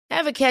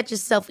Ever catch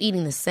yourself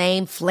eating the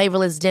same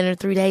flavorless dinner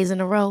 3 days in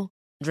a row?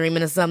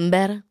 Dreaming of something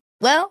better?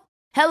 Well,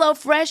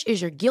 HelloFresh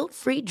is your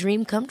guilt-free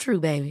dream come true,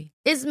 baby.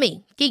 It's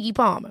me, Keke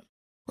Palmer.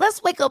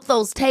 Let's wake up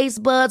those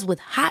taste buds with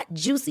hot,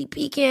 juicy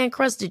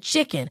pecan-crusted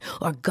chicken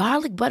or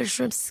garlic butter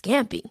shrimp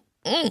scampi.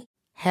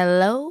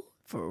 Hello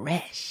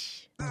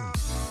Fresh.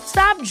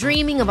 Stop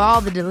dreaming of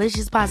all the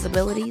delicious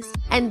possibilities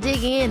and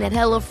dig in at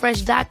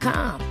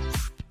HelloFresh.com.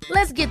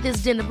 Let's get this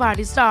dinner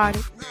party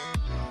started.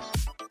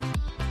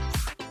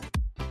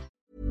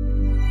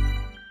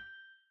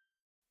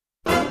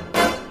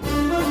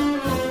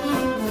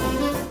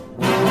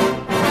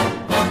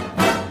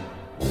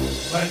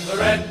 When the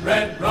red,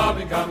 red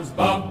robin comes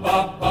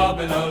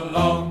bobbing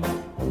along,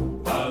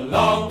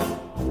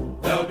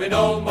 there'll be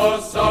no more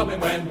sobbing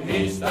when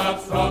he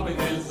starts throbbing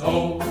his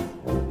old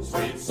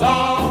sweet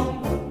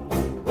song.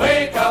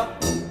 Wake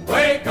up,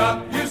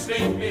 you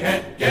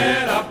sleepyhead,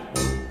 get up,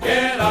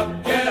 get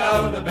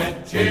out of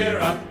bed, cheer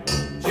up,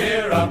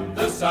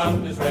 the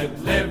sun is red,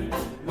 live,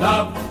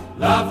 love,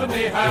 laugh and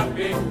be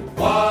happy.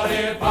 What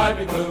if I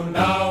be blue?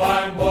 Now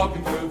I'm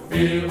walking through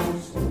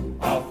fields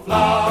of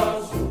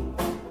flowers.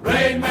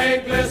 Rain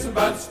may glisten,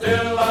 but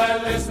still I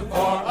listen for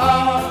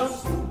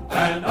hours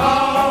and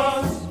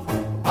hours.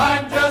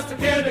 I'm just a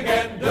kid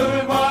again,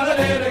 doing what I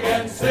did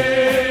again,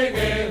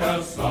 singing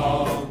a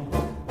song.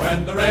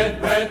 When the red,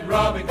 red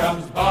robin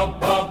comes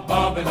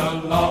bobbing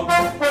along.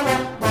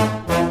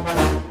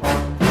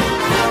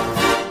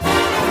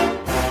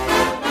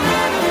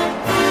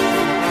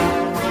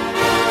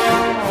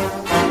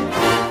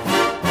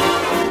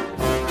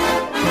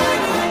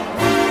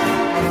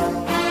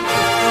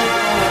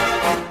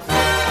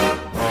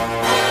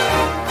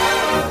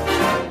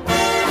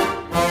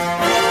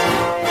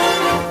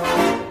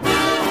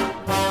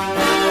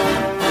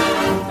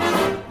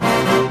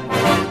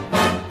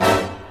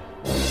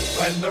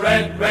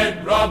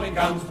 Robin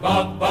comes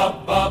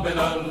bobbing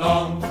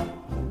along.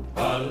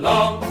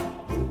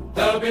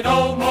 There'll be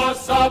no more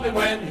sobbing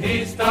when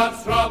he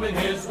starts throbbing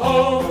his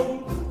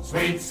old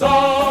sweet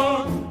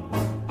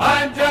song.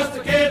 I'm just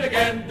a kid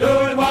again,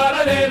 doing what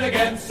I did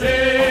again,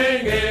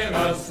 singing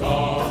a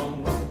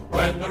song.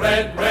 When the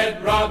red,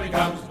 red robin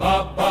comes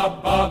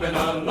bobbing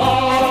along.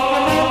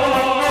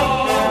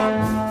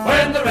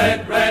 When the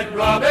red, red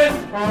robin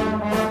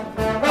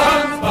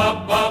comes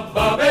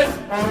bobbing.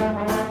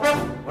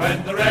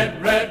 When the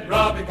red, red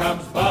robin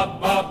comes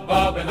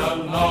bobbing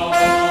along.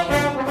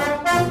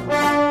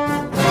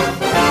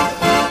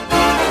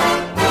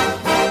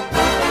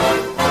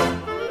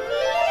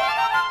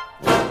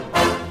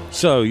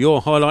 So,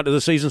 your highlight of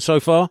the season so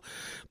far?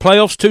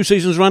 Playoffs, 2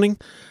 seasons running,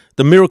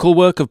 the miracle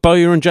work of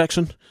Bowyer and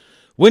Jackson,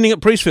 winning at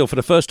Priestfield for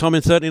the first time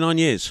in 39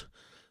 years,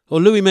 or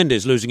Louis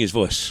Mendes losing his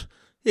voice.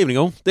 Evening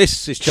all,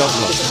 this is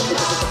Charlton Live.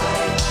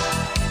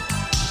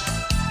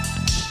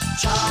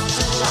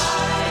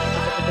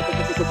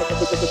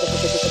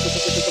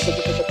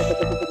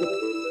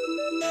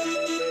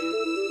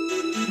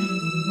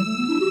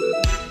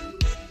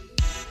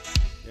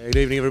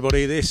 Good evening,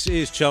 everybody. This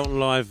is Charlton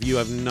Live. You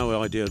have no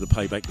idea of the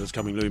payback that's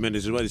coming Louis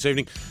Mendes' way this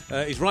evening.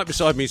 He's right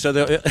beside me,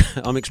 so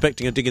I'm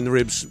expecting a dig in the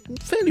ribs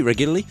fairly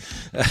regularly.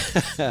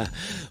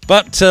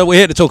 But we're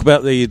here to talk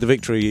about the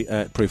victory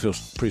at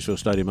Priestfield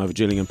Stadium over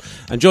Gillingham.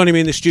 And joining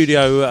me in the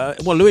studio,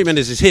 Louis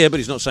Mendes is here, but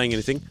he's not saying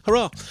anything.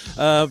 Hurrah!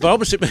 But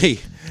opposite me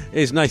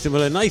is Nathan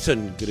Miller.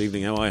 Nathan, good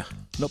evening. How are you?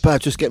 Not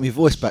bad, just getting my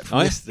voice back from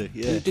yesterday.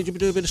 Yeah. Did you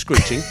do a bit of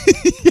screeching?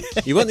 Yeah.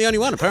 You weren't the only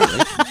one,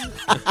 apparently.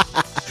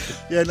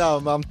 Yeah, no,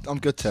 I'm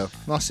good, Tel.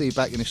 Nice to see you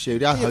back in the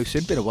studio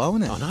hosting. Been a while,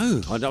 hasn't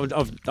it? I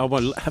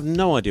know. I have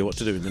no idea what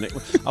to do in the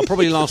next. I'll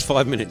probably last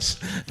 5 minutes,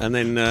 and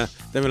then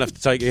we'll have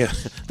to take. Yeah,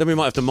 then we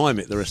might have to mime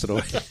it the rest of the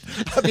way.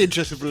 That'd be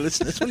interesting for the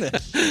listeners, wouldn't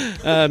it?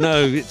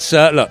 No, it's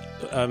look.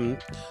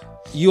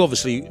 You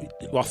obviously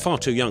are far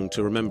too young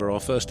to remember our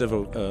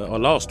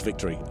last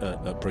victory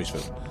at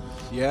Priestfield.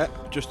 Yeah,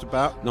 just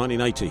about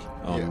 1980.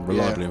 I'm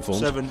reliably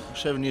informed.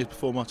 7 years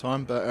before my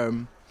time, but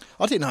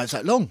I didn't know it was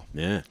that long.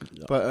 Yeah,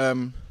 but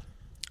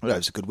well, it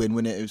was a good win,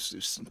 wasn't it?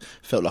 It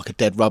felt like a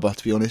dead rubber,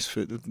 to be honest.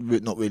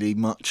 Not really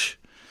much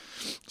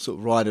sort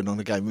of riding on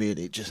the game,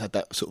 really. It just had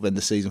that sort of end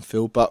of season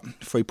feel. But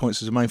 3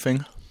 points is the main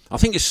thing. I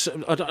think it's.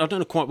 I don't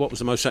know quite what was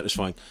the most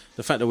satisfying.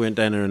 The fact that we went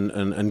down there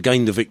and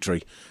gained the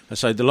victory. I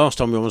say the last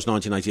time we won was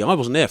 1980. I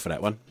wasn't there for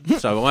that one,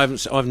 so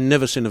I've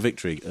never seen a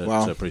victory at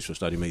Priestfield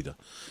Stadium either.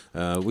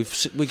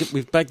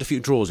 We've bagged a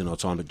few draws in our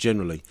time, but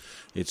generally,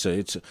 it's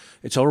a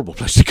horrible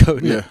place to go,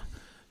 isn't it?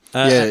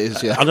 Yeah, it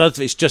is. Yeah, I don't know if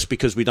it's just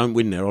because we don't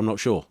win there. I'm not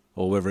sure,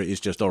 or whether it is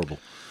just horrible.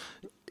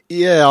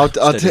 Yeah, I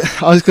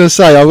was going to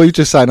say. We were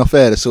just saying off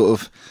air. The sort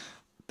of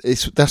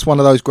that's one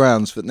of those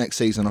grounds that next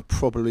season I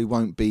probably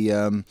won't be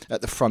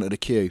at the front of the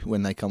queue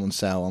when they come on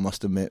sale. I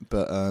must admit,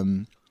 but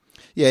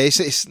yeah,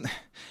 it's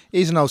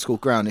an old school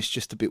ground. It's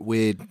just a bit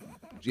weird,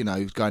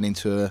 going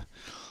into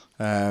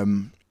a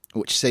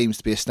which seems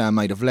to be a stand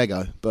made of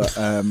Lego, but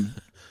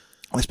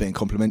that's being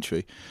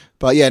complimentary.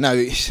 But yeah, no,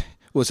 it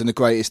wasn't the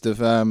greatest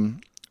of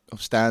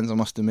stands, I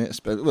must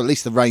admit. Well, at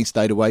least the rain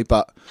stayed away.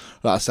 But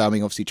like I say,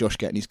 obviously Josh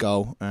getting his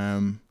goal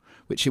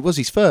which it was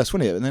his first,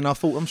 wasn't it? And then I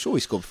thought, I'm sure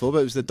he scored before, but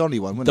it was the Donny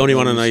one, wasn't Donny it?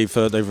 one, and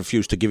they've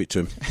refused to give it to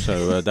him.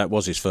 So that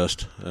was his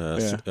first,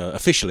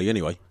 officially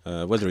anyway.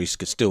 Whether he's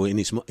still in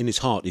his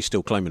heart, he's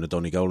still claiming a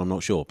Donny goal, I'm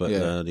not sure. But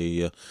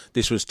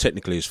this was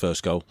technically his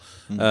first goal,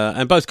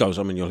 and both goals.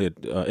 I mean, you'll hear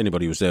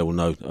anybody who's there will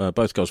know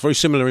both goals very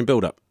similar in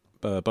build-up.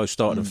 Both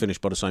started and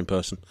finished by the same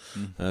person.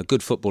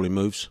 Good footballing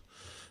moves.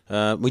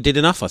 We did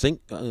enough, I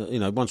think.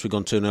 Once we'd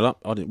gone 2-0 up,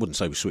 I wouldn't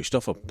say we switched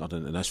off. I don't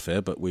think that's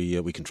fair, but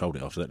we controlled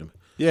it after that, didn't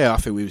we? Yeah, I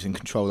think we was in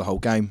control the whole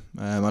game.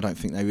 I don't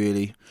think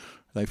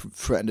they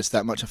threatened us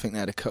that much. I think they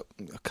had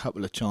a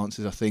couple of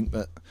chances, I think,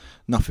 but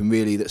nothing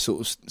really that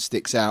sort of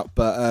sticks out.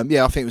 But I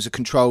think it was a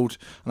controlled,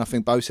 and I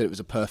think Bo said it was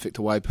a perfect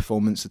away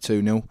performance, a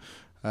 2-0.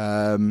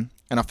 And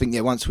I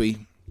think, once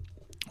we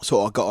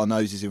sort of got our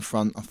noses in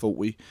front, I thought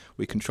we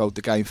controlled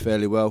the game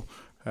fairly well.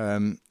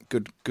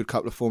 Good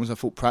couple of forms. I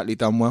thought Pratley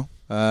done well.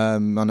 I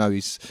know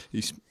he's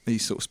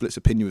sort of splits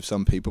opinion with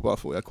some people, but I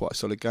thought we had quite a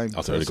solid game.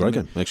 I thought it was a great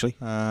game, actually.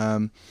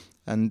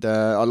 And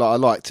I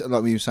liked, like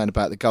what you were saying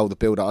about the goal, the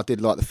build-up. I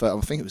did like the first.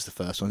 I think it was the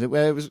first one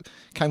where it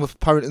came off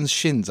Purrington's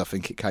shins. I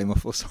think it came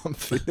off or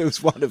something. It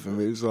was one of them.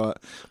 It was like,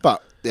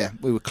 but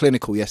we were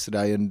clinical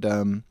yesterday, and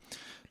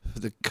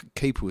the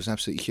keeper was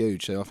absolutely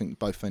huge. So I think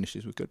both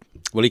finishes were good.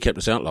 Well, he kept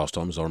us out last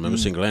time, as I remember,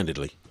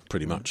 single-handedly,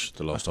 pretty much.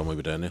 The last time we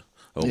were down there.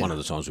 Or one of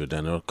the times we were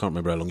down there. I can't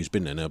remember how long he's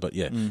been there now, but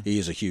he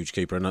is a huge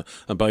keeper, and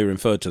Bayer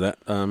referred to that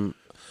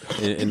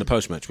in the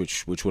post-match,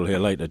 which we'll hear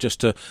later.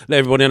 Just to let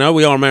everybody know,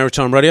 we are on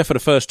Maritime Radio for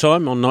the first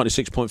time on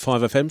 96.5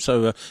 FM,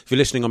 so if you're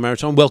listening on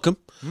Maritime, welcome,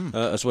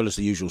 as well as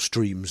the usual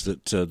streams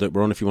that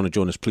we're on. If you want to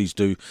join us, please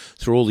do,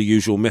 through all the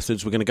usual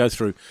methods. We're going to go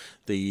through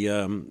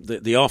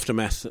the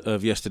aftermath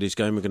of yesterday's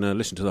game. We're going to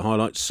listen to the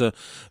highlights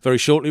very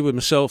shortly with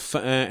myself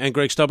and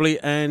Greg Stubley,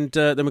 and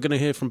then we're going to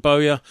hear from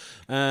Bowyer.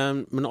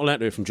 We're not allowed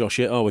to hear from Josh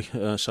yet, are we?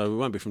 So we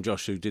won't be from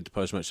Josh, who did the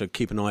post-match, so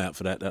keep an eye out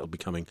for that. That'll be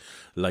coming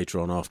later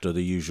on after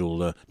the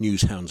usual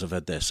news hounds have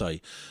had their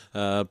say.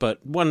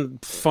 But one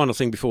final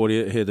thing before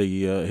we hear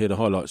the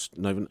highlights,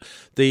 Nathan.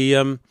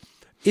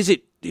 Is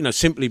it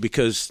simply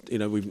because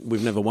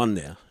we've never won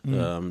there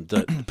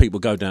that people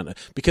go down there?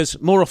 Because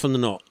more often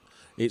than not,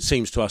 it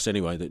seems to us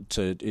anyway that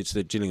it's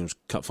the Gillingham's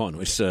Cup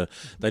final. It's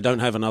they don't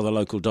have another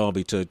local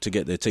derby to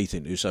get their teeth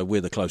into, so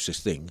we're the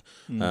closest thing.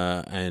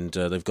 And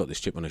they've got this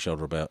chip on their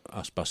shoulder about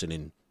us bussing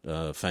in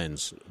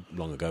fans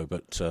long ago,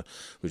 but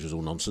which was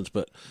all nonsense.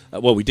 But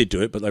we did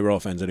do it, but they were our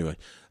fans anyway.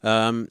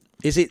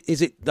 Is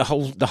it the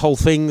whole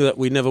thing that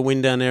we never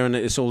win down there, and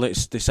it's all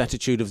this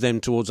attitude of them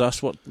towards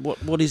us? What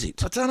is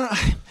it? I don't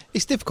know.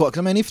 It's difficult,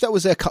 because I mean, if that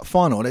was their cup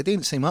final, they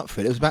didn't seem up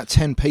for it. There was about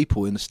 10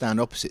 people in the stand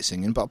opposite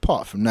singing, but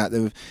apart from that,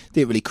 they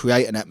didn't really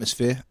create an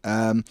atmosphere.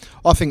 I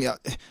think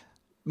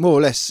more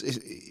or less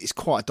it's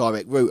quite a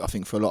direct route, I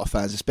think, for a lot of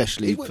fans,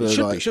 especially for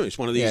sure. It's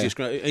one of the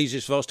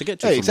easiest for us to get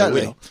to. Yeah,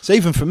 exactly. So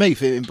even for me,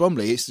 in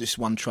Bromley, it's just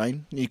one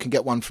train. You can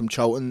get one from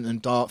Charlton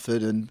and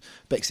Dartford and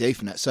Bexley Heath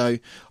and that. So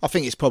I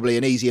think it's probably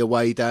an easy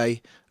away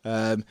day.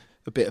 A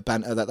bit of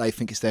banter that they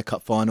think it's their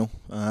cup final,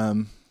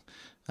 and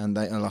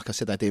like I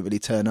said, they didn't really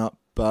turn up.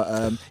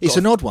 But it's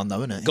an odd one,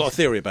 though, isn't it? Got a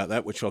theory about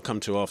that, which I'll come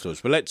to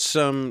afterwards. But let's.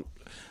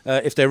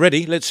 If they're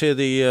ready, let's hear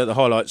the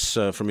highlights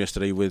from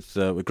yesterday with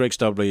Greg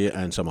Stubley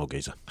and some old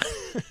geezer.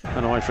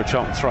 And away for a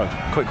Charlton throw.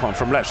 Quick one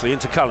from Lepsley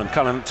into Cullen.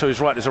 Cullen to his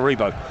right is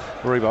Aribo.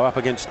 Aribo up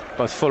against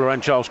both Fuller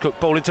and Charles Cook.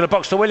 Ball into the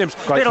box to Williams.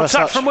 Little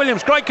touch from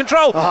Williams. Great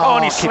control.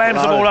 And he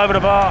slams the ball over the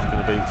bar.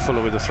 Going to be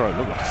Fuller with the throw.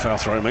 Looked like a foul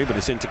throw to me, but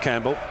it's into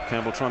Campbell.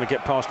 Campbell trying to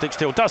get past Dick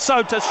Steele. Does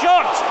so to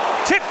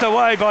shot. Tipped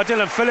away by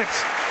Dylan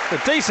Phillips.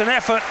 A decent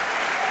effort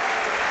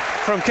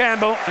from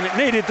Campbell, and it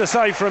needed the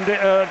save from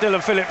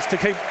Dylan Phillips to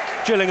keep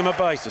Gillingham at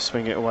bay. To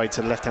swing it away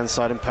to the left hand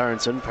side, and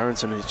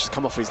Purrington has just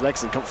come off his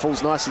legs and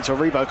falls nicely to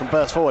Aribo, can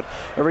burst forward.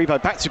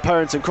 Aribo back to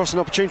Purrington, crossing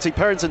opportunity.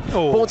 Purrington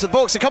ball to the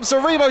box, it comes to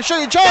Aribo,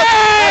 shooting chance.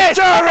 Yes!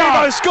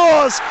 Aribo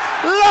scores.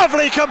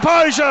 Lovely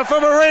composure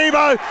from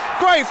Aribo.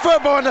 Great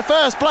football in the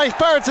first place.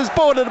 Purrington's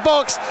ball in the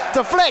box,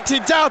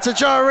 deflected down to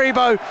Joe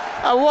Aribo,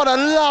 and what a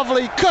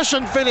lovely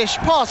cushion finish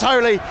past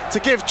Holy to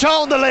give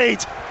Charlton the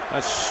lead.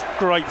 That's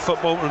great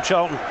football from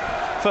Charlton.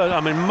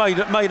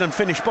 Made and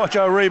finished by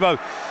Joe Aribo,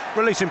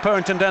 releasing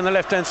Purrington down the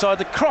left-hand side.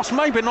 The cross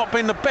maybe not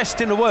been the best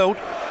in the world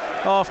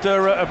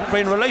after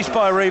being released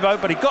by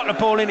Aribo, but he got the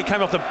ball in. It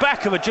came off the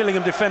back of a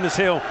Gillingham defender's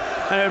heel,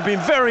 and it would have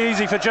been very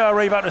easy for Joe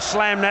Aribo to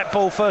slam that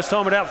ball first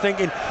time without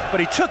thinking, but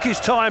he took his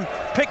time,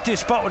 picked his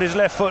spot with his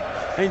left foot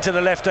into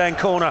the left-hand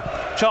corner.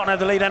 Charlton had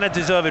the lead, and a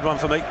deserved one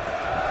for me.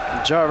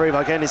 And Joe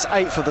Aribo again is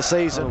 8th of the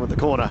season with the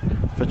corner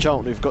for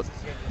Charlton, who've got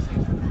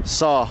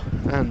Sarr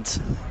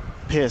and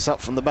Pearce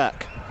up from the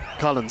back.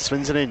 Cullen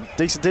spins it in.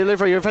 Decent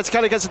delivery.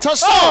 Kelly gets a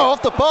touch.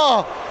 Off the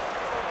bar.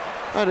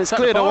 And it's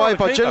cleared away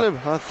by Gillingham.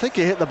 I think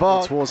he hit the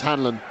bar towards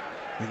Hanlon.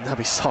 And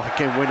Naby Sarr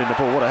again winning the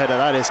ball. What a header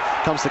that is.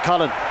 Comes to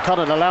Cullen.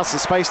 Cullen allows the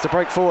space to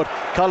break forward.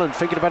 Cullen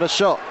thinking about a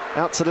shot.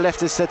 Out to the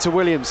left instead to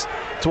Williams.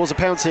 Towards the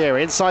penalty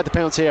area. Inside the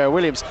penalty area.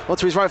 Williams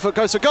onto his right foot.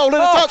 Goes for goal.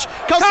 Little touch.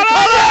 Comes to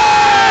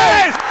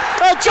Cullen!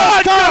 And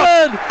Josh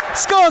Cullen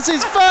scores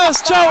his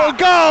first Charlton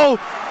goal.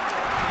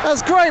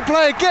 That's great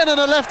play again on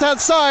the left-hand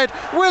side.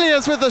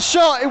 Williams with the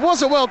shot. It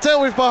wasn't well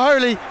dealt with by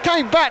Holy.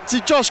 Came back to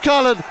Josh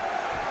Cullen,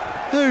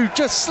 who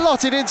just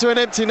slotted into an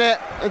empty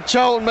net, and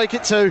Charlton make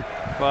it 2.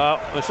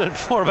 Well, I said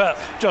before about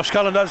Josh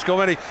Cullen, don't score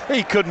many.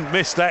 He couldn't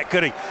miss that,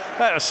 could he?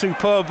 That was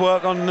superb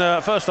work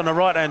on first on the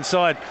right-hand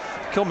side.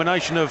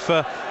 Combination of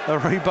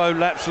Aribo,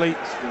 Lapsley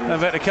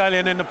and Vetterkali,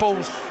 and then the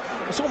ball's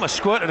it's almost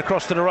squirted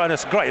across to the right.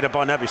 That's great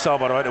by Naby Sarr,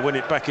 by the way, to win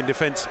it back in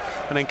defence.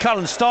 And then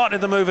Cullen started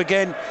the move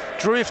again,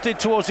 drifted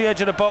towards the edge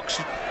of the box,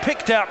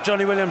 picked out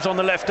Johnny Williams on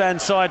the left-hand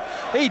side.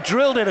 He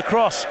drilled it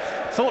across.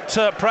 Thought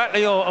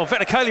Pratley or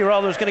Vetterkali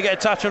rather was going to get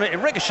a touch on it. It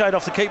ricocheted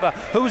off the keeper,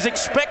 who was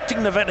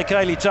expecting the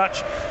Vetterkali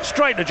touch.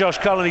 Straight to Josh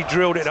Cullen, he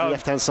drilled it home.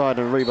 Left-hand side,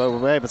 and Aribo will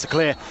be able to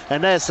clear.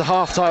 And there's the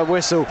half-time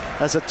whistle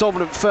as a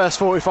dominant first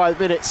 45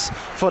 minutes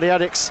for the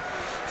Addicts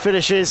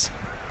finishes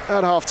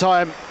at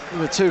half-time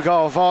with a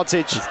 2-goal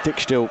advantage. Dick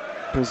Still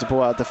brings the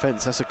ball out of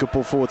defence. That's a good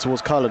ball forward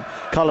towards Cullen.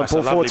 Cullen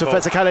ball forward to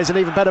Vetterkali. Is an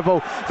even better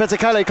ball.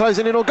 Vetterkali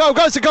closing in on goal.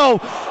 Goes to goal.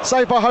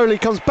 Saved by Holy.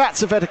 Comes back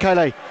to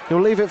Vetterkali.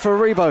 He'll leave it for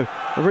Aribo.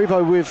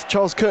 Aribo with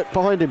Charles Cook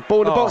behind him.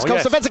 Ball in the box.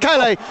 Comes to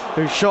Vetterkali,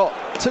 who shot.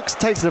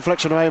 Takes the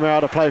deflection of Amer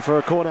out of play for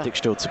a corner. Dick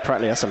Still to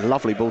Pratley. That's a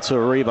lovely ball to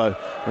Aribo.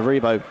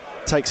 Aribo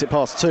takes it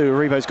past 2.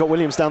 Aribo's got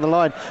Williams down the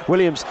line.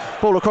 Williams,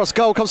 ball across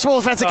goal, comes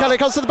towards Vetterkali,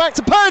 comes to the back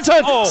to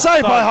Purrington.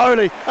 Saved by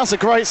Holy. That's a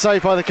great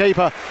save by the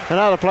keeper. And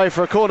out of play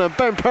for a corner.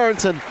 Ben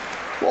Purrington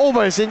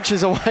almost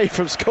inches away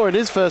from scoring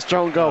his first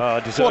Charlton goal.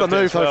 What a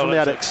move though from the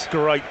Addicts.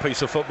 Great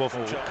piece of football.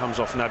 Comes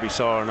off Naby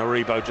Sarr, and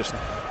Aribo just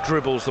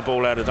dribbles the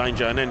ball out of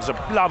danger, and then it's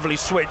a lovely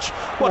switch.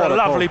 What a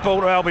lovely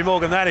ball to Albie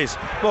Morgan that is.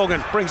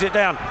 Morgan brings it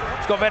down.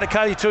 He's got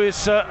Vetterkali to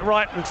his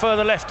right, and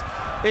further left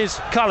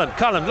is Cullen.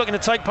 Cullen looking to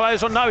take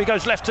players on. No, he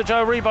goes left to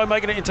Joe Aribo,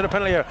 making it into the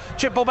penalty area.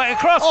 Chip ball back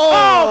across.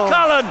 Oh,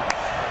 Cullen!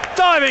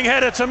 Diving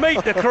header to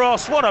meet the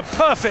cross. What a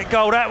perfect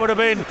goal that would have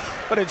been.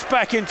 But it's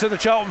back into the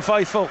Charlton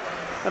faithful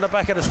and the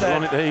back of the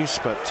stand. On it leaves,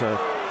 but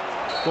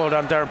well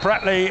done, Darren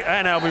Pratley,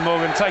 and Albie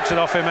Morgan takes it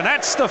off him, and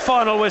that's the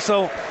final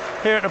whistle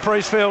here at the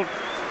Priestfield.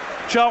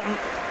 Charlton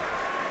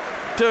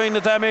doing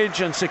the damage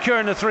and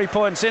securing the 3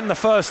 points in the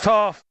first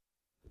half.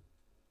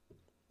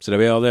 So there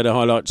we are. They're the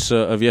highlights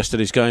of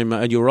yesterday's game.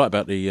 And you're right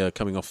about the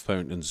coming off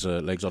Purrington's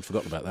legs. I'd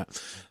forgotten about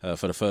that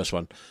for the first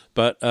one.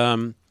 But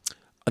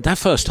that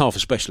first half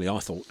especially, I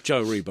thought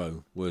Joe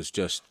Aribo was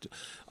just...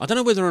 I don't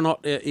know whether or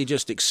not he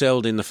just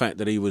excelled in the fact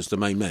that he was the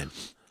main man.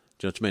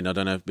 Do you know what I mean? I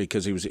don't know,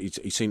 because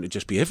he seemed to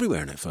just be everywhere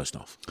in that first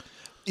half.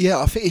 Yeah,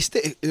 I think it's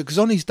because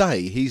on his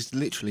day he's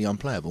literally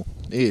unplayable.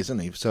 He is, isn't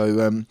he?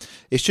 So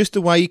it's just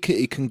the way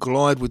he can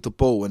glide with the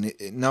ball, and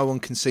no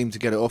one can seem to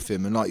get it off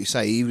him. And like you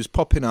say, he was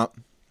popping up.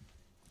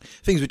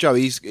 Things with Joe,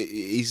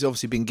 he's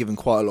obviously been given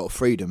quite a lot of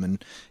freedom,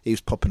 and he was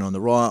popping on the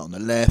right, on the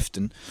left,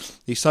 and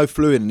he's so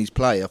fluid in his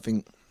play. I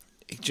think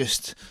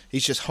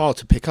he's just hard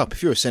to pick up.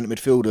 If you're a centre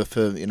midfielder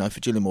for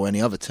Gillingham or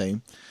any other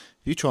team,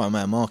 if you try and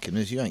man mark him,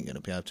 you ain't going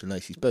to be able to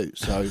lace his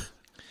boots. So.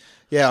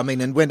 Yeah, I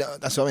mean, and when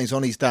that's what I mean. It's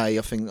on his day.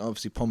 I think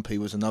obviously Pompey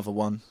was another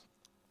one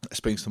that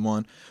springs to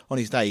mind. On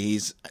his day,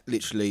 he's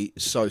literally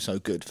so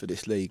good for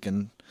this league,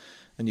 and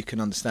you can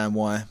understand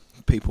why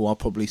people are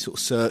probably sort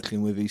of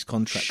circling with his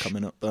contract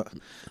coming up. But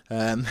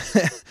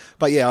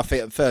but yeah, I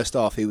think at first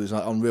half he was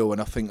unreal, and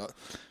I think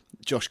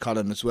Josh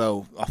Cullen as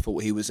well. I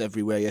thought he was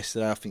everywhere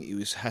yesterday. I think he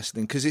was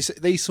hassling, because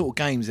these sort of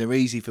games, they're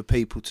easy for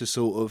people to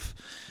sort of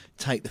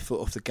take the foot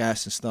off the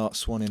gas and start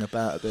swanning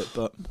about a bit.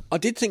 But I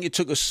did think it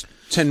took us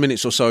 10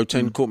 minutes or so,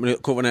 quarter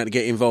of an hour to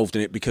get involved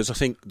in it, because I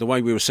think the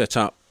way we were set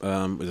up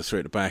with the 3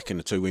 at the back and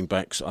the 2 wing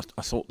backs,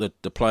 I thought that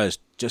the players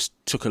just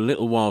took a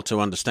little while to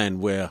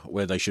understand where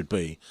they should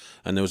be,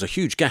 and there was a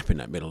huge gap in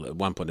that middle at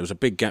one point. There was a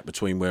big gap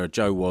between where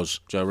Joe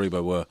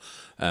Aribo were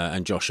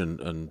and Josh and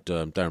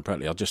Darren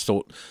Pratley. I just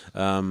thought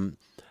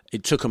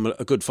it took them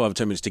a good 5 or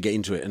 10 minutes to get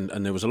into it,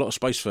 and there was a lot of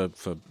space for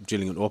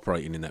Gillingham to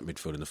operate in that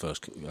midfield in the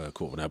first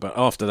quarter of an hour. But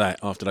after that,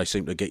 after they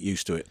seemed to get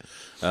used to it,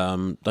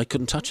 they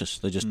couldn't touch us.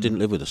 They just didn't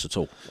live with us at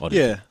all.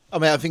 Yeah. I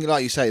mean, I think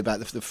like you say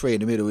about the 3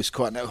 in the middle is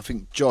quite... I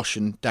think Josh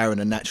and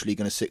Darren are naturally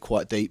going to sit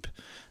quite deep,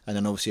 and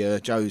then obviously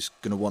Joe's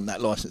going to want that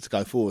licence to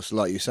go forward. So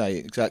like you say,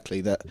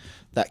 exactly,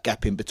 that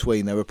gap in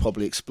between, they were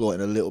probably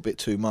exploiting a little bit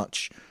too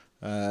much.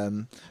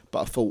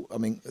 But I thought, I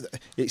mean,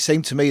 it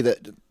seemed to me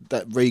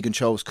that Regan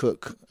Charles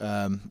Cook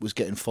was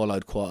getting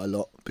followed quite a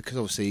lot, because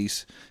obviously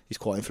he's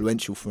quite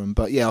influential for him.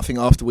 But yeah, I think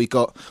after we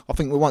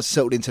once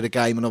settled into the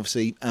game, and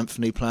obviously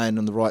Anthony playing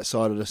on the right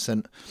side of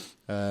the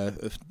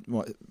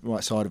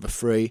right side of a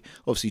 3,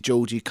 obviously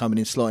Georgie coming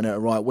in, slotting out a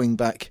right wing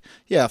back.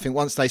 Yeah, I think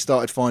once they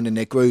started finding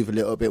their groove a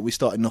little bit, we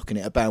started knocking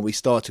it about. We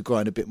started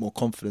growing a bit more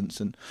confidence,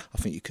 and I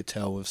think you could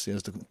tell obviously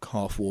as the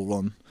half wore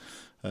on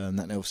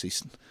that they obviously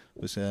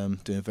was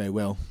doing very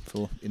well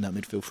in that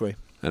midfield 3.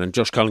 And then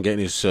Josh Cullen getting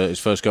his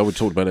first goal. We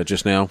talked about it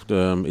just now.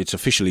 It's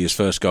officially his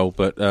first goal,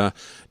 but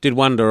did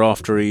wonder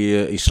after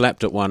he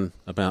slapped at one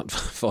about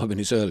 5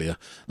 minutes earlier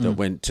that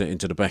went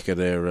into the back of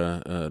their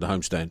the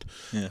homestand.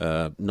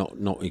 Yeah.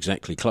 Not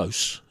exactly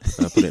close,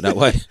 put it that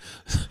way.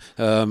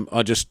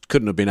 I just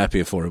couldn't have been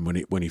happier for him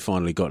when he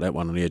finally got that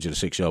one on the edge of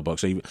the 6-yard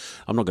box. I'm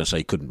not going to say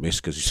he couldn't miss,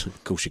 because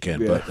of course you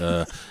can,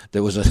 but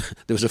there was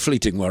a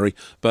fleeting worry.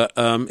 But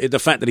the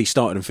fact that he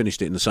started and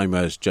finished it in the same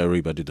way as Joe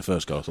Reba did the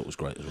first goal, I thought was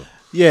great as well.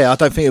 Yeah, I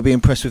don't think he'll be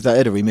impressed with that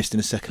header he missed in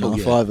the second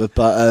half either.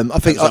 But I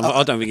think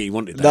I don't think he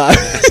wanted that.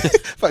 No,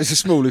 but it's the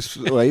smallest.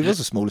 Well, he was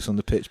the smallest on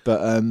the pitch.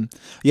 But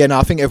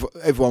I think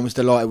everyone was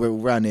delighted.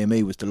 Around near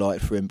me was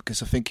delighted for him,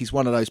 because I think he's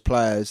one of those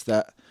players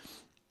that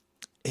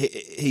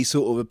he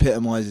sort of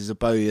epitomises a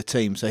Bowyer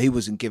team. So he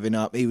wasn't giving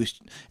up. He was,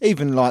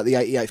 even like the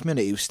 88th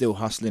minute, he was still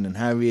hustling and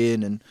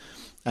harrying,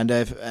 and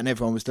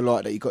everyone was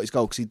delighted that he got his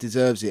goal, because he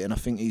deserves it. And I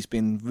think he's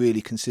been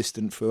really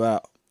consistent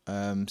throughout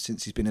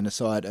since he's been in the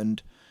side.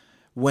 And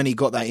when he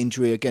got that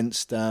injury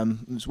against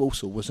it was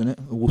Walsall, wasn't it?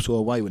 Walsall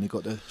away, when he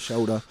got the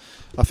shoulder.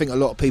 I think a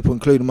lot of people,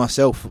 including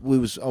myself, I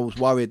was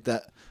worried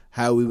that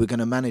how we were going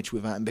to manage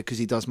with that, and because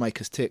he does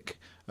make us tick,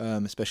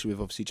 especially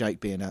with obviously Jake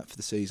being out for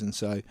the season.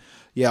 So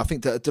yeah, I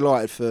think that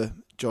delighted for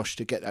Josh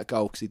to get that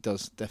goal, because he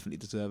does definitely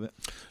deserve it.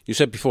 You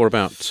said before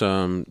about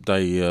for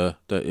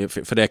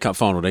their cup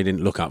final they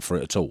didn't look up for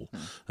it at all,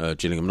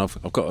 Gillingham. And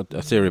I've got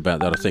a theory about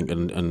that, I think,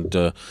 and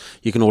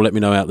you can all let me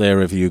know out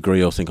there if you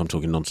agree or think I'm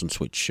talking nonsense,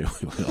 which I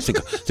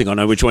think I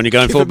know which one you're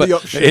going for, but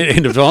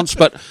in advance.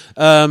 But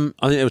I think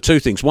there were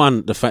two things.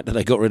 One, the fact that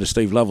they got rid of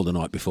Steve Lovell the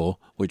night before,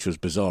 which was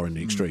bizarre in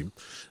the extreme.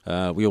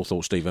 We all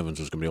thought Steve Evans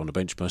was going to be on the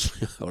bench,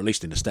 personally, or at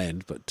least in the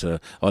stand, but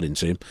I didn't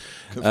see him.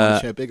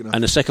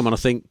 And the second one, I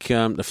think,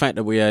 the fact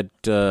that we had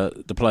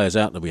the players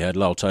out that we had,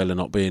 Lyle Taylor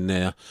not being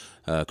there,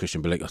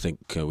 Christian Bilic, I think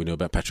we knew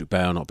about Patrick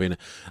Bauer not being there.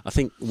 I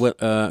think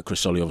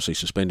Chris Solly obviously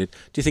suspended.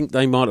 Do you think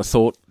they might have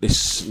thought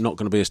this not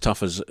going to be as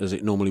tough as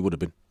it normally would have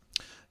been?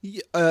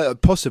 Yeah,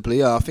 possibly,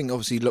 yeah. I think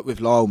obviously, look, with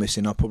Lyle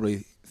missing, I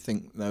probably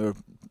think they were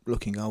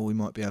looking, we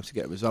might be able to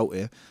get a result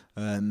here.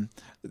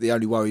 The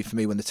only worry for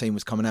me when the team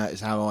was coming out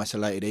is how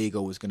isolated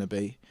Eagle was going to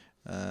be.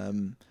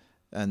 And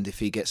if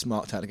he gets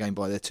marked out of the game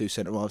by their two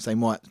centre-halves, they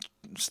might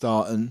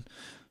start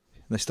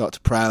to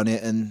prey on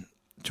it and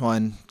try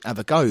and have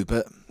a go.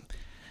 But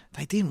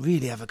they didn't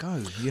really have a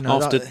go.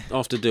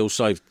 After Dill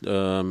saved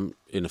in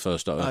the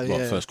first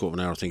first quarter of an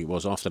hour, I think it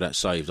was. After that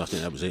saved, I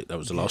think that was it. That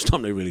was the last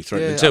time they really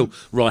threatened, until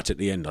right at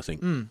the end, I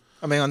think.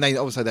 I mean, they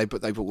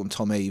brought them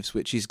Tom Eaves,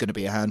 which is going to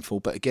be a handful.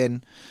 But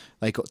again,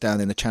 they got down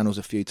in the channels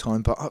a few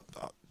times. But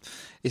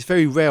it's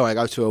very rare I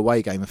go to a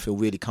away game and feel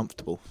really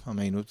comfortable. I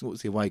mean, what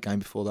was the away game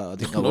before that? I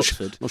didn't know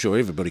Oxford. Not sure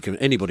anybody can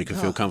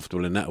feel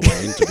comfortable in that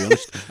away, to be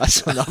honest.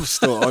 That's another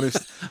story,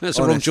 honest. That's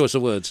the wrong choice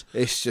of words.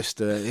 It's just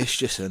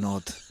an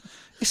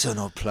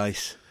odd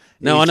place.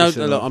 No, I know.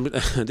 Look,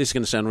 this is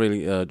going to sound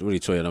really, really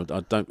twee, and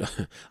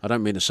I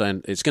don't mean to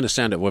sound. It's going to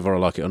sound it whether I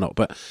like it or not.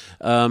 But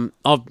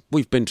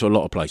we've been to a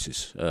lot of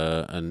places,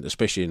 and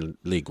especially in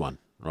League One.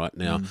 Right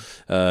now,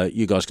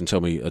 you guys can tell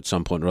me at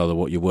some point or other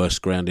what your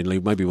worst ground in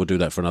league. Maybe we'll do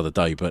that for another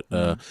day. But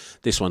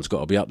this one's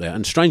got to be up there.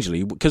 And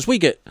strangely, because we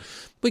get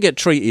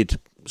treated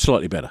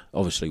slightly better,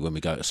 obviously, when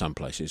we go to some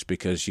places,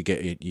 because you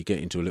get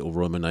into a little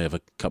room and they have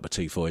a cup of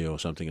tea for you or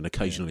something, and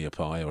occasionally a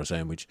pie or a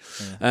sandwich.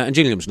 And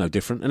Gillingham's no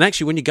different. And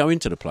actually, when you go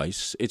into the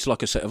place, it's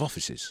like a set of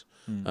offices.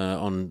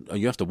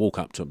 You have to walk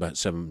up to about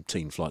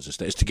 17 flights of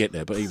stairs to get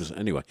there. But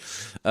anyway,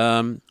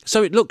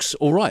 so it looks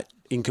all right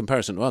in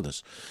comparison to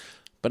others.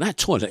 But that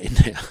toilet in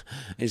there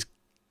is,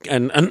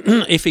 and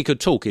if he could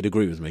talk, he'd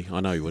agree with me.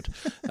 I know he would,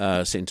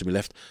 sitting to my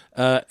left.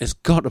 It's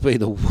got to be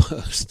the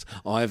worst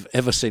I've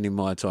ever seen in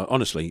my entire.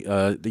 Honestly,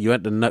 you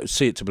had to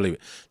see it to believe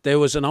it. There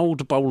was an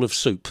old bowl of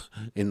soup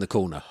in the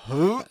corner.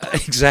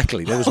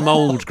 Exactly, there was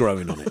mould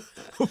growing on it.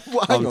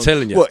 I'm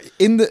telling you.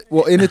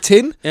 What in a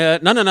tin?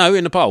 No,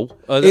 in a bowl.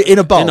 In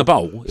a bowl. In a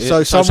bowl.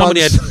 So somebody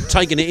had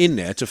taken it in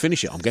there to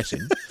finish it, I'm guessing,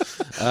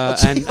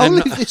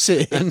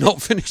 and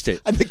not finished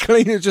it. And the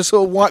cleaner just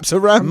sort of wipes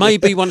around.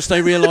 Maybe once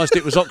they realised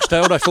it was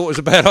oxtail, they thought it was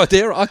a bad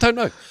idea. I don't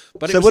know.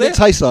 But so what did it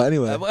taste like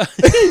anyway?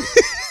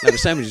 No, the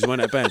sandwiches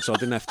weren't that bad, so I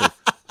didn't have to.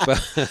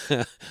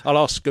 But I'll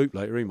ask Scoop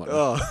later. He might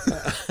know.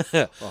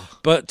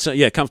 But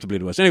comfortably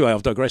the worst. Anyway,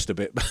 I've digressed a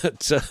bit.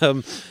 But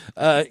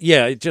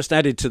it just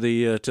added to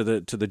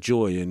the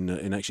joy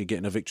in actually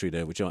getting a victory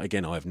there, which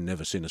I've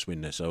never seen us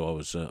win there. So I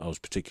was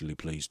particularly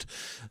pleased.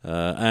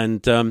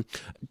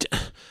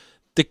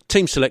 The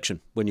team selection,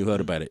 when you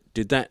heard about it,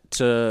 did that,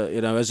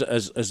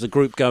 as the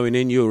group going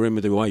in, you were in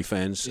with the away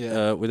fans,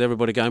 with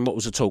everybody going, what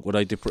was the talk? Would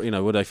they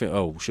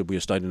think, should we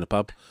have stayed in the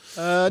pub?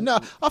 No,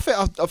 I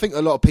think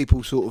a lot of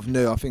people sort of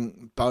knew. I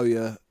think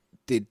Bowyer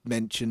did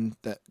mention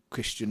that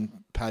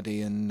Christian,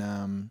 Paddy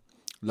and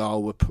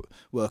Lyle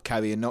were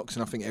carrying knocks,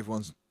 and I think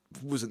everyone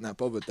wasn't that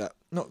bothered.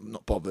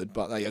 Not bothered,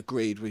 but they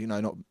agreed with,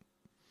 not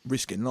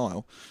risking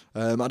Lyle.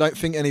 I don't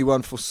think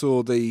anyone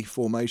foresaw the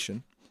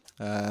formation.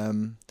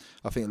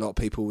 I think a lot of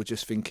people were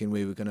just thinking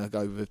we were going to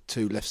go with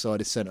two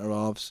left-sided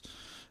centre-halves.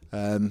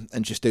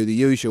 and just do the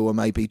usual, or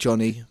maybe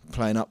Johnny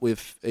playing up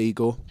with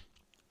Igor.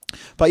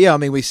 But yeah, I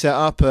mean, we set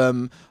up.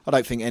 I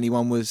don't think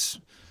anyone was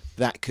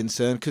that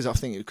concerned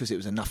because it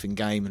was a nothing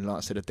game and, like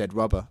I said, a dead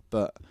rubber.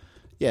 But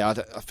yeah,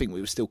 I think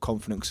we were still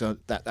confident because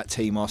that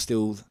team are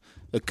still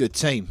a good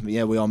team.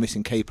 Yeah, we are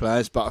missing key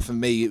players, but for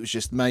me, it was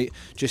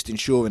just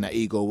ensuring that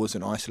Igor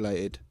wasn't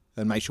isolated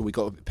and make sure we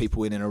got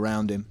people in and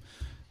around him.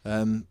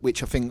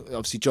 Which I think,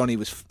 obviously, Johnny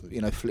was,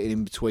 flitting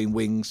in between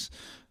wings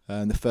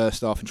in the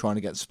first half and trying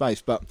to get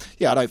space. But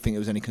yeah, I don't think there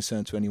was any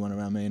concern to anyone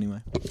around me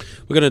anyway.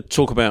 We're going to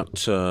talk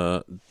about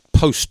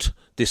post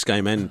this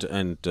game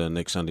and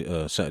next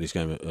Saturday's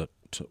game at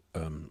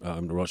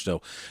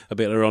Rochdale a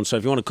bit later on. So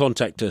if you want to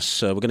contact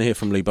us, we're going to hear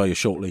from Lee Bowyer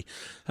shortly.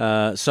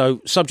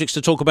 So subjects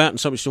to talk about and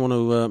subjects you want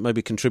to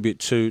maybe contribute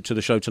to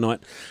the show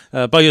tonight.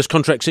 Bowyer's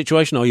contract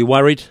situation, are you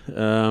worried?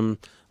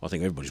 I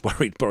think everybody's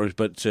worried, Boris,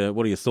 but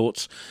what are your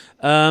thoughts?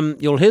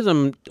 You'll hear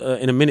them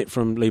in a minute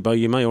from Lee Bowyer.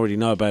 You may already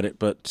know about it,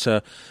 but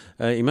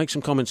he makes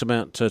some comments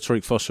about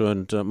Tariq Foster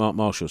and Mark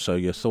Marshall. So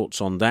your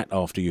thoughts on that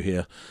after you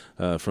hear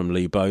from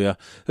Lee Bowyer.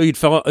 Who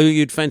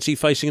you'd fancy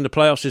facing in the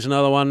playoffs is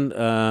another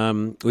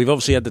one. We've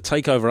obviously had the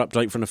takeover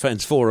update from the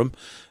Fans Forum.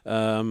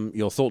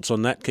 Your thoughts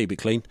on that? Keep it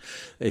clean,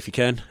 if you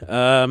can.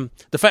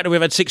 The fact that we've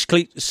had 6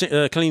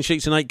 clean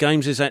sheets in 8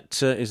 games, is that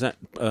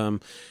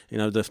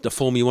the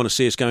form you want to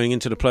see us going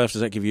into the playoffs?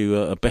 Does that give you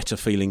a better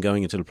feeling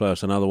going into the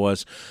playoffs than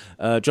otherwise?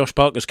 Josh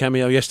Parker's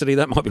cameo yesterday,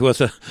 that might be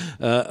worth a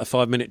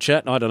 5-minute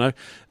chat. I don't know.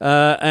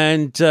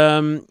 And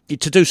to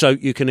do so,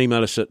 you can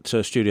email us at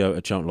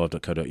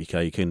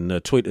studio@charltonlive.co.uk. You can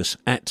tweet us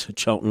at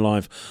Charlton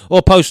Live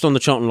or post on the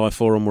Charlton Live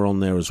forum. We're on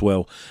there as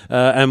well.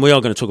 And we are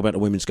going to talk about the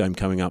women's game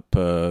coming up.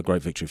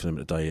 Great victory for them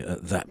today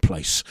at that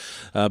place.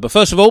 But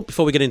first of all,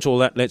 before we get into all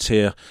that, let's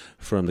hear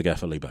from the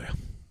gaffer, Lee Bowyer.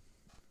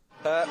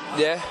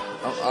 I'm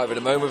over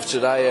the moon with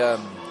today. I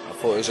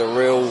thought it was a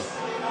real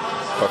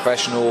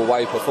professional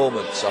away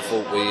performance. I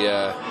thought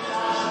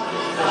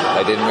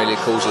they didn't really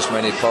cause us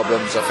many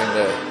problems. I think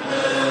that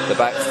the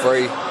back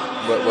three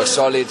were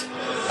solid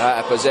out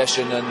of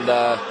possession and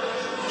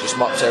just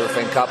mopped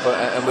everything up.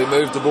 And we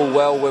moved the ball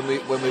well when we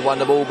won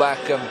the ball back.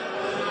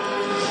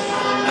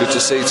 Good to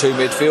see 2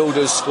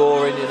 midfielders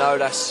scoring.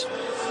 That's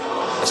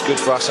good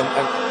for us. And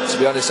to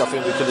be honest, I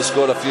think we could have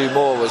scored a few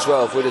more as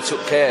well if we'd have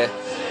took care.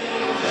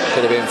 It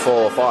could have been 4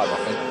 or 5, I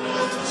think.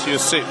 So your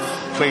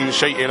 6th clean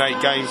sheet in 8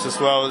 games as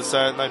well. There's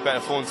no better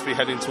form to be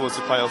heading towards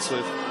the playoffs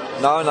with.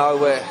 No,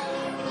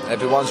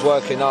 everyone's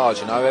working hard.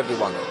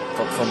 Everyone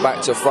from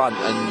back to front.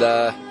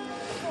 And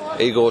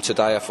Igor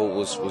today, I thought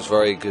was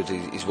very good.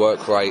 His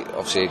work rate,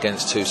 obviously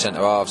against 2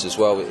 centre halves as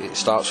well. It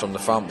starts from the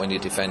front when you're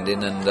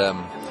defending, and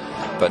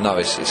but no,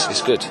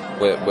 it's good.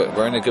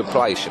 We're in a good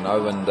place, and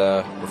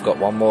we've got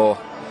one more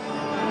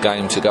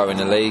game to go in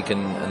the league,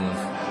 and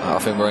I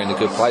think we're in a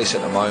good place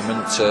at the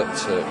moment to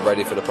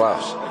ready for the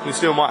playoffs. You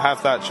still might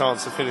have that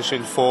chance of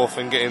finishing 4th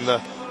and getting the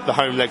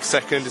home leg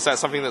 2nd. Is that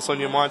something that's on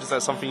your mind? Is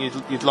that something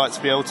you'd like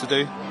to be able to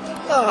do?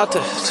 No,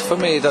 for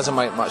me, it doesn't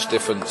make much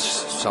difference.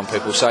 Some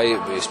people say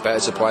it's better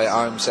to play at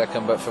home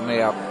 2nd, but for me,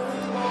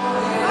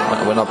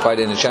 when I played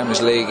in the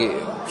Champions League,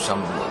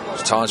 some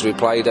times we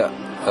played at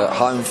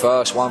home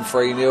first, won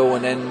 3-0,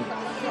 and then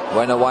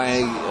went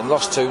away and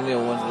lost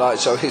 2-0, and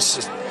so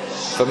it's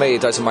for me,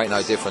 it doesn't make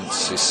no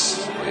difference.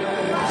 It's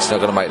not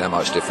going to make that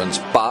much difference,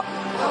 but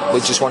we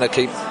just want to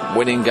keep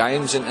winning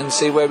games and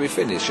see where we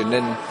finish, and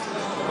then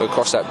we'll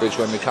cross that bridge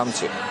when we come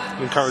to it.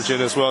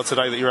 Encouraging as well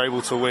today that you're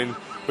able to win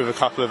with a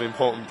couple of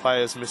important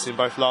players missing,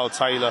 both Lyle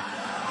Taylor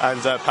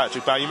and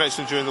Patrick Bow. You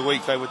mentioned during the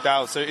week they were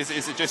down, so is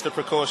it just a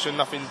precaution,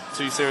 nothing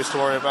too serious to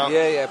worry about?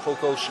 Yeah,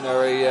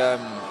 precautionary.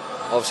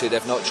 Obviously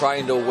they've not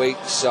trained all week,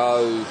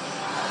 so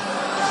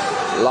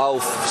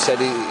Lyle said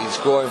his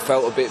groin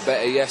felt a bit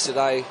better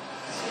yesterday,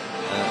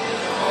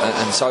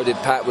 and so did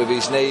Pat with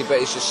his knee,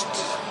 but it's just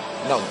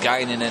not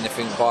gaining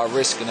anything by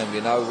risking them.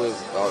 We've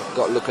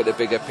got to look at the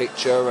bigger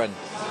picture, and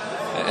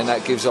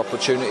that gives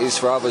opportunities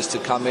for others to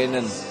come in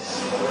and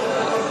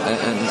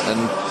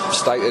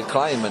stake a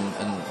claim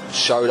and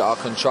show that I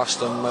can trust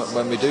them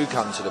when we do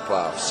come to the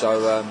playoffs.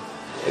 So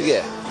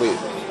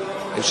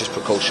it's just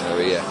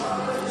precautionary.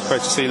 It's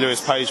great to see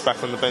Lewis Page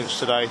back on the bench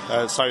today.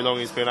 So long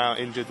he's been out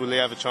injured. Will he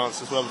have a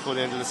chance as well before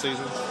the end of the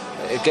season?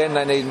 Again,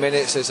 they need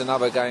minutes. There's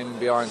another game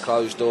behind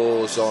closed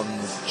doors on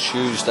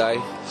Tuesday,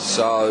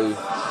 so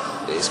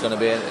it's going to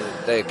be.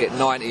 They get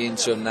 90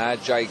 into them now.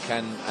 Jake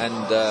and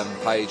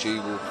Page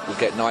will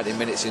get 90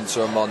 minutes into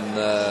them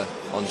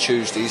on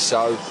Tuesday.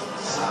 So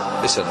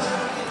listen,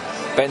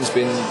 Ben's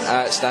been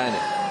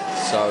outstanding.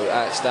 So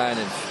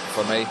outstanding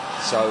for me.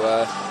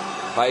 So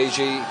Page,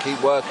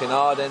 keep working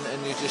hard,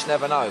 and you just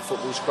never know.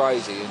 Football's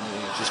crazy, and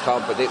you just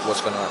can't predict what's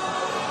going to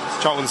happen.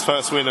 Charlton's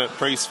first win at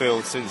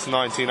Priestfield since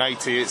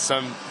 1980. It's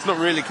not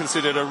really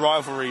considered a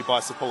rivalry by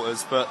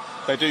supporters, but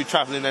they do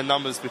travel in their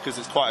numbers because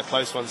it's quite a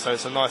close one, so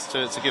it's nice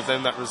to give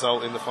them that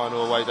result in the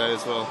final away day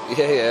as well.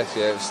 Yeah,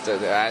 it's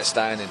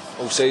outstandanding.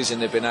 All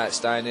season they've been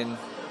outstanding,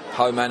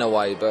 home and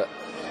away, but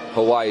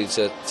away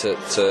to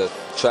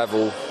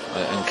travel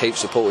and keep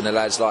supporting the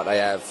lads like they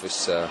have,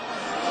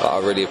 I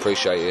really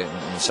appreciate it,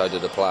 and so do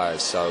the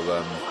players. So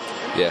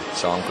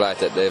so I'm glad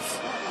that they've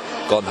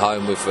gone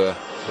home with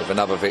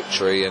another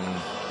victory and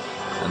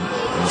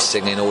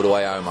singing all the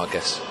way home, I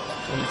guess.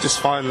 Just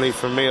finally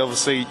from me,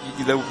 obviously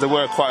there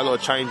were quite a lot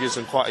of changes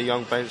and quite a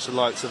young bench, the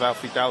likes of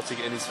Alfie Doughty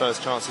getting his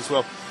first chance as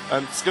well.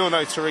 Still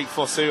no Tariq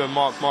Fosu and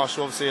Mark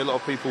Marshall. Obviously a lot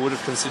of people would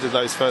have considered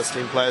those first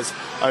team players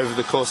over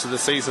the course of the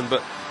season,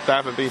 but they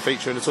haven't been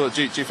featuring at all.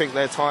 Do you think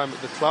their time at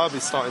the club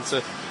is starting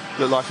to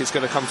look like it's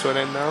going to come to an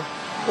end now?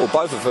 Well,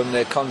 both of them,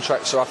 their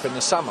contracts are up in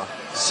the summer,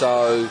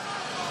 so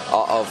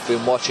I've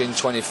been watching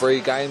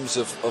 23 games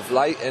of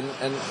late,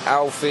 and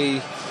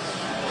Alfie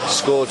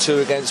scored 2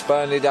 against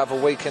Burnley the other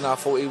week, and I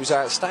thought he was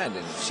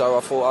outstanding. So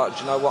I thought,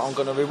 do you know what, I'm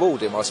going to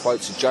reward him. I spoke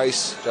to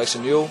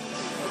Jason Newell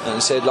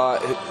and said,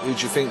 like, who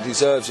do you think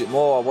deserves it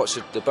more? I watched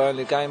the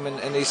Burnley game,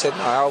 and he said,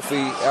 no,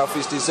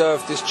 Alfie's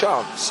deserved this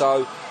chance.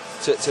 So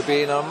to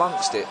be in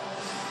amongst it.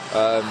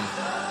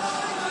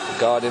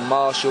 Regarding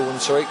Marshall and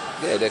Tariq,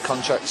 their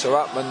contracts are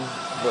up, and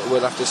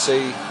we'll have to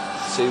see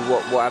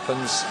what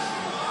happens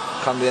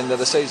come the end of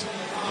the season.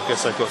 I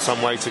guess they've got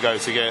some way to go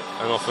to get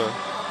an offer.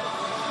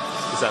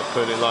 Is that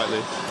putting it lightly?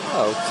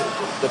 Oh,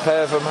 the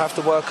pair of them have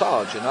to work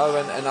hard, and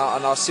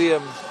I see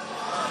them.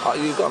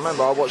 You've got to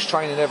remember, I watch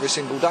training every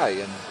single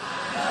day, and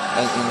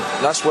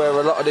that's where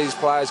a lot of these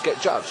players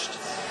get judged,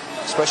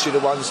 especially the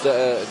ones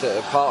that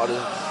are part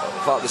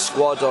of the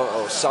squad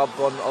or sub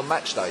on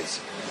match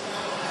days.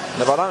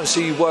 And if I don't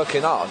see you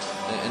working hard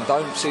and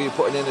don't see you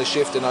putting in a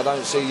shift, and I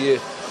don't see you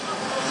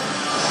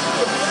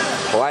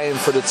playing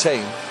for the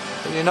team,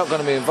 then you're not going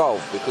to be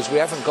involved, because we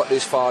haven't got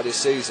this far this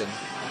season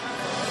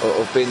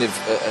of being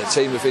a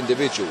team of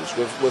individuals.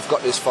 We've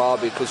got this far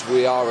because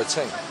we are a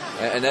team,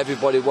 and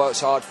everybody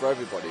works hard for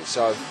everybody.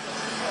 So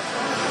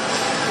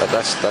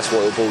that's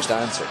what it boils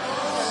down to.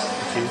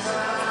 Thank you.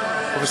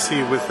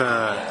 Obviously, with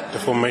the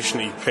formation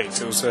that you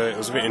picked, it was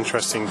a bit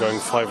interesting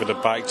going 5 at the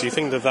back. Do you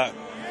think that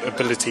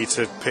ability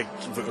to pick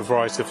a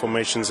variety of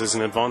formations is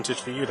an advantage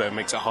for you, that it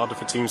makes it harder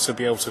for teams to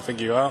be able to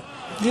figure you out?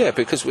 Yeah,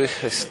 because you've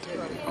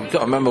got to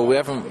remember, we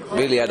haven't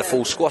really had a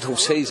full squad all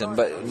season,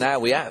 but now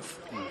we have.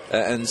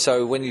 And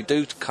so when you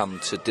do come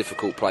to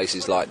difficult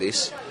places like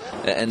this,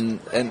 and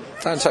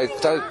don't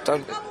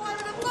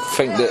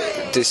think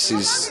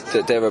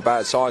that they're a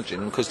bad side,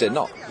 because they're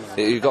not.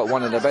 You've got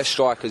one of the best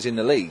strikers in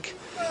the league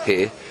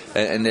here,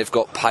 and they've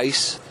got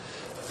pace.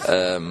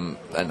 And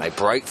they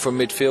break from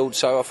midfield,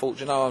 so I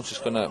thought, I'm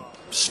just going to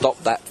stop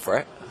that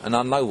threat, and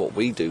I know what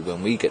we do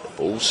when we get the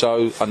ball,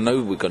 so I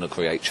know we're going to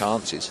create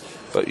chances.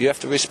 But you have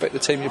to respect the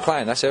team you're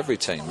playing. That's every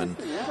team, and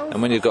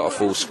when you've got a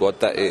full squad,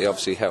 that it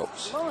obviously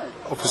helps.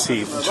 Obviously,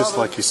 just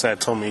like you said,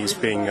 Tommy's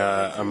being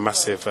a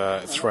massive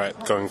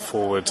threat going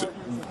forward.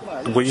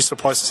 Were you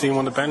surprised to see him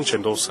on the bench?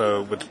 And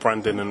also with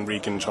Brandon and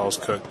Regan, Charles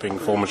Cook being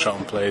former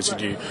Charlton players,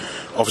 did you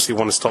obviously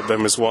want to stop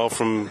them as well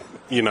from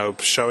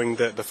showing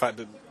the fact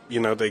that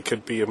they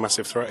could be a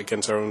massive threat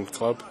against our own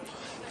club?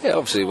 Yeah,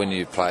 obviously when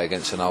you play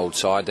against an old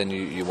side, then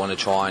you want to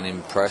try and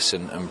impress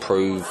and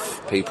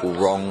prove people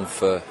wrong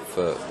for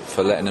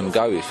letting them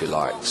go, if you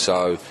like.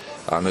 So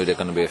I knew they're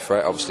going to be a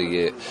threat.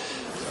 Obviously,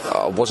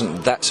 I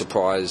wasn't that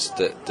surprised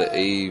that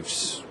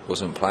Eves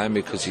wasn't playing,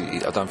 because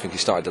I don't think he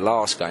started the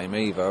last game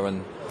either,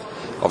 and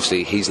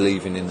obviously he's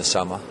leaving in the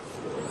summer.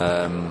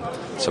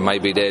 So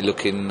maybe they're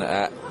looking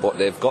at what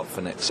they've got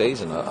for next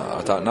season.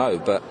 I don't know,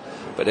 but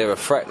they're a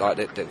threat.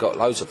 Like they've got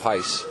loads of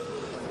pace.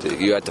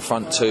 You had the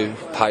front 2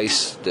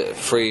 pace, the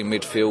 3 in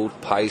midfield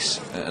pace,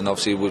 and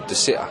obviously with the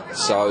sitter.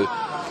 So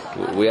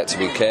we had to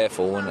be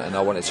careful, and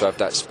I wanted to have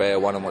that spare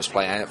one. I wanted to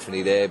play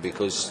Anthony there,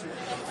 because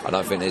I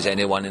don't think there's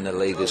anyone in the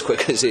league as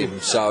quick as him.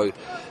 So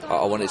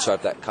I wanted to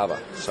have that cover.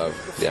 So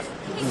yeah.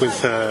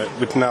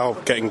 With now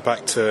getting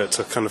back to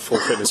kind of full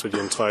fitness with the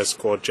entire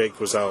squad,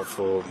 Jake was out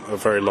for a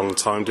very long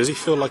time. Does he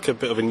feel like a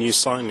bit of a new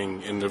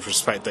signing in the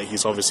respect that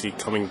he's obviously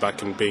coming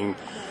back and being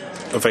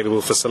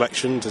available for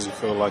selection? Does he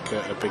feel like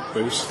a big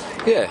boost?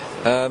 Yeah.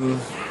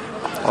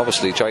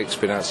 Obviously Jake's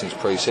been out since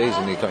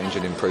pre-season. He got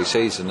injured in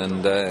pre-season,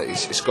 and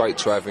it's great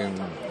to have him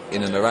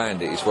in and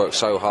around it. He's worked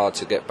so hard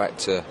to get back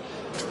to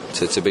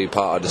be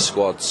part of the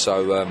squad.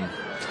 So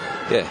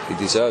he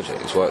deserves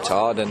it. He's worked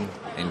hard, and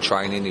in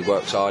training he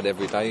works hard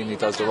every day, and he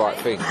does the right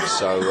thing.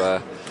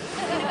 So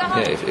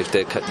if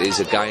there is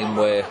a game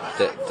where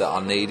that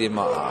I need him,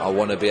 I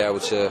want to be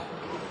able to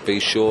be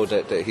sure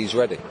that he's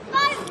ready.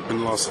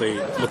 And lastly,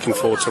 looking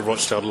forward to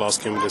Rochdale, the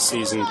last game of the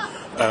season.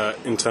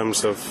 In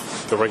terms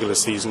of the regular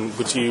season,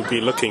 would you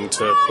be looking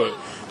to put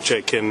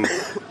Jake in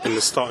the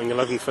starting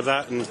 11 for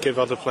that and give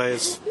other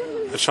players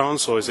a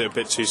chance, or is it a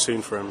bit too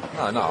soon for him?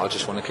 No, I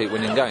just want to keep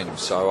winning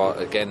games. So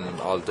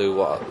I'll do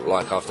what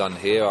like I've done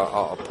here.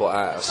 I'll put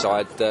out a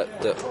side that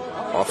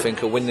I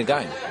think will win the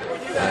game,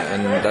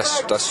 and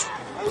that's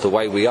the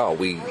way we are.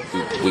 We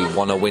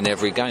want to win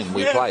every game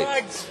we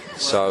play.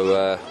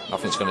 So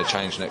nothing's going to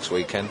change next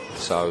weekend.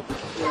 So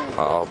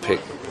I'll pick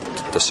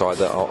the side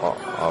that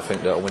I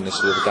think that will win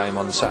this little game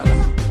on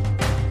Saturday.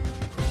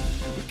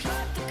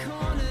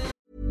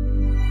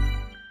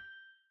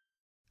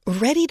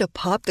 Ready to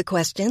pop the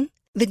question?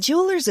 The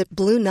jewelers at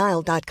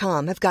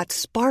BlueNile.com have got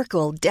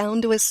sparkle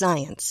down to a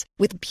science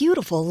with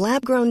beautiful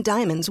lab-grown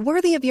diamonds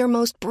worthy of your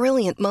most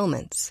brilliant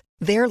moments.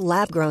 Their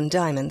lab-grown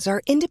diamonds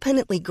are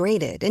independently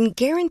graded and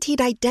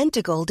guaranteed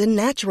identical to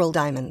natural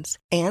diamonds,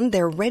 and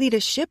they're ready to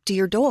ship to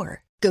your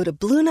door. Go to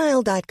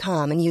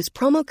BlueNile.com and use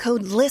promo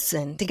code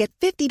LISTEN to get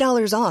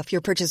 $50 off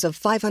your purchase of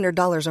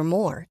 $500 or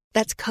more.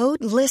 That's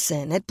code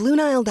LISTEN at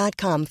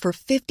BlueNile.com for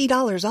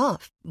 $50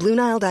 off.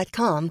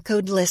 BlueNile.com,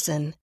 code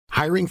LISTEN.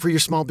 Hiring for your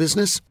small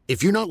business?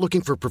 If you're not looking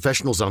for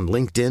professionals on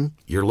LinkedIn,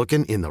 you're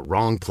looking in the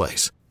wrong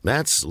place.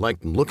 That's like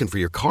looking for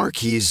your car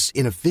keys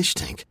in a fish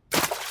tank.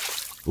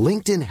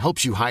 LinkedIn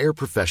helps you hire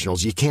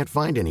professionals you can't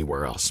find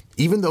anywhere else,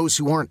 even those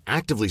who aren't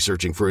actively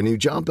searching for a new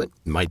job but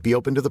might be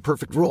open to the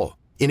perfect role.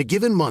 In a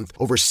given month,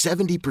 over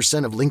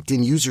 70% of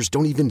LinkedIn users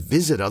don't even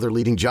visit other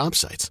leading job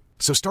sites.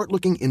 So start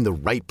looking in the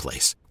right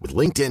place. With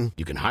LinkedIn,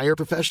 you can hire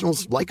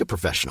professionals like a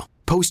professional.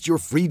 Post your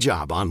free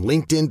job on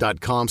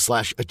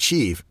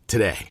linkedin.com/achieve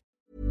today.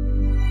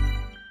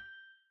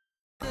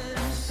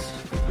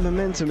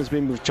 Momentum has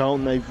been with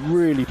Charlton. They've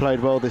really played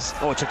well this.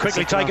 Oh, it's a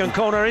quickly taken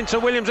corner into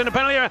Williams in the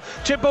penalty area.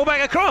 Chip ball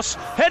back across.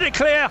 Headed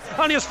clear.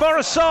 Only as far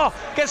as Sarr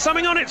gets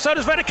something on it. So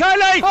does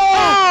Vettekele.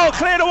 Oh,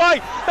 cleared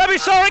away. That'll be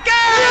Sarr again.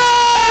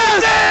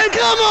 Yes!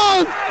 Come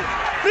on!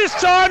 This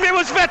time it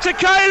was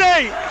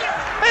Vettekele.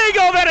 He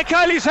got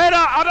Vettekele's header.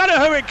 I don't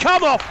know who it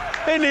come off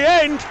in the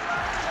end.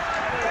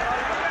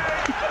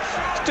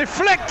 It's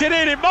deflected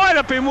in. It might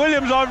have been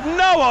Williams. I've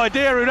no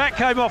idea who that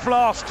came off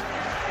last.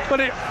 But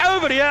it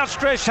over the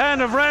outstretched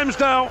hand of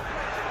Ramsdale.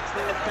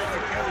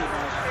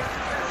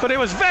 But it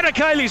was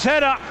Vettekele's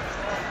header.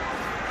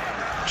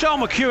 John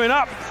McEwen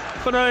up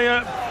for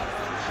the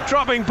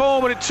dropping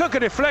ball, but it took a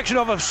deflection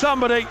off of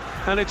somebody,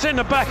 and it's in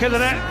the back of the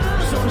net.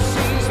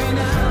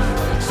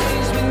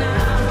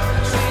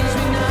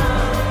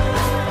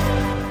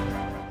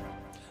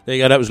 There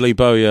you go, that was Lee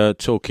Bowyer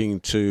talking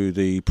to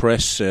the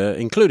press,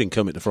 including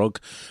Kermit the Frog,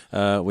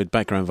 with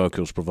background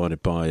vocals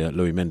provided by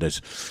Louis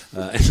Mendes.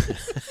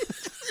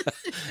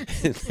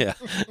 Yeah.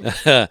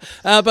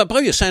 But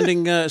Bowyer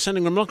sounding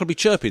remarkably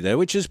chirpy there,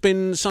 which has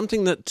been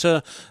something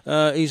that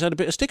he's had a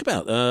bit of stick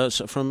about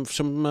from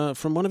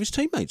one of his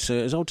teammates,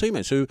 his old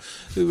teammates, who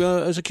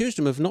has accused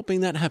him of not being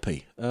that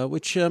happy,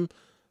 which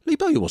Lee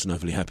Bowyer wasn't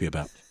overly happy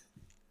about.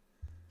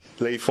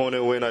 Lee,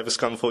 4-0 win over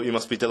Scunthorpe, you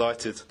must be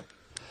delighted.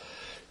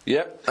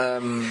 Yep,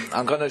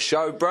 I'm going to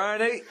show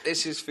Brownie.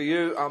 This is for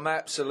you. I'm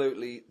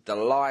absolutely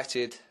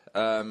delighted.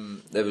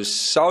 There was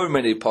so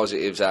many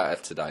positives out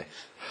of today.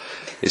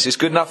 Is this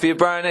good enough for you,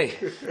 Brownie?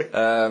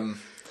 I'm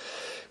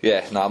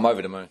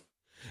over the moon.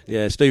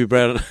 Yeah, Stevie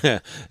Brown,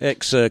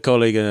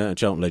 ex-colleague and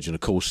Charlton legend,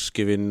 of course,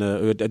 who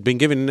had been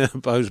giving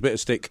Bowes a bit of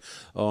stick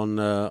on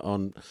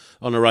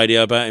the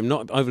radio about him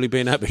not overly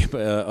being happy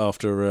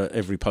after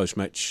every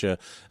post-match.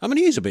 I mean,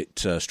 he is a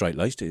bit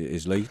straight-laced,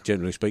 is Lee,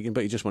 generally speaking,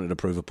 but he just wanted to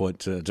prove a point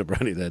to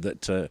Brownie there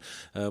that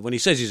when he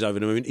says he's over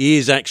the moon, he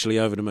is actually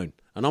over the moon.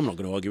 And I'm not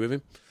going to argue with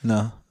him.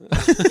 No,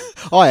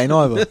 I ain't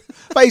either.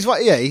 But he's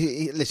right. Yeah,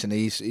 listen.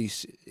 He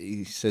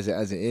says it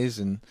as it is,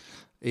 and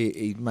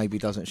he maybe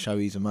doesn't show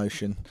his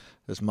emotion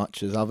as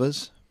much as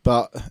others.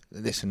 But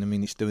listen, I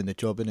mean, he's doing the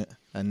job, isn't it?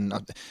 And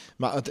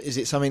is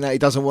it something that he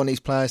doesn't want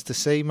his players to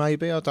see?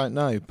 Maybe, I don't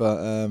know.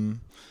 But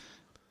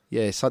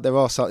yeah, so there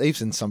are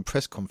even some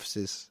press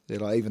conferences. They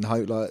even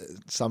hope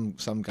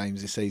some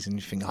games this season.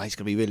 You think, he's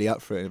going to be really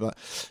up for it. But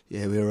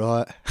yeah, we're all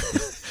right.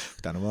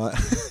 Done all right.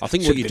 I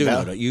think what you do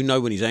know, you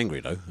know when he's angry,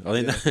 though.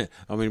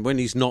 I mean, when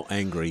he's not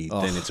angry,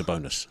 then it's a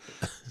bonus.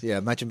 Yeah,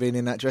 imagine being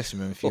in that dressing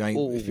room if you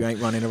ain't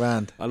running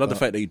around. I love the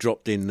fact that he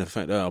dropped in the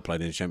fact that I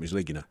played in the Champions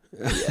League. You know,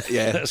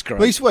 yeah, that's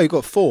great. Well, he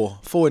got four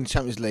in the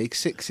Champions League,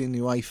 6 in the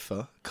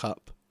UEFA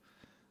Cup.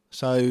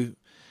 So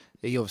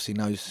he obviously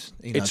knows.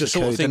 It's a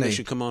sort of thing that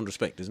should command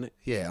respect, isn't it?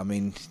 Yeah, I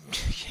mean,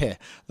 yeah,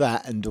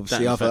 that and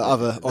obviously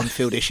other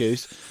on-field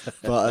issues.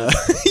 But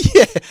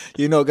yeah,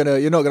 you're not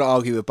gonna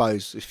argue with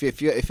Bowes.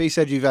 If he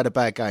said you've had a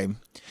bad game,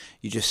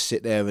 you just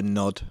sit there and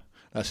nod.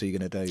 That's what you're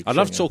going to do. I'd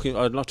love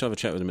to have a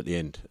chat with him at the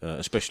end,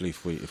 especially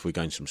if we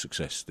gain some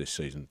success this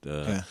season.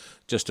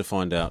 Just to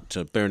find out,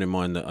 bearing in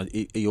mind that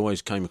he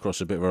always came across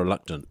a bit of a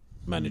reluctant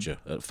manager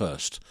at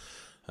first.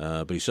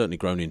 But he's certainly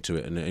grown into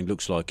it, and it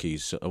looks like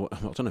he's, I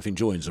don't know if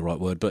enjoying is the right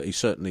word, but he's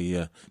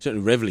certainly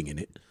revelling in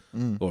it,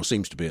 or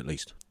seems to be at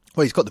least.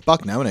 Well, he's got the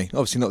bug now, hasn't he?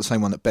 Obviously not the same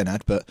one that Ben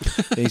had, but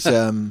he's,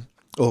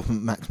 or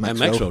Maxwell. And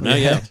Maxwell now,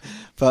 yeah.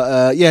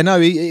 But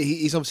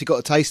he's obviously got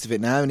a taste of it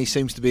now, and he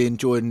seems to be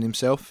enjoying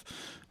himself.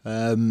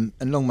 And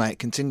long may it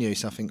continue.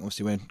 So I think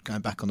obviously when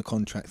going back on the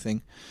contract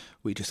thing,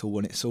 we just all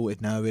want it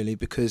sorted now, really,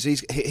 because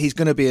he's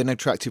going to be an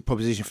attractive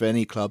proposition for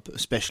any club,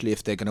 especially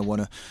if they're going to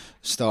want to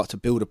start to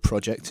build a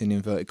project in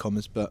inverted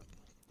commas. But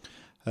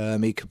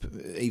he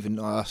could,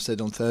 even I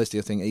said on Thursday,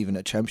 I think even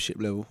at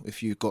Championship level,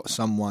 if you've got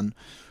someone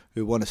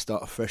who want to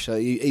start afresh,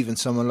 even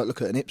someone like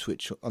look at an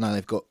Ipswich. I know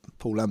they've got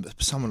Paul Lambert,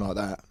 but someone like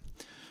that,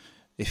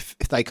 if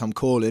they come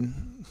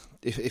calling,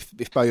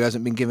 if Bowyer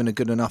hasn't been given a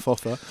good enough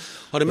offer.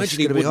 I'd imagine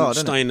he wouldn't hard,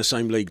 stay in the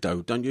same league,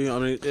 though, don't you? I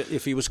mean,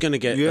 if he was going to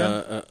get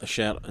a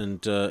shout,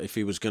 and if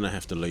he was going to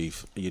have to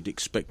leave, you'd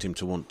expect him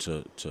to want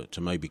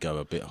to maybe go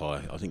a bit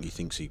high. I think he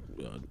thinks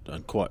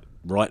and quite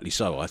rightly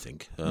so, I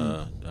think,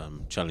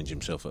 challenge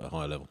himself at a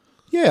higher level.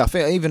 Yeah, I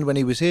think even when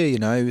he was here, he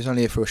was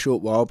only here for a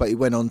short while, but he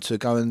went on to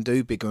go and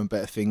do bigger and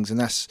better things,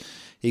 and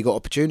he got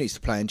opportunities to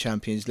play in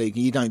Champions League.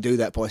 And you don't do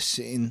that by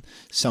sitting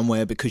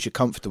somewhere because you're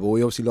comfortable.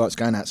 He obviously likes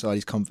going outside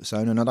his comfort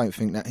zone, and I don't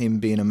think that him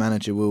being a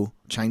manager will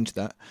change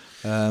that.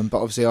 But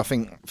obviously, I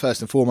think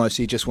first and foremost,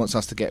 he just wants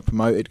us to get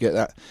promoted, get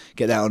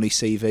that on his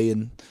CV,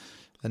 and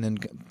then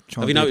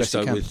try. Have you noticed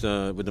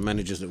though with the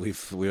managers that we've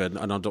had,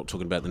 and I'm not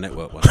talking about the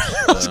network ones.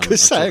 I was going to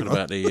say, I'm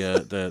talking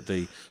about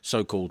the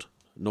so-called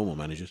normal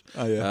managers.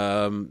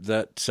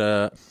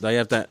 That they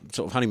have that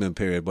sort of honeymoon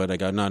period where they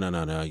go, no,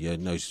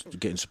 he's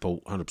getting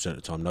support 100% of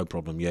the time, no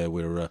problem. Yeah,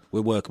 we're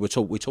working,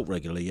 we talk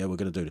regularly. Yeah, we're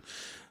going to do it.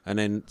 And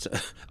then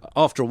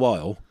after a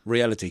while,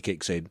 reality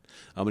kicks in.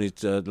 I mean,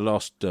 the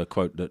last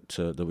quote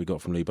that we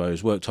got from Lee Bowyer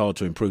is, worked hard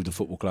to improve the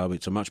football club.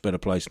 It's a much better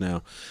place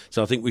now.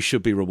 So I think we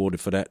should be rewarded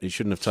for that. It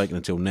shouldn't have taken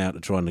until now to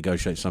try and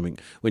negotiate something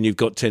when you've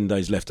got 10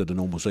 days left of the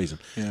normal season.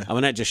 Yeah. I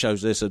mean, that just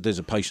shows there's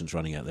a patience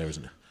running out there,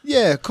 isn't there?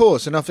 Yeah, of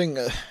course. And I think...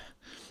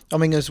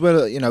 as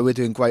well, we're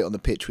doing great on the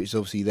pitch, which is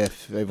obviously there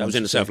for everyone. That was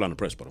in the South London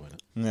Press, by the way.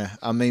 Yeah,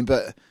 I mean,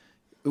 but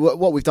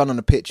what we've done on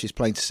the pitch is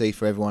plain to see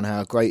for everyone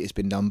how great it's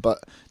been done.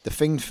 But the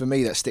thing for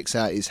me that sticks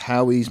out is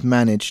how he's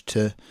managed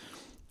to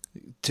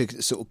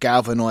sort of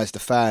galvanise the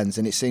fans.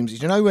 And it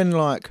seems, when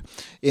like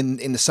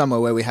in the summer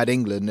where we had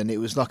England and it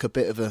was like a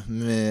bit of a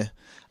meh,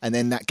 and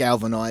then that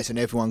galvanised and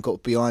everyone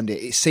got behind it.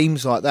 It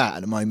seems like that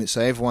at the moment. So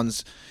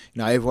everyone's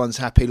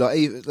happy. Like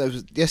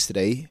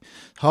yesterday,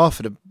 half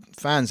of the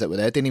fans that were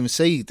there didn't even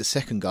see the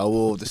second goal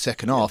or the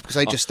second half because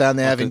they just stand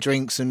there having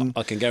drinks. And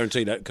I can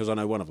guarantee that because I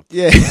know one of them.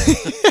 Yeah,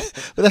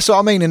 but that's what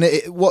I mean. And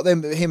what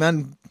him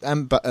and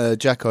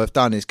Jacko have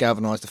done is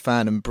galvanise the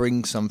fan and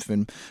bring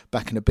something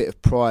back and a bit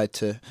of pride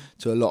to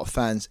a lot of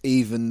fans,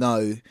 even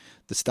though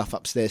the stuff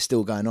upstairs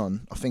still going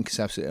on. I think it's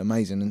absolutely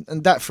amazing,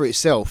 and that for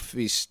itself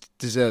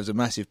deserves a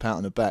massive pat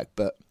on the back.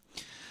 But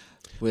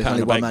pat on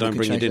the back don't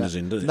bring your dinners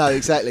in, does it? No,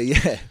 exactly.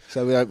 Yeah.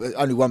 So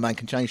only one man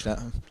can change that,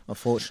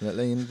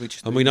 unfortunately,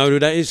 and we know who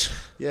that is.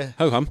 Yeah.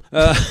 Ho hum.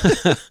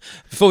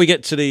 Before we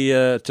get to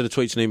the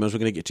tweets and emails, we're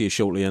going to get to you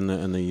shortly and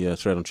the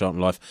thread on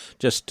Charlton Life.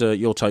 Just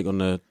your take on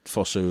the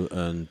Fosu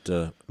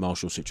and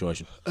Marshall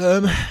situation.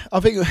 I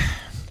think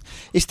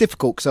it's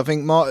difficult because I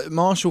think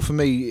Marshall for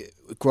me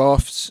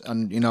grafts,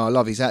 and I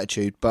love his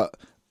attitude, but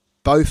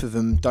both of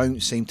them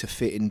don't seem to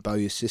fit in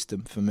Bowyer's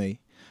system for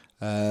me.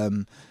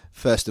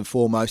 First and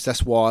foremost,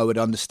 that's why I would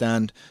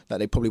understand that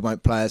they probably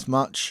won't play as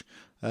much.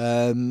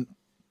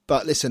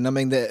 But listen, I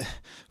mean,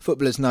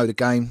 footballers know the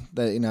game.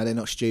 They're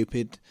not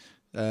stupid.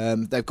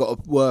 They've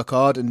got to work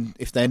hard, and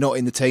if they're not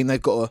in the team,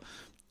 they've got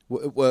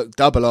to work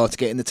double hard to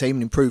get in the team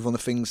and improve on the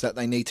things that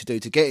they need to do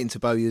to get into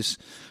Bowyer's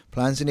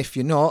plans. And if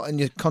you're not, and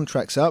your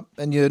contract's up,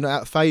 and you're not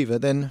out of favour,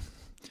 then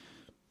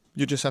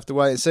you just have to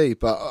wait and see.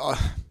 But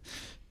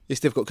it's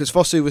difficult because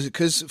Fosu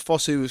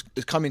was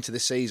coming to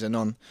this season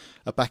on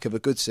a back of a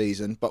good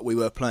season, but we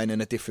were playing in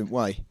a different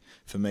way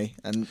for me.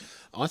 And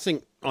I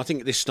think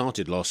this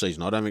started last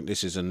season. I don't think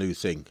this is a new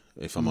thing,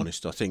 if I'm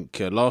honest. I think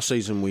last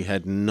season we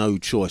had no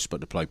choice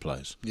but to play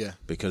players,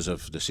 because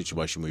of the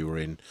situation we were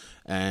in,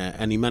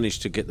 and he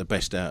managed to get the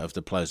best out of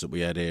the players that we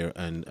had here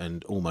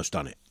and almost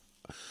done it.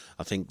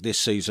 I think this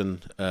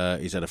season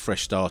he's had a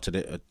fresh start at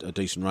it, a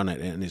decent run at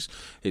it, and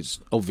it's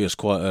obvious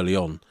quite early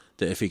on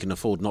that if he can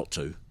afford not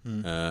to,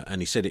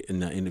 and he said it in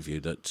that interview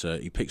that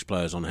he picks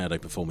players on how they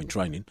perform in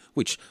training,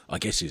 which I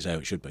guess is how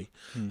it should be.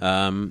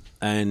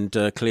 And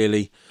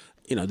clearly,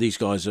 these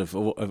guys have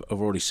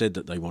already said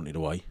that they wanted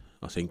away.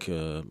 I think,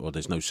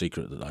 there's no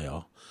secret that they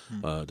are,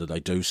 that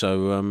they do.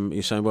 So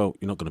you're saying, well,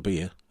 you're not going to be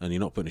here, and you're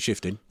not putting a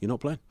shift in, you're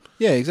not playing.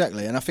 Yeah,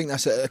 exactly. And I think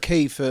that's a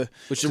key for...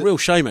 Which is a real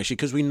shame, actually,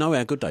 because we know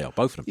how good they are,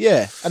 both of them.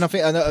 Yeah, and I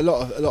think a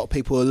lot of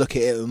people will look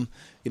at them,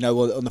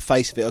 on the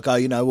face of it, will go,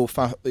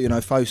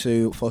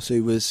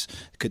 Fosu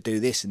could do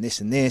this and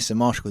this and this, and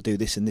Marshall could do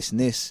this and this and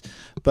this.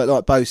 But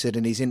like Bo said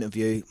in his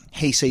interview,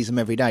 he sees them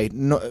every day.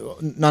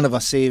 None of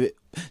us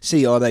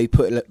see are they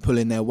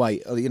pulling their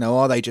weight?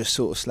 Are they just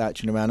sort of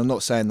slouching around? I'm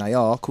not saying they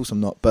are, of course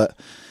I'm not, but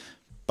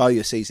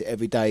Bowyer sees it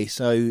every day.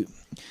 So,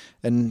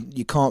 and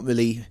you can't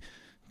really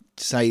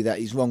say that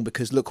he's wrong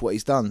because look what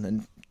he's done.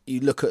 And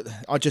you look at,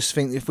 I just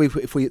think if we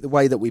the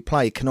way that we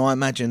play, can I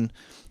imagine,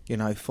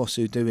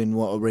 Fosu doing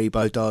what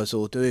Aribo does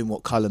or doing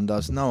what Cullen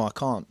does? No, I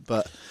can't.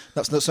 But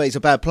that's not to say he's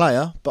a bad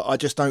player, but I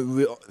just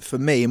don't, for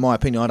me, in my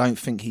opinion, I don't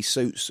think he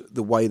suits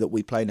the way that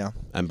we play now.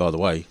 And by the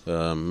way,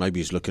 maybe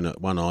he's looking at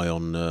one eye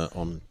on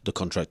the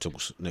contract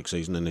talks next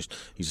season, and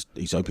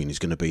he's hoping he's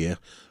going to be here.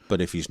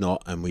 But if he's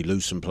not, and we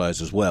lose some players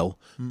as well,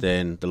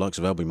 then the likes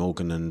of Albie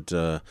Morgan and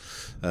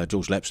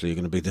George Lapsley are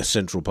going to be the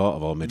central part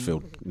of our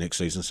midfield next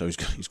season. So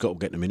he's got to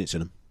get the minutes in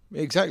them.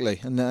 Exactly,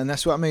 and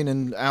that's what I mean.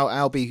 And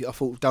Albie, I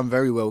thought, done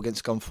very well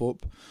against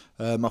Scunthorpe.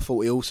 I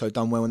thought he also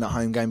done well in that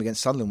home game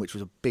against Sunderland, which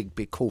was a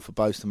big call for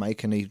both to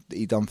make, and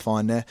he done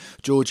fine there.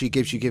 Georgie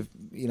gives you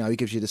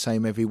the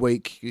same every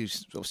week.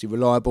 He's obviously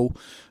reliable,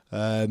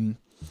 and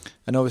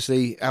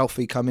obviously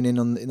Alfie coming in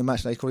in the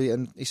match day,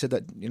 and he said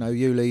that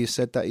Yuli has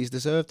said that he's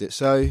deserved it.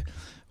 So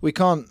we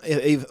can't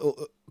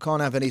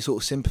have any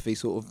sort of sympathy,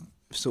 sort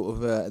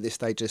of at this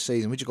stage of the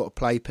season. We just got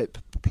to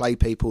play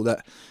people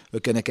that are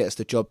going to get us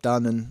the job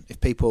done, and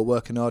if people are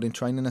working hard in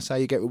training, that's how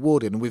you get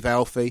rewarded. And with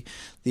Alfie,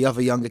 the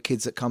other younger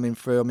kids that come in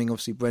through, I mean,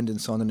 obviously Brendan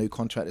signed a new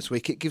contract this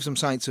week. It gives them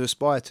something to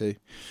aspire to.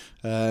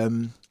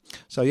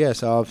 So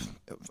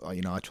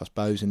I trust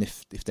Bose, and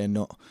if they're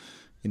not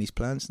in his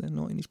plans, they're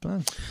not in his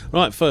plans.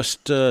 Right,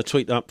 first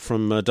tweet up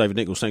from David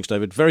Nichols. Thanks,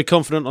 David. Very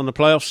confident on the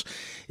playoffs.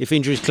 If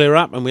injuries clear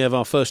up and we have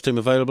our first team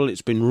available,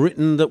 it's been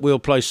written that we'll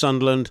play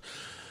Sunderland,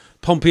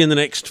 Pompey in the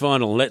next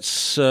final.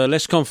 Let's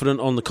less confident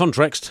on the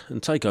contracts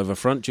and takeover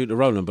front due to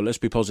Roland, but let's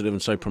be positive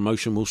and say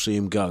promotion will see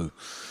him go.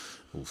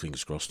 All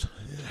fingers crossed,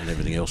 and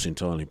everything else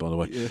entirely, by the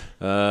way.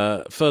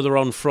 Yeah. Further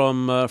on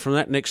from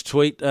that next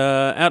tweet,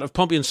 out of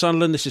Pompey and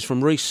Sunderland, this is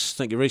from Reese.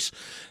 Thank you, Reese.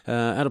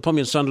 Out of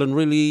Pompey and Sunderland,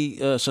 really,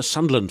 so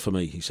Sunderland for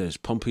me, he says.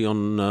 Pompey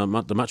on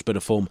the much better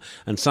form,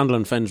 and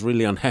Sunderland fans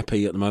really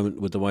unhappy at the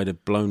moment with the way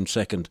they've blown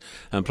second.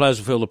 And players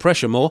will feel the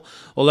pressure more,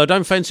 although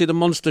don't fancy the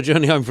monster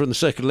journey home from the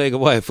second leg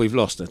away if we've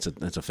lost.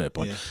 That's a fair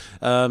point.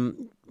 Yeah.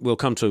 We'll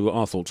come to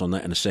our thoughts on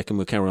that in a second.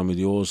 We'll carry on with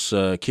yours.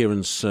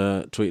 Kieran's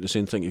tweeted us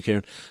in. Thank you,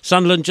 Kieran.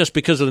 Sunderland, just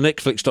because of the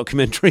Netflix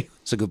documentary.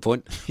 That's a good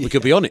point. We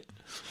could be on it.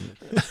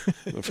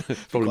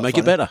 Probably make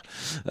it better.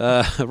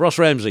 Ross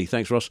Ramsey,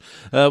 thanks Ross.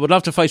 Would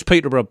love to face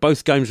Peterborough.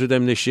 Both games with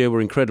them this year were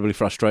incredibly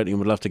frustrating and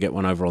would love to get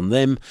one over on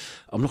them.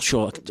 I'm not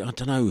sure, I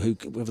don't know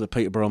whether the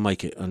Peterborough will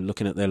make it. And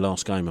looking at their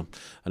last game and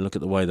look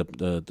at the way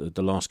the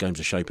last games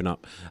are shaping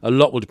up, a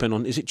lot will depend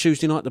on, is it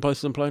Tuesday night that both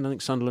of them playing? I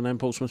think Sunderland and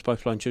Portsmouth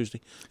both playing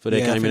Tuesday for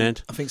their game in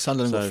hand. I think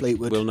Sunderland got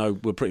Fleetwood.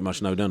 We'll pretty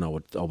much know then, I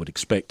would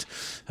expect.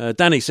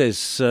 Danny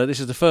says this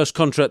is the first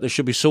contract that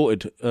should be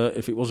sorted.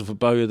 If it wasn't for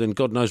Bowyer, then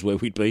God knows where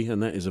we'd be,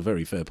 and that is a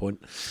very fair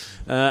point.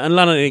 And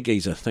London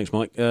Geezer, thanks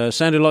Mike,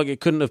 sounded like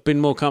it couldn't have been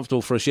more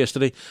comfortable for us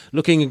yesterday,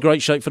 looking in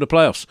great shape for the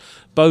playoffs.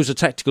 Bo's a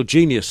tactical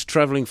genius.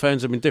 Travelling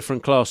fans have been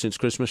different class since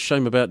Christmas.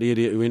 Shame about the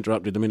idiot who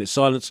interrupted the minute's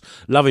silence.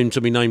 Love him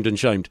to be named and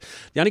shamed.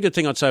 The only good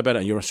thing I'd say about that,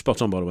 and you're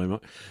spot on by the way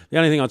Mike, the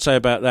only thing I'd say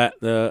about that,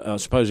 I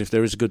suppose if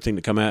there is a good thing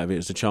to come out of it,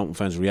 is the Charlton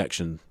fans'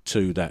 reaction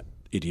to that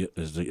idiot,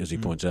 as he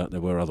points out,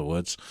 there were other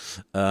words,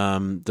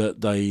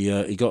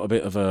 that he got a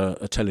bit of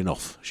a telling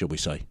off, shall we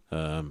say,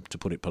 to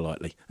put it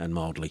politely and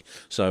mildly.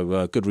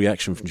 So good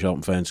reaction from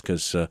Charlton fans,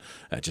 because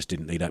that just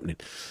didn't need happening.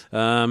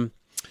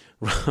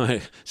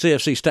 Right,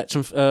 CFC stats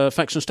and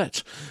facts and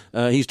stats.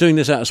 He's doing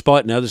this out of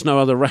spite now. There's no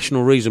other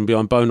rational reason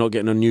behind Bo not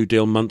getting a new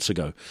deal months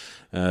ago.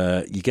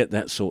 You get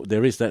that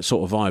there is that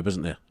sort of vibe,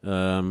 isn't there?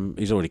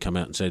 He's already come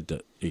out and said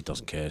that he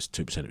doesn't care. It's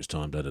 2% of his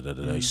time.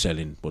 He's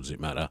selling. What does it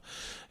matter?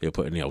 He'll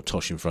put in the old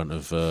tosh in front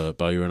of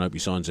Bowyer and hope he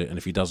signs it. And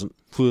if he doesn't,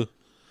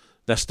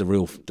 that's the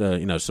real.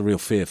 It's the real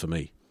fear for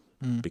me,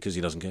 because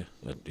he doesn't care.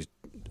 He's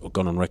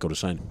gone on record as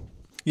saying.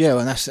 Yeah,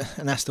 and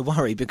that's the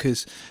worry,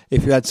 because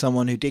if you had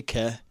someone who did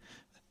care,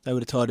 they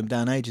would have tied him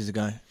down ages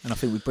ago. And I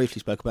think we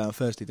briefly spoke about it on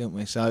Thursday, didn't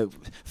we? So,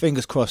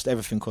 fingers crossed,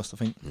 everything crossed, I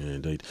think. Yeah,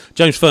 indeed.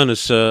 James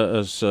Furness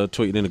has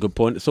tweeted in a good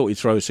point. I thought he'd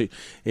throw us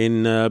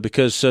in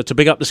because to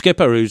big up the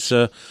skipper who's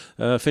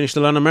finished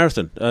the London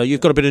Marathon. You've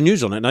got a bit of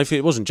news on it, Nathan.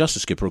 It wasn't just the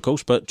skipper, of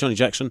course, but Johnny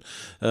Jackson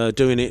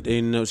doing it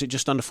in, was it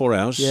just under 4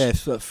 hours? Yeah,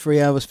 it's like 3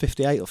 hours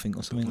 58, I think,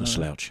 or something like that.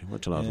 Slouch.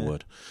 What a lovely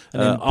word.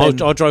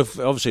 I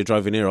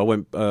drove in here. I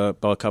went by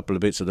a couple of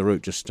bits of the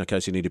route just in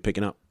case he needed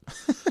picking up.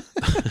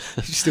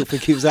 You still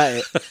think he was at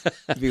it?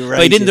 But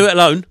he didn't do it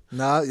alone.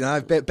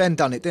 No, Ben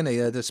done it, didn't he?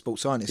 The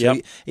sports scientist.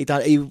 Yep. He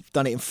done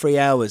it in 3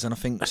 hours, and I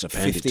think that's a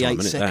 58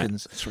 time,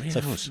 seconds. 3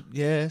 hours.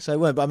 Yeah, so it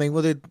weren't. But I mean,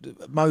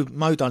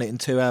 Mo done it in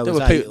 2 hours.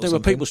 There were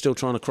people still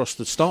trying to cross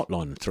the start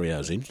line 3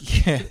 hours in.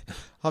 Yeah,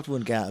 I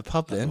wouldn't get out of the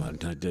pub then.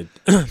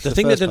 The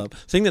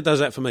thing that does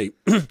that for me,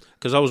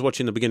 because I was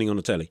watching the beginning on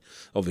the telly,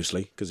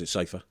 obviously, because it's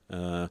safer.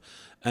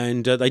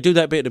 And they do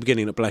that bit at the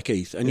beginning at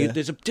Blackheath, and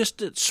there's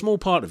just a small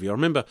part of you. I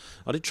remember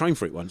I did train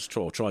for it once,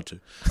 or tried to.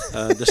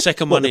 The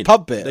second one in the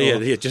pub bit,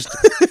 yeah. Just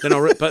then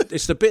but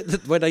it's the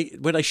bit where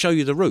they show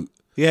you the route.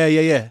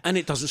 Yeah. And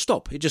it doesn't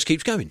stop; it just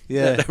keeps going.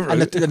 Yeah,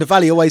 and the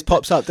valley always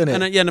pops up, doesn't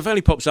it? And the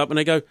valley pops up, and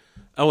they go,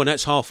 oh, and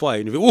that's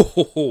halfway, and you go,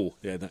 oh.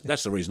 Yeah,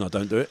 that's the reason I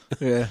don't do it.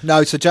 Yeah,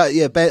 no. So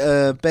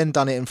Ben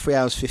done it in 3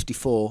 hours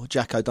 54.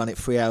 Jacko done it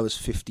 3 hours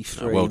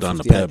 53. Well done,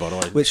 the pair, by the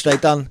way. Which they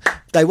done.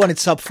 They wanted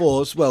sub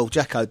 4s. Well,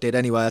 Jacko did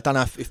anyway. I don't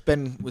know if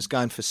Ben was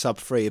going for sub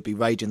 3, he'd be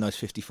raging those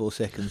 54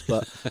 seconds.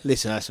 But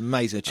listen, that's an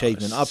amazing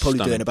achievement. I'd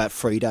probably do it in about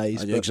 3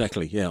 days.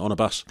 Exactly. Yeah, on a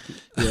bus.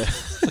 Yeah.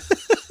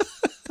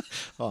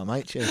 Oh,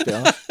 mate, cheers, bit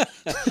off.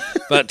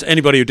 But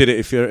anybody who did it,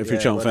 if you're a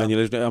Charlton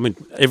fan, I mean,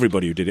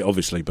 everybody who did it,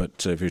 obviously,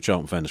 but if you're a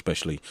Charlton fan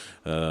especially,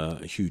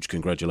 huge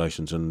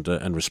congratulations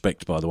and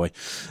respect, by the way.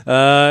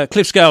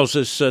 Cliff Scales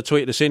has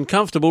tweeted us in.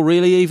 Comfortable,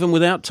 really, even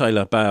without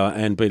Taylor, Bauer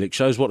and Bielik.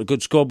 Shows what a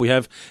good squad we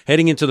have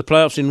heading into the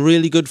playoffs in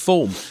really good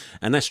form.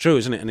 And that's true,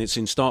 isn't it? And it's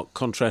in stark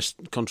contrast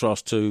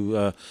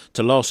to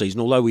last season.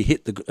 Although we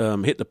hit the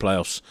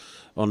playoffs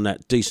on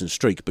that decent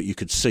streak, but you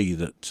could see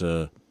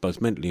that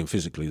both mentally and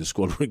physically the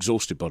squad were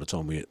exhausted by the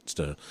time we hit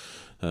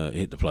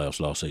the playoffs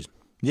last season.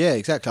 Yeah,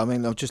 exactly. I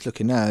mean, I'm just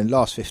looking now. In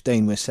last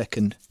 15, we're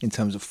second in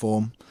terms of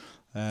form.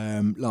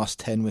 Last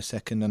 10, we're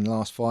second, and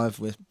last 5,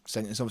 we're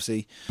second. It's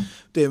obviously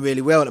doing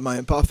really well at the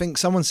moment. But I think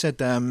someone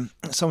said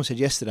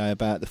yesterday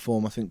about the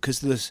form. I think because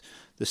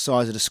the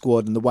size of the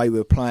squad and the way we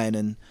were playing,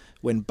 and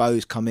when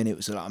Bo's come in, it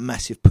was like a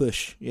massive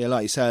push. Yeah,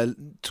 like you say,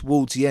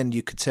 towards the end,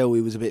 you could tell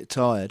he was a bit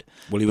tired.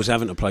 Well, he was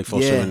having to play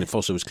Foster, and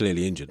Foster was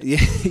clearly injured.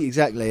 Yeah,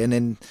 exactly. And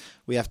then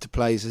we have to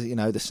play,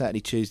 the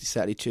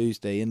Saturday,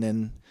 Tuesday, and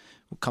then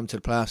we'll come to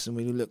the playoffs and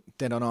we look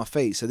dead on our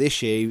feet. So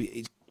this year,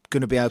 he's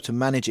going to be able to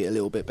manage it a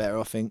little bit better,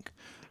 I think,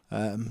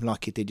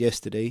 like he did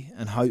yesterday,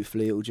 and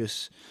hopefully it will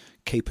just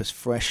keep us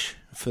fresh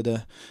for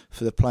the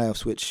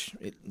playoffs, which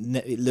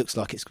it looks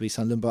like it's going to be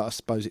Sunderland, but I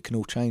suppose it can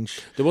all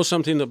change. There was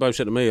something that Bo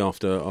said to me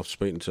after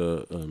speaking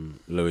to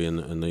Louis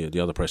and the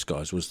other press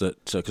guys, was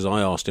that because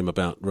I asked him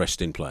about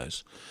resting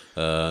players,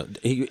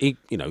 he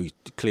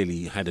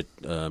clearly had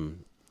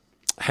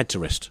to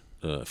rest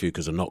a few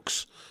because of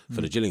knocks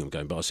for the Gillingham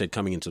game, but I said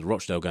coming into the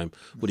Rochdale game,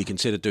 would he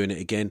consider doing it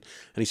again?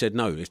 And he said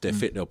no, if they're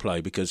fit they'll play,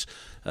 because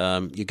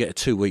you get a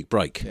 2-week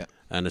break,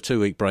 and a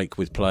 2-week break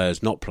with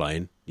players not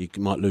playing, you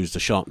might lose the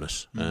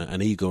sharpness.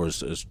 And Igor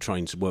has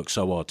trained to work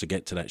so hard to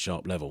get to that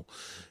sharp level.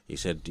 He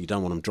said you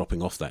don't want them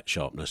dropping off that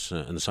sharpness,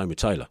 and the same with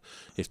Taylor.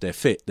 If they're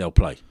fit, they'll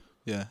play.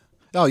 Yeah.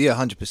 Oh yeah,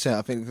 100%.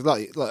 I think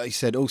like he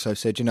said,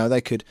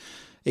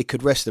 he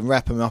could rest and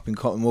wrap them up in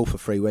cotton wool for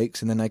 3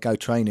 weeks, and then they go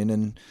training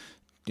and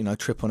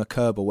trip on a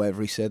curb or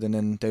whatever he said, and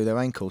then do their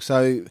ankle.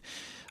 So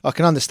I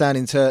can understand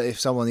if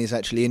someone is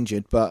actually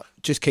injured, but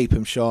just keep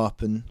them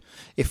sharp. And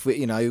if what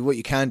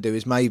you can do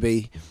is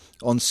maybe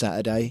on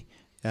Saturday,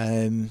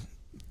 then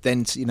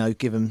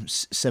give them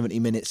 70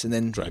 minutes and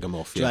then drag them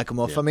off. Yeah.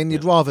 I mean,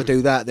 you'd rather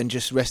do that than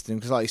just rest them,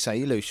 because, like you say,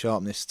 you lose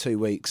sharpness 2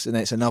 weeks, and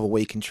then it's another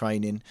week in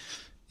training.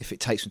 If it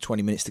takes them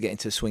 20 minutes to get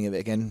into the swing of it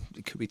again,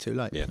 it could be too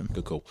late. Yeah,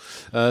 good call.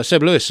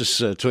 Seb Lewis has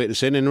tweeted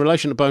us in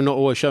relation to Bo not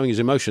always showing his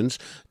emotions.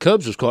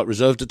 Curbs was quite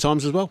reserved at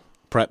times as well,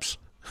 perhaps.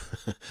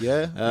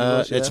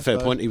 It's a fair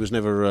point. He was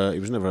never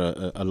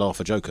a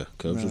laugher joker,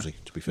 Curbs, was he?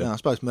 To be fair, I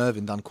suppose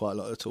Mervyn done quite a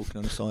lot of talking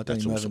on the side.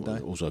 That's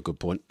also a good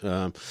point.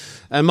 And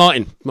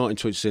Martin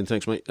tweets us in.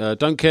 Thanks, mate.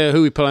 Don't care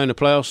who we play in the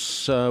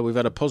playoffs. We've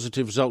had a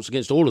positive results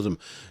against all of them,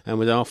 and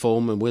with our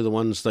form, and we're the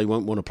ones they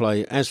won't want to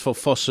play. As for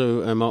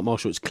Fosu and Mark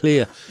Marshall, it's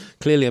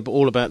clearly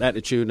all about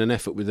attitude and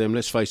effort with them.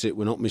 Let's face it,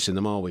 we're not missing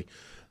them, are we?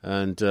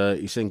 And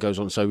he then goes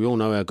on to say, we all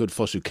know how good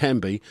Fosu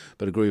can be,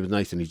 but agree with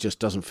Nathan, he just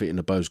doesn't fit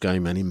into Bo's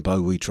game, and in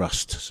Bo we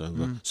trust. So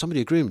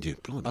somebody agreeing with you.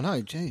 Blimey. I know,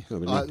 gee.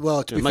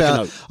 Well, to be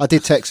fair, I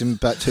did text him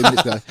about 2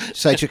 minutes ago.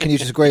 Say, can you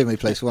just agree with me,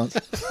 please, for once?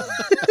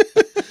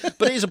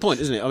 But it is a point,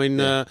 isn't it? I mean,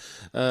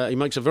 he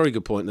makes a very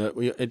good point that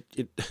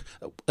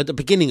at the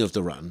beginning of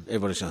the run,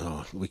 everybody's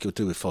saying, we could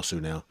do with Fosu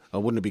now.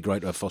 Wouldn't it be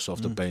great to have Fosu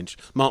off the bench?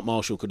 Mark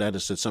Marshall could add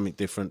us to something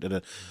different.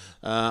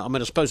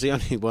 I suppose the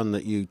only one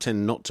that you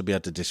tend not to be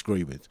able to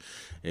disagree with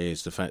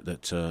is the fact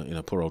that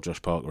poor old Josh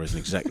Parker isn't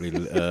exactly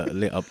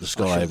lit up the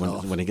sky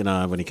when he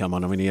came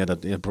on. I mean, he had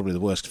probably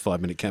the worst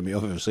 5-minute cameo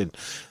I've ever seen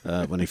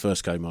when he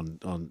first came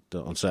on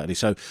Saturday.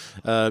 So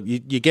you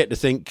get to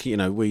think,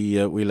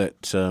 we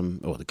let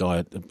the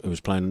guy who was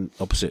playing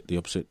the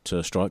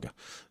opposite striker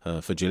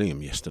for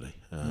Gillingham yesterday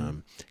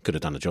could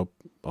have done a job,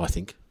 I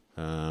think.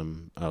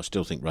 I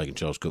still think Reagan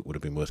Charles Cook would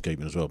have been worth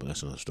keeping as well, but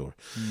that's another story.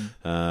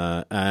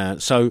 But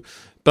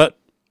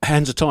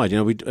hands are tied.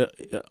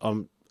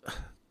 I'm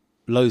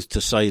loath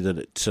to say that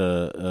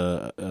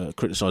it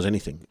criticise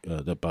anything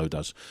that Bo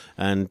does,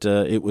 and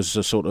it was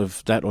a sort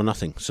of that or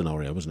nothing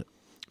scenario, wasn't it?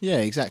 Yeah,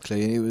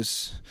 exactly. It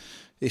was.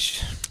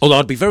 Although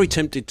I'd be very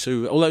tempted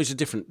to, although he's a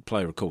different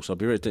player, of course, I'd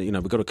be very,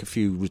 we've got a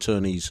few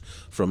returnees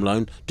from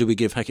loan. Do we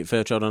give Hackett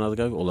Fairchild another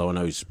go? Although I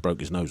know he's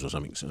broke his nose or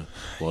something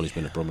while he's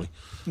been at Bromley.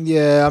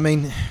 Yeah, I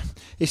mean,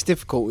 it's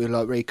difficult with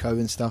like Rico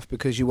and stuff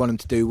because you want him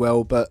to do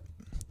well, but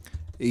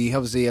he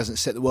obviously hasn't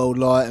set the world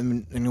light,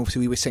 and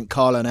obviously we sent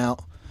Carlin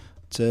out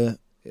to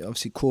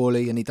obviously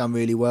Crawley, and he done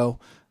really well.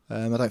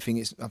 I don't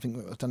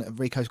know.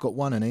 Rico's got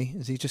one, hasn't he?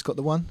 Has he just got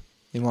the one?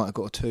 He might have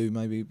got a 2,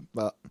 maybe,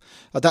 but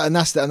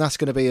that's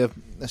going to be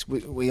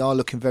we are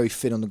looking very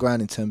thin on the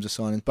ground in terms of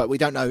signings, but we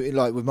don't know.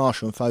 Like with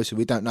Marshall and Fosu,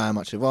 we don't know how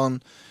much they're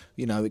on.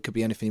 It could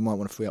be anything. He might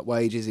want to free up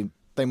wages.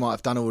 they might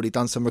have already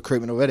done some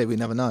recruitment already. We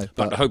never know.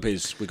 But the hope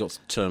is we got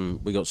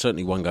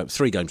certainly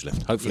 3 games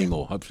left. Hopefully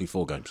more. Hopefully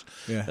 4 games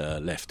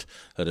left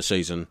of the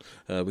season.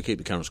 We keep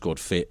the current squad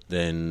fit,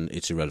 then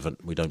it's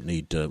irrelevant. We don't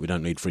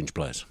need fringe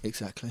players.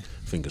 Exactly.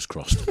 Fingers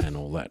crossed and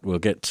all that. We'll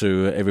get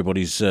to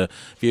everybody's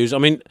views. I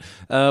mean,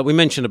 we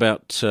mentioned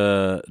about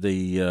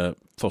the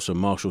Foster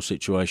and Marshall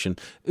situation.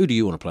 Who do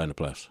you want to play in the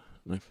playoffs?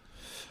 No?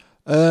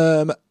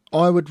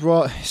 I would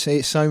rather see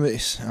it so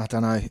much. I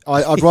don't know.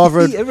 I'd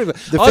rather. I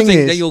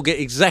think that you'll get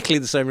exactly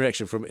the same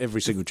reaction from every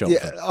single Charlton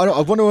fan.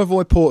 I want to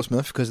avoid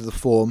Portsmouth because of the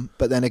form,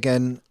 but then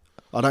again,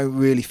 I don't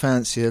really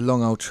fancy a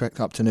long old trek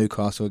up to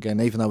Newcastle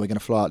again. Even though we're going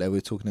to fly out there, we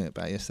were talking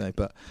about it yesterday.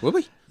 But will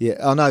we? Yeah,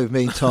 I know.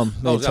 Me and Tom,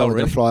 are going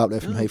to fly up there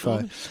from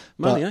Heathrow.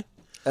 Money,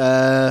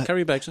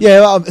 carry your bags.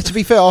 Yeah. To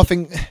be fair, I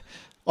think.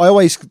 I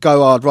always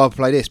go, I'd rather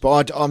play this,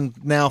 but I'm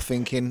now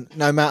thinking,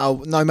 no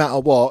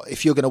matter what,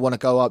 if you're going to want to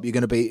go up, I'm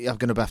going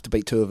to have to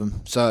beat 2 of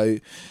them. So,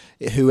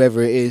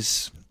 whoever it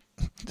is,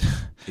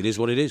 it is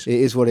what it is. It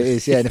is what it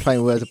is. Yeah, and they're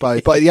playing words of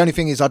both. But the only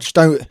thing is, I just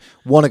don't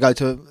want to go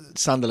to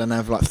Sunderland and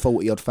have like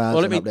 40 odd thousand.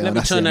 Well, let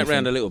me turn that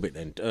round a little bit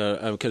then,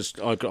 because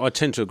I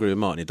tend to agree with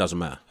Martin. It doesn't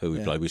matter who we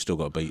play; we still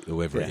got to beat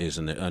whoever it is,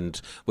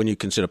 and when you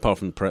consider, apart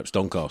from perhaps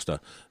Doncaster,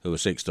 who are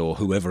 6th, or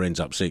whoever ends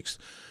up 6th.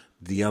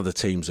 The other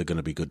teams are going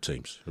to be good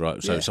teams,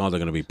 right? So it's either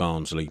going to be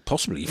Barnsley,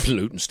 possibly even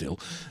Luton still.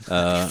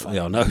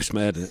 I know, it's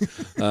mad.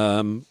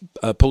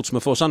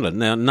 Portsmouth or Sunderland.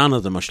 Now, none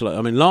of them are slow.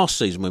 I mean, last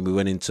season when we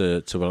went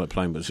into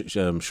playing with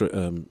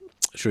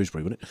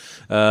Shrewsbury, wasn't it?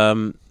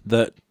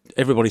 That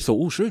everybody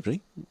thought,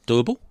 Shrewsbury,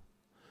 doable.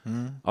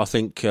 I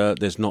think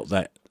there's not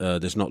that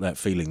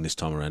feeling this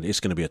time around.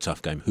 It's going to be a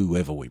tough game,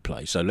 whoever we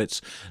play. So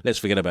let's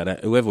forget about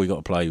that. Whoever we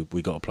got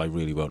to play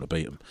really well to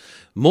beat them.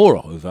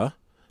 Moreover,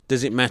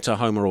 does it matter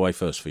home or away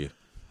first for you?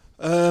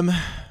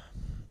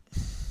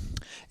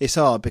 It's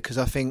hard because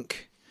I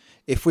think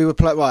if we were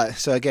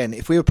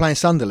if we were playing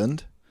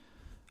Sunderland,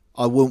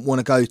 I wouldn't want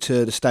to go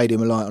to the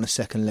Stadium of Light on a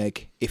second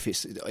leg if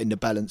it's in the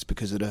balance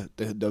because of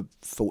the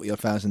 40 odd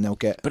thousand they'll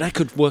get. But that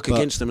could work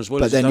against them as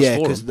well. But as then it does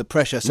for because them. The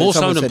pressure. More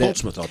so than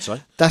Portsmouth, I'd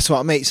say. That's what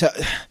I mean. So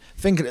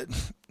thinking.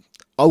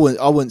 I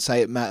wouldn't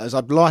say it matters.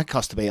 I'd like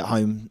us to be at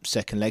home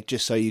second leg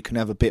just so you can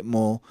have a bit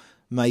more.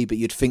 Maybe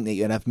you'd think that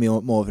you'd have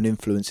more of an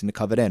influence in the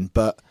covered end,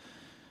 but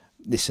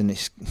listen,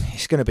 it's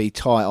going to be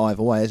tight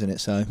either way, isn't it?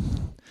 So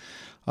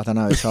I don't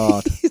know. It's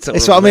hard.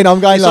 It's what I mean. I'm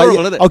going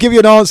I'll give you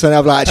an answer, and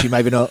I'm like, actually,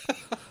 maybe not.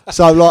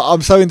 So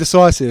I'm so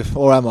indecisive,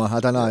 or am I? I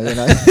don't know. You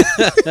know.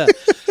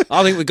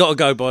 I think we've got to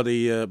go by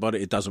the.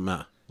 It doesn't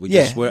matter.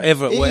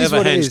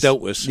 Whatever hands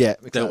dealt us,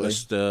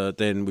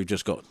 then we've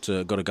just got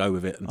to go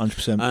with it.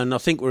 100%. And I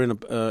think we're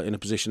in a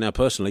position now,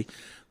 personally,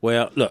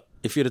 where look,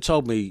 if you'd have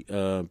told me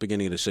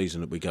beginning of the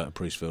season that we go to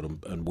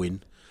Priestfield and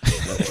win.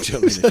 If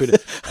you'd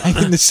have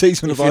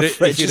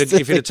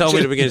told me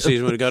at the beginning of the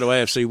season we'd go to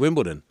AFC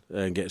Wimbledon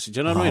and get, do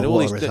you know what I mean?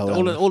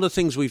 All the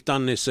things we've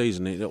done this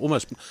season, it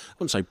almost, I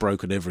wouldn't say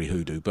broken every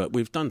hoodoo, but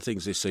we've done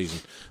things this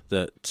season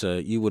that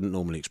you wouldn't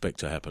normally expect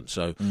to happen.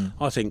 So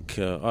I think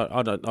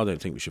I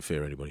don't think we should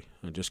fear anybody.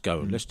 Just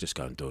go. Let's just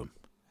go and do them.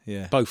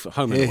 Yeah, both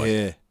home and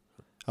away. Yeah,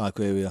 I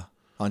agree with you,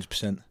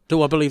 100%.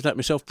 Do I believe that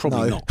myself?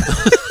 Probably not.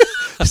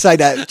 Say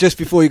that just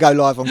before you go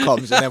live on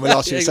comms, and then we'll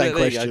ask you the same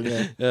question.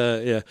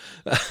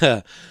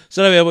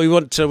 So anyway,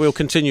 we'll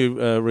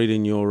continue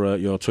reading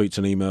your tweets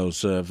and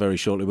emails very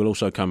shortly. We'll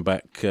also come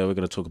back. We're going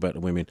to talk about the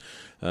women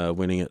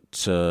winning at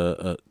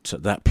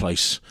that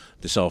place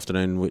this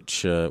afternoon,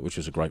 which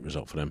was a great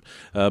result for them.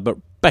 But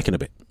back in a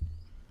bit.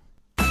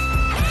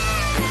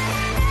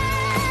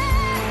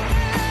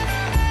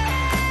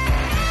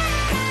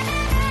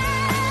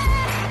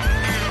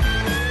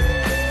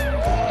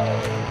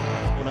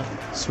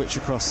 Switch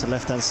across the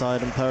left-hand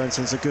side, and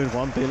Perrington's a good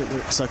one. Bielik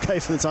looks okay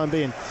for the time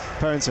being.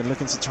 Perrington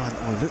looking to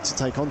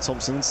take on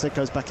Thompson. Instead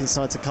goes back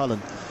inside to Cullen.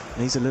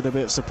 Needs a little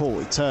bit of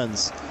support. He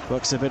turns,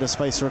 works a bit of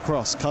space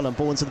across. Cullen,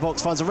 ball into the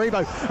box, finds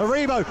Aribo! Yeah! 1,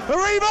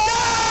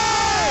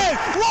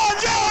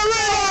 Joe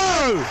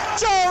Aribo!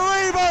 Joe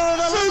Aribo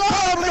with a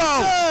superb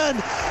goal! Turn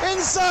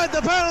inside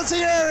the penalty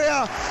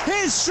area.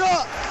 His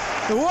shot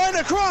went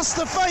across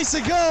the face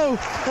of goal,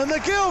 and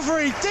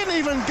McGilvery didn't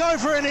even go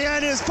for any,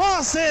 and it's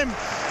past him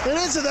and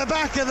into the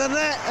back of the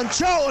net, and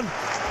Charlton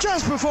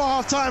just before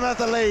half-time had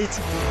the lead.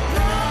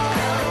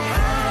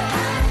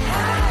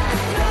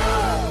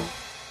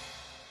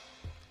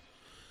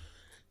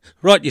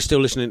 Right, you're still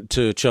listening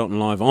to Charlton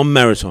Live on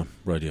Maritime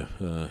Radio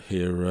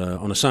here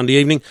on a Sunday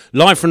evening,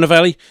 live from the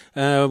Valley.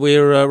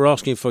 We're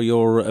asking for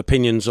your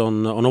opinions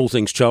on all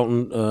things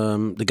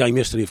Charlton. The game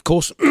yesterday, of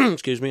course.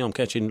 Excuse me, I'm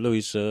catching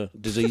Louis'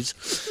 disease.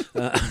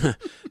 I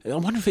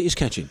wonder if it is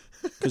catching,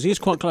 because he is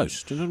quite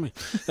close. Do you know what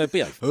I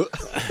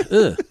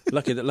mean?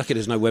 Lucky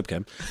there's no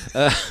webcam.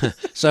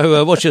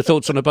 So what's your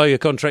thoughts on the Bowyer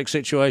contract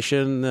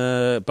situation?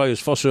 Bowyer's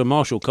Foster and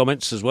Marshall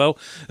comments as well.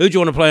 Who do you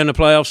want to play in the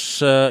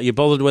playoffs? Are you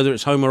bothered whether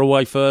it's home or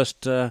away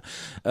first? What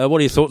are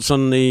your thoughts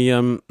on the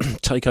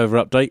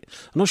takeover update?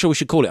 I'm not sure we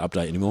should call it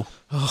update anymore.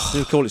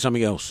 We'll call it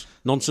something else.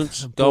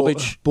 Nonsense?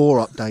 Garbage?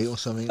 Bore update or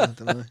something. I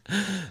don't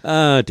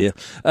know. Dear.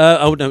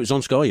 Oh, no, it's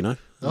on Sky, you know.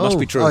 Must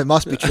be true. Oh, it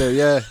must be true,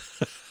 yeah.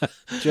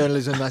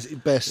 Journalism at its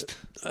best.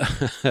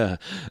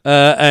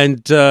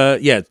 And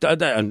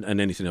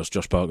anything else,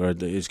 Josh Parker,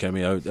 his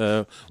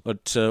cameo.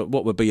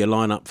 What would be your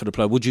lineup for the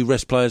play? Would you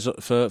rest players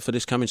for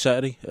this coming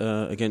Saturday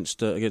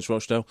against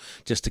Rochdale,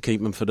 just to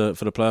keep them for the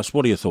playoffs?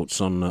 What are your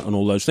thoughts on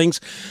all those things?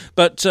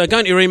 But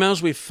going to your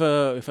emails, we've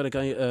had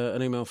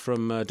an email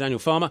from Daniel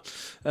Farmer.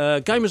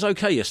 Game was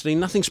okay yesterday,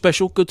 nothing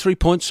special, good 3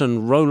 points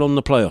and roll on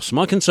the playoffs.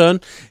 My concern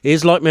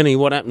is, like many,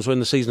 what happens when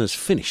the season is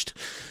finished.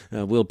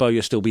 Will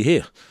Bowyer still be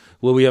here?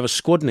 Will we have a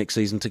squad next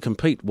season to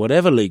compete,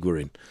 whatever league we're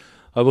in?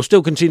 I will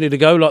still continue to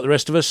go like the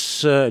rest of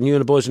us, and you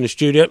and the boys in the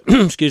studio,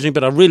 excuse me,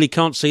 but I really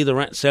can't see the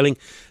rat selling,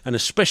 and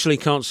especially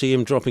can't see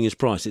him dropping his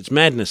price. It's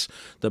madness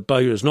that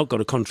Bowyer has not got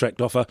a contract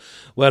offer,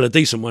 well, a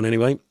decent one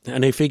anyway,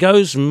 and if he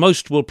goes,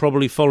 most will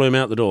probably follow him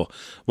out the door.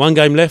 1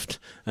 game left,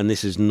 and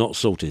this is not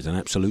sorted, an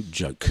absolute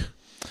joke.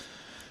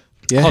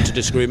 Yeah. Hard to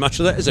disagree with much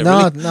of that, is it,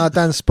 No, really? no,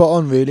 Dan's spot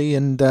on, really,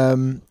 and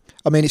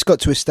it's got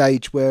to a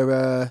stage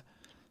where...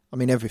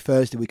 every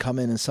Thursday we come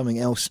in and something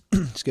else,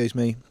 excuse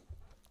me,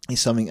 is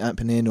something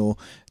happening, or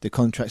the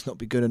contract's not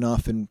be good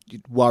enough, and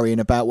worrying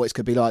about what it's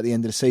going to be like at the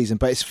end of the season.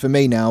 But it's for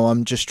me now,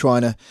 I'm just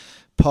trying to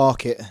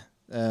park it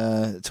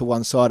to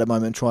one side at the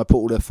moment and try to put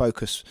all the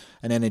focus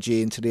and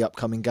energy into the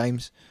upcoming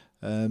games.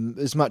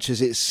 As much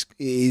as it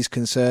is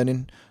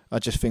concerning, I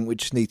just think we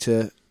just need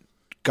to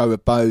go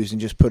with bows and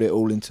just put it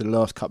all into the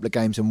last couple of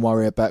games and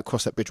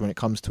cross that bridge when it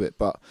comes to it.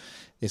 But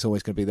there's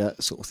always going to be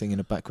that sort of thing in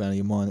the background of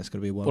your mind that's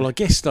going to be a worry. Well, I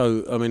guess,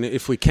 though,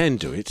 if we can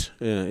do it,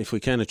 if we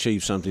can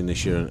achieve something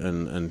this year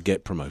and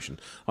get promotion,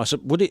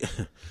 would it?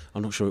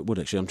 I'm not sure it would,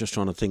 actually. I'm just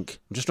trying to think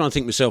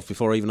myself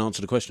before I even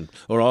answer the question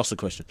or ask the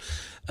question.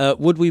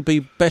 Would we be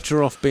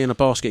better off being a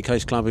basket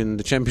case club in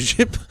the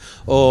Championship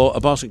or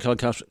a basket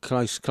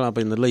case club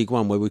in the League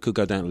One, where we could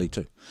go down to League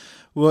Two?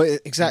 Well,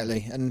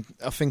 exactly, and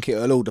I think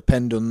it'll all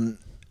depend on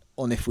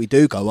if we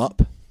do go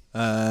up.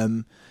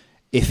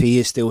 If he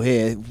is still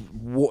here,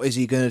 what is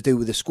he going to do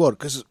with the squad?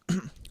 Because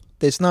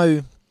there's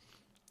no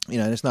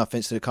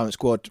offence to the current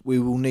squad. We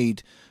will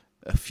need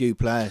a few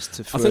players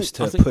for us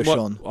to push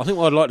on. I think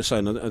what I'd like to say,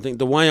 and I think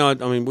the way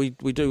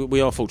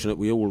we are fortunate.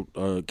 We all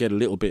get a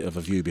little bit of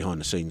a view behind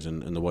the scenes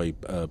and the way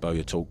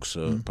Bowyer talks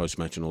post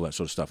match and all that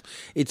sort of stuff.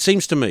 It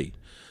seems to me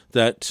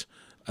that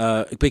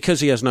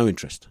because he has no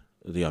interest,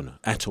 the owner,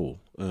 at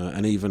all.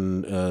 And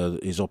even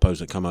his oppos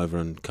that come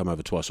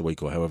over twice a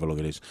week or however long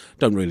it is,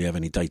 don't really have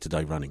any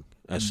day-to-day running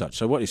as such.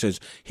 So what he says,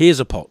 here's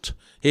a pot,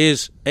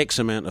 here's X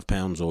amount of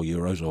pounds or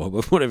euros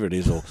or whatever it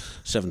is, or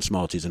 7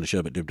 Smarties and a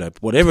sherbet dib-dab,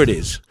 whatever it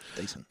is,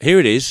 here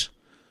it is,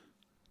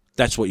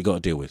 that's what you got to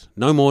deal with.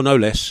 No more, no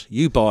less.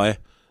 You buy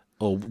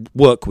or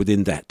work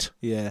within that.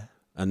 Yeah.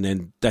 And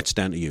then that's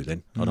down to you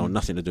then. I don't want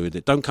nothing to do with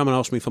it. Don't come and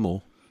ask me for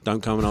more.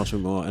 Don't come and ask me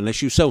more.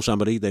 Unless you sell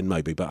somebody, then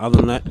maybe. But other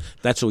than that,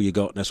 that's all you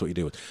got, and that's what you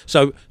deal with.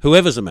 So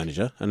whoever's the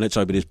manager, and let's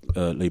hope it is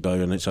Lee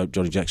Bowyer, and let's hope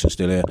Johnny Jackson's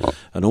still here,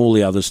 and all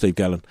the others, Steve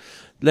Gallen,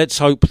 let's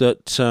hope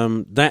that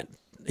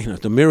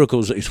the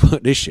miracles that he's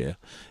worked this year,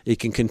 he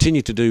can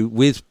continue to do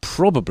with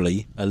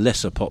probably a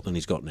lesser pot than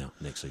he's got now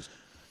next season.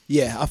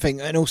 Yeah, I think,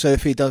 and also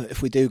if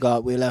we do go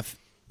up, we'll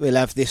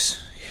have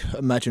this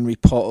imaginary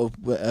pot of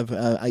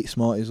whatever, 8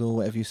 Smarties or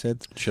whatever you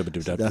said.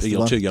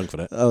 You're too young for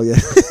that. Oh yeah,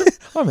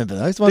 I remember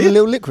those. One of the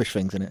little licorice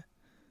things in it.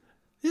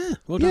 Yeah,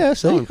 well done. Yeah,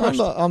 see,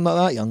 I'm not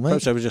that young, mate.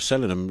 Perhaps they were just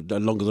selling them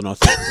longer than I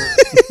thought.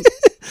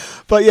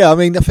 But yeah, I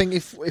think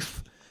if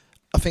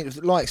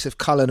the likes of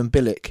Cullen and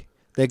Billick,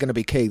 they're going to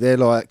be key. They're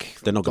not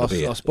going to be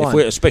here.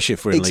 Especially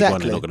if we're in League One,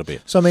 they're not going to be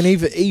here. So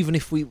even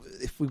if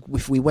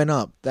we went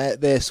up,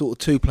 they're sort of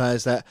 2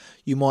 players that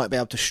you might be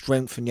able to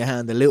strengthen your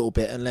hand a little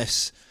bit,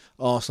 unless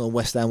Arsenal and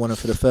West Ham won it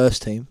for the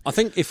first team. I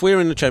think if we're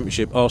in the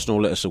Championship, Arsenal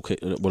will let us keep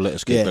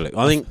Billick.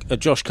 I think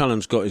Josh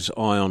Cullen's got his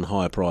eye on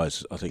higher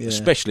prize. I think,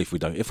 especially if we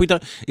don't.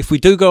 If we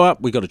do go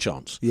up, we got a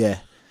chance. Yeah.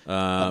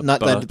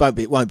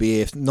 It won't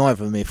be if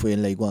neither of them if we're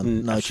in League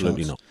One. No,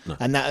 absolutely chance. not.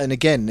 No. And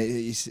again,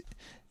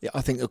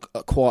 I think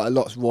quite a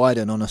lot's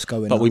riding on us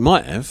going. But up. we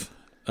might have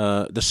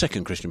the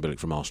second Christian Billick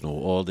from Arsenal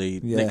or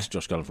the next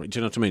Josh Cullen. Do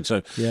you know what I mean?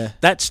 So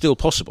that's still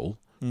possible.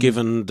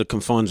 Given the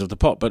confines of the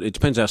pot, but it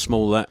depends how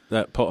small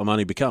that pot of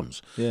money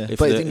becomes. Yeah. If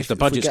the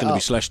budget's going to be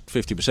slashed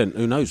 50%,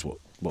 who knows what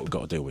we've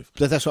got to deal with.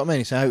 But that's what I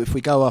mean. So if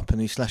we go up and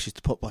he slashes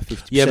the pot by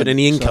 50%, yeah, but then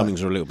the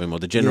incomings are a little bit more.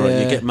 You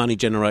get money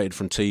generated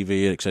from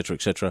TV, etc.,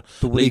 etc.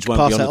 Leeds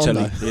won't be on the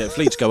telly. If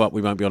Leeds go up,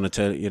 we won't be on the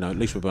telly. At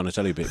least we'll be on the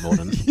telly a bit more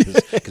than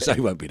because they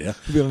won't be there.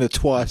 We'll be on there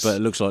twice. But it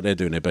looks like they're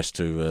doing their best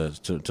to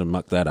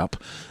muck that up.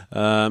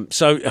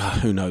 So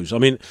who knows? I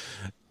mean.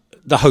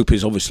 The hope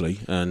is obviously,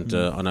 and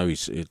I know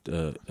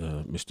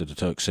Mr. De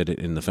Turk said it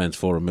in the fans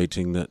forum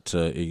meeting that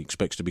he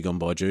expects to be gone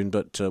by June,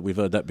 but we've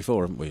heard that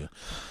before, haven't we?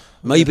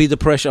 Maybe the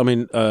pressure. I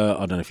mean,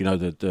 I don't know if you know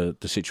the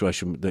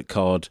situation that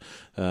Card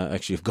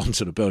actually have gone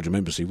to the Belgian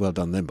embassy. Well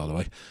done them, by the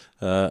way,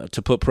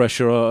 to put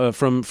pressure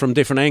from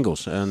different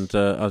angles, and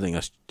I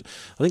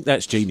think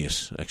that's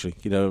genius. Actually,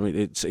 I mean,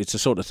 it's a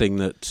sort of thing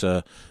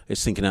that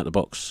it's thinking out the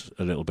box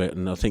a little bit,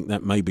 and I think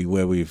that may be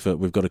where we've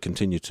got to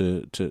continue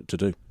to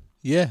do.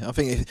 Yeah, I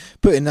think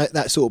putting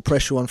that sort of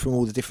pressure on from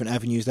all the different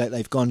avenues that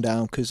they've gone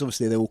down, because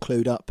obviously they're all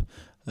clued up,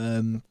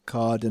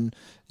 Card, and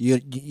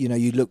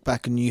you look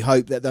back and you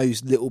hope that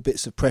those little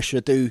bits of pressure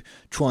do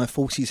try and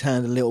force his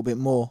hand a little bit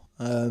more,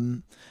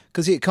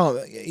 because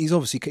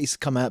he's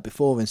come out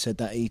before and said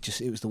that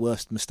it was the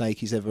worst mistake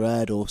he's ever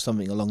had or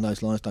something along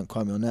those lines. Don't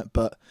quote me on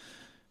that,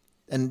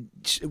 and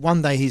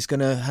one day he's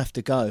going to have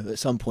to go at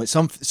some point.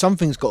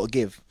 Something's got to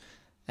give.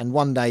 And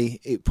one day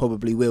it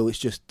probably will.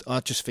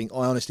 I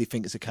honestly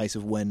think it's a case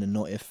of when and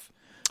not if.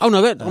 Oh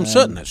no, I'm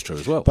certain that's true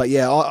as well. But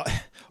yeah,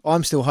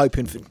 I'm still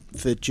hoping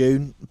for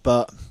June.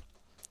 But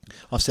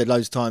I've said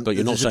loads of times. But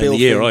you're not saying the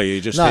year, are you?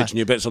 You're just hedging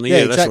your bets on the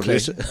year. Exactly.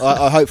 That's what it is.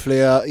 I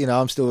hopefully,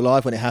 I'm still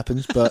alive when it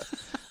happens. But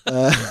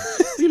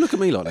you look at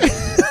me like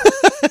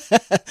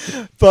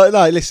that. But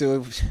no,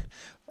 listen.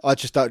 I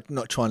just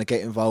not trying to get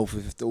involved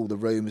with all the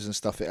rumours and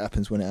stuff. It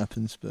happens when it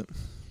happens, but.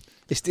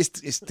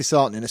 It's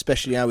disheartening,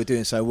 especially how we're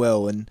doing so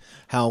well and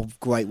how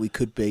great we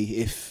could be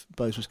if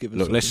Bose was given.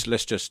 Look,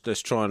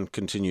 let's try and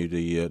continue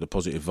the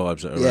positive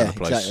vibes that are around the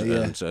place,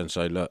 exactly, and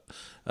say, look,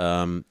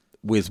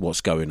 with what's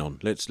going on,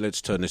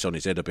 let's turn this on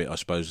its head a bit. I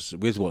suppose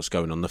with what's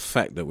going on, the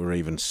fact that we're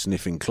even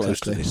sniffing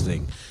close to this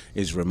thing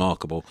is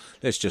remarkable.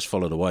 Let's just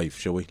follow the wave,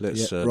 shall we?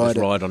 Let's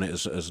ride on it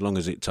as long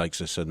as it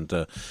takes us. And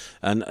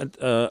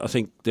I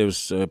think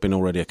there's been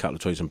already a couple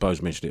of tweets, and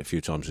Bo's mentioned it a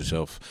few times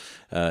himself.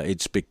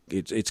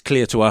 It's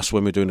clear to us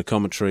when we're doing the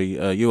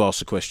commentary. You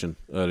asked a question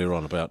earlier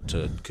on about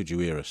could you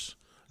hear us?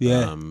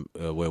 Yeah.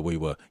 Where we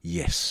were,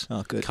 yes.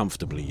 Oh, good.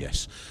 Comfortably,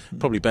 yes.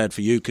 Probably bad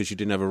for you because you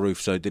didn't have a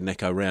roof, so it didn't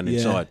echo round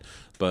inside.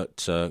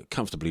 But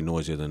comfortably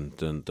noisier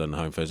than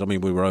home fairs. I mean,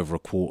 we were over a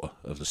quarter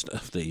of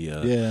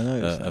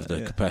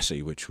the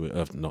capacity, which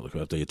not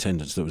the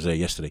attendance that was there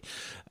yesterday,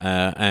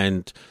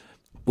 and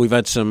we've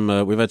had some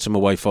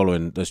away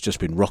following that's just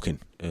been rocking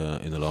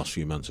in the last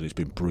few months, and it's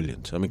been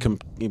brilliant. I mean,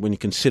 when you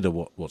consider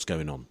what's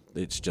going on,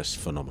 it's just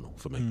phenomenal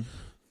for me.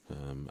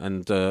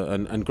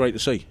 And great to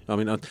see. I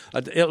mean,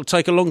 it'll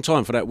take a long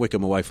time for that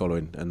Wickham away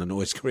following and the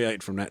noise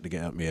created from that to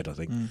get out of my head. I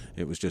think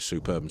it was just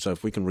superb. And so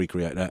if we can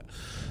recreate that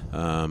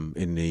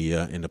in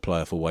the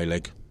playoff away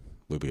leg,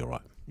 we'll be all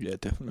right. Yeah,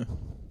 definitely.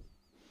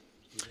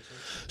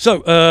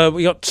 So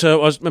we got.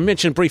 I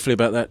mentioned briefly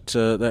about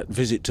that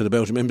visit to the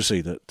Belgium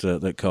embassy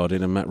that Card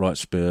in, and Matt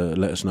Wright's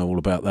let us know all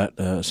about that.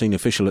 A senior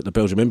official at the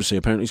Belgium embassy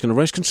apparently is going to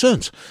raise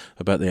concerns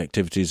about the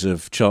activities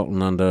of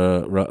Charlton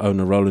under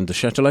owner Roland de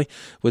Châtelet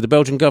with the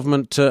Belgian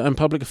government and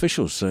public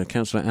officials.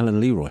 Councillor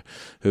Alan Leroy,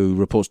 who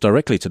reports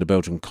directly to the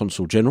Belgian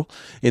Consul General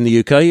in the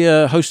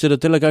UK, hosted a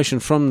delegation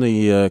from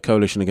the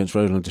Coalition Against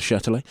Roland de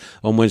Châtelet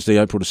on Wednesday,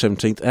 April the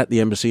 17th, at the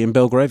embassy in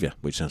Belgravia,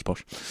 which sounds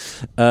posh.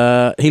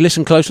 He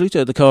listened closely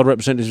to the Card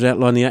representatives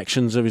outline the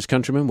actions of his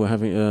countrymen were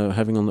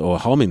having on or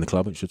harming the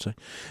club, I should say,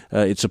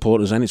 its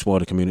supporters and its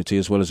wider community,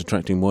 as well as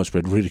attracting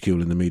widespread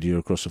ridicule in the media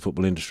across the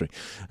football industry.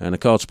 And a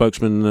Card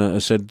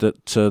spokesman said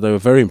that they were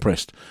very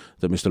impressed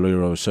that Mr.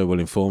 Leroy was so well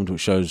informed,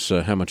 which shows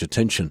how much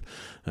attention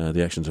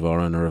the actions of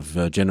our owner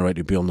have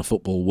generated beyond the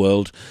football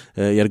world.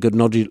 He had a good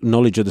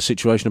knowledge of the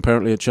situation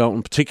apparently at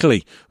Charlton,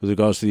 particularly with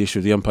regards to the issue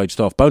of the unpaid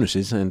staff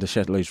bonuses and de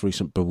Châtelet's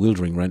recent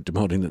bewildering rant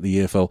demanding that the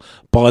EFL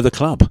buy the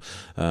club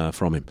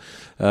from him.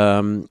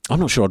 I'm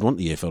not sure I'd want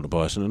the EFL to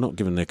buy us, and they're not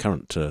given their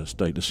current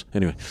status.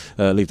 Anyway,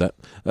 leave that.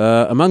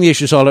 Among the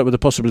issues highlighted were the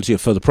possibility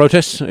of further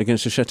protests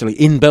against de Châtelet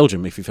in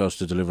Belgium if he fails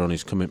to deliver on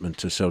his commitment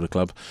to sell the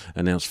club,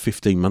 announced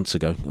 15 months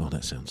ago. Oh,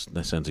 that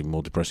sounds even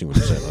more depressing when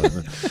you say it like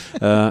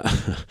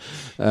that.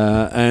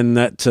 And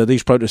that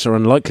these protests are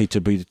unlikely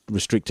to be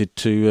restricted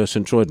to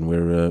St Troyden,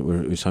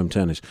 where his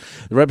hometown is.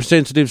 The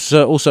representatives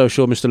also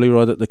assured Mr.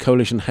 Leroy that the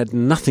coalition had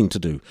nothing to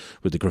do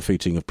with the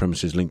graffitiing of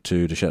premises linked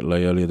to de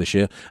Châtelet earlier this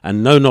year,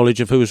 and no knowledge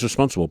of who was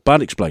responsible,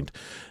 but explained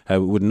how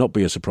it would not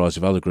be a surprise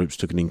if other groups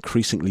took an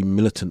increasingly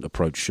militant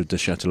approach should de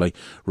Châtelet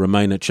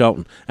remain at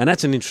Charlton. And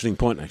that's an interesting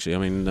point, actually. I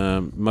mean,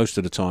 most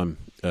of the time,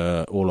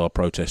 all our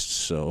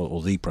protests,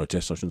 or the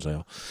protests, I shouldn't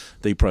say,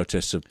 the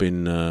protests have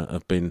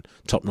been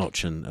top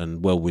notch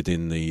and well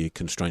within the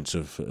constraints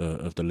of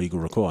the legal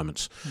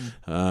requirements.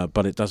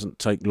 But it doesn't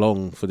take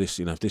long for this.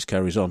 If this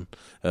carries on,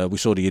 we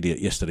saw the idiot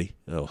yesterday,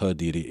 or heard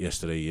the idiot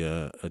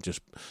yesterday,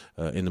 just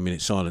in the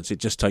minute silence. It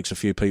just takes a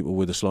few people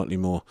with a slightly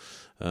more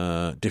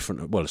a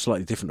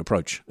slightly different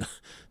approach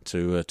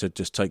to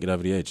just take it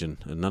over the edge, and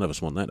none of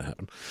us want that to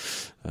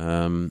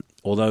happen.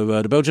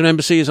 Although the Belgian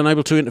embassy is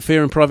unable to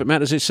interfere in private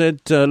matters, it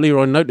said,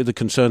 Leroy noted the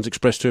concerns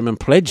expressed to him and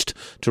pledged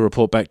to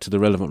report back to the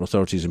relevant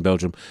authorities in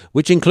Belgium,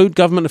 which include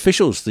government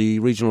officials, the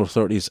regional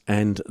authorities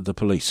and the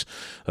police.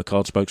 A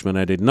Card spokesman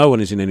added, no one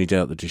is in any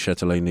doubt that de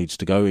Châtelet needs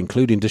to go,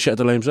 including de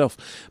Châtelet himself.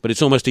 But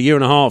it's almost a year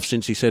and a half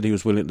since he said he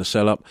was willing to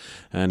sell up,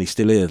 and he's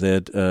still here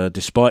there,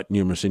 despite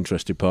numerous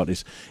interested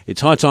parties. It's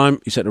high time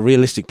he set a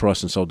realistic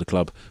price and sold the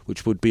club,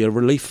 which would be a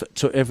relief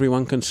to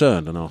everyone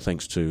concerned. And our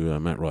thanks to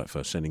Matt Wright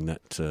for sending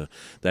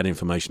that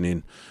information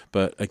in.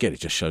 But again, it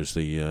just shows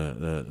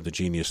the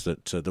genius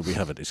that we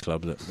have at this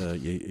club, that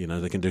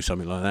they can do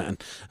something like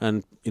that.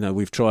 And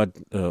we've tried,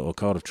 or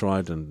Cardiff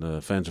tried,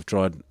 and fans have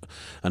tried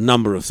a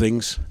number of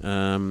things.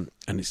 And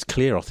it's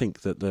clear, I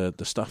think, that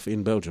the stuff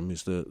in Belgium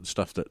is the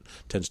stuff that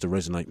tends to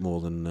resonate more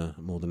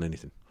than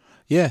anything.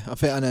 Yeah, I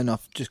think, and then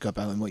I've just got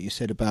back on what you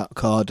said about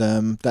Card.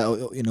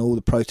 That all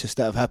the protests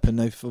that have happened,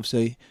 they've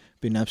obviously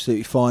been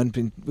absolutely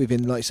fine. We've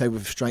been, like you say,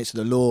 with restraints of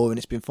the law, and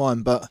it's been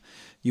fine. But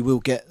you will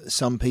get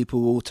some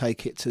people will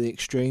take it to the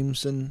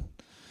extremes, and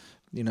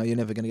you're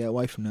never going to get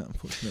away from that,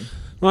 unfortunately.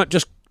 Right,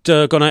 just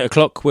gone 8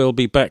 o'clock. We'll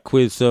be back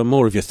with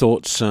more of your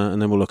thoughts,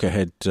 and then we'll look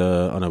ahead. I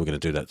know we're going to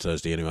do that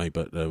Thursday anyway,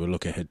 but we'll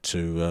look ahead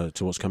to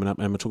what's coming up,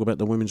 and we'll talk about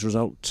the women's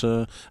result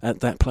at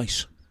that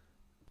place.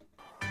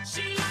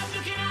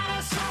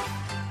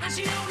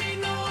 She don't need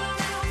no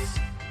one else.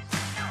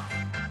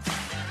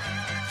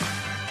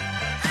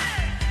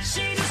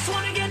 She just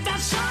wanna get that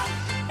shot,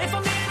 if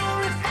I'm in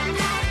or if I'm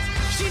not.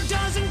 She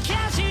doesn't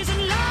care, she's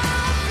in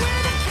love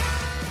with a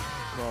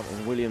cat. Grant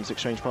and Williams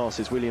exchange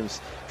passes. Williams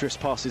drifts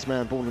past his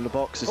man, ball in the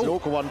box. It's an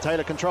awkward one.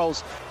 Taylor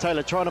controls.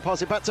 Taylor trying to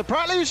pass it back to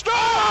Pratley, who strikes!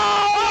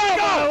 Oh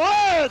my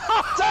word!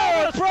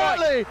 Darren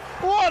Pratley!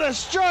 What a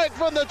strike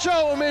from the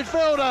Charlton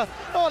midfielder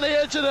on the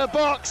edge of the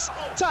box.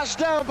 Touched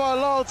down by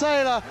Lyle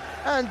Taylor.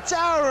 And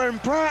Darren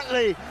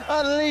Pratley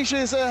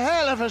unleashes a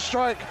hell of a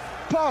strike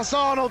past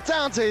Arnold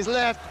down to his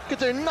left. Could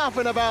do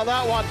nothing about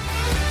that one.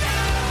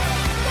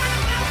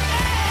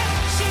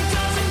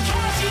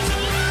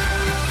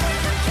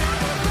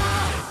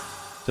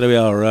 So there we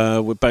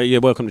are. We're back. Yeah,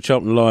 welcome to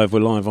Charlton Live.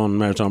 We're live on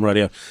Maritime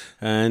Radio,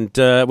 and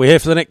we're here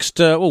for the next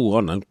I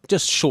don't know,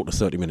 just short of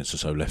 30 minutes or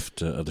so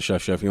left of the show.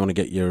 If you want to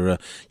get your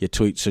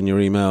tweets and your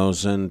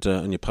emails and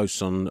your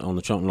posts on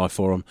the Charlton Live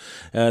forum,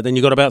 then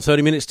you've got about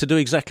 30 minutes to do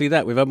exactly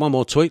that. We've had one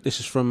more tweet.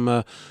 This is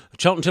from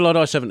Charlton Till I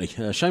Die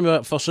 70. Shame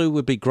about Fosu.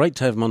 Would be great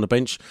to have him on the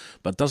bench,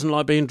 but doesn't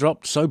like being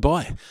dropped. So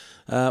bye.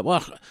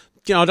 Well.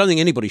 I don't think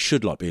anybody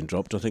should like being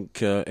dropped. I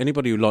think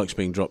anybody who likes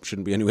being dropped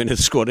shouldn't be anywhere near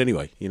the squad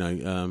anyway.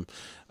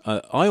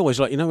 I always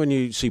like, when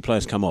you see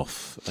players come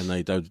off and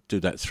they do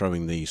that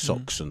throwing the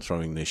socks and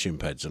throwing their shin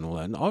pads and all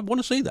that. And I want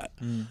to see that.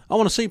 I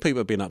want to see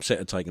people being upset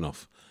and taken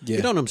off. Yeah.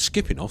 You don't want them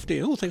skipping off, do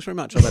you? Oh, thanks very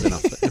much. I've had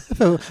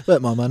enough.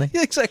 Worth my money.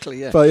 Yeah, exactly.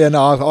 Yeah. But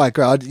I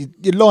agree.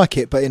 You like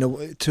it, but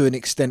to an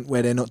extent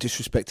where they're not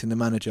disrespecting the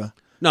manager.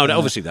 No,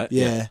 obviously that.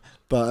 Yeah,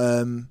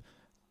 but.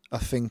 I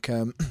think,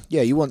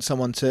 you want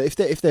someone to, if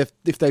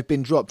they've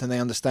been dropped and they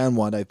understand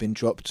why they've been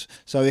dropped.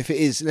 So if it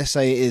is, let's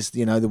say it is,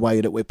 the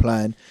way that we're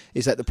playing,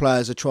 is that the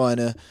players are trying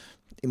to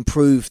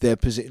improve their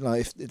position.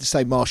 Like if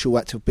say Marshall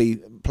had to play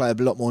a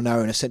lot more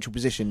narrow in a central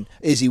position,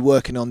 is he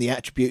working on the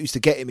attributes to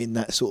get him in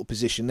that sort of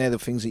position? They're the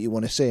things that you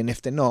want to see. And if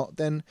they're not,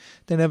 then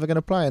they're never going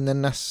to play. And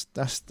then that's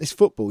it's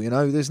football.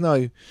 There's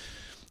no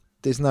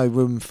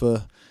room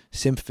for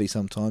sympathy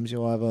sometimes.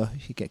 You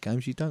get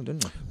games you don't you?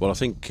 Well, I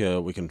think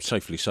we can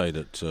safely say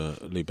that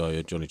Lee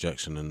Bowyer, Johnny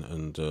Jackson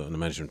and the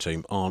management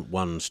team aren't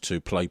ones to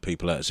play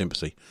people out of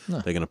sympathy. No.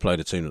 They're going to play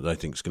the team that they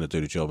think is going to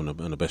do the job and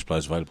the best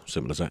players available.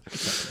 Simple as that.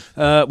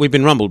 Exactly. We've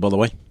been rumbled, by the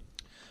way.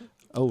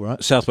 Oh,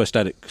 right. Southwest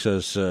Addicts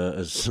has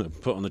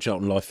put on the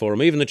Charlton Live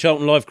forum. Even the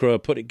Charlton Live crew are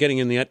getting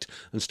in the act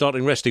and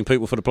starting resting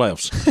people for the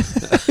playoffs.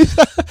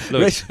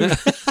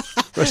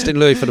 Resting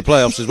Louis for the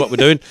playoffs is what we're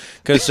doing,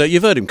 because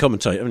you've heard him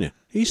commentate, haven't you?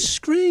 He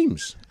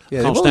screams.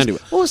 Yeah, can't stand it.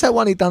 What was that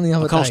one he done the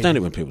other day? I can't stand it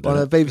when people do that.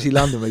 On a BBC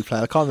London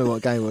replay. I can't remember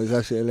what game it was. It was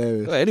absolutely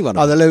hilarious. Well, anyone.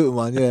 The Luton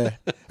one,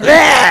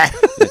 yeah.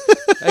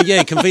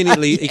 He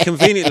conveniently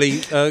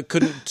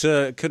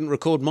couldn't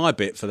record my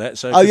bit for that.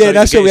 So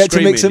that's what we had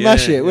to mix and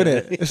mash it,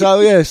 wasn't it?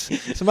 So yes,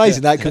 it's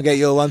amazing that couldn't get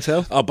your one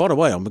self. Oh, by the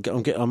way, I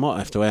might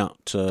have to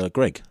out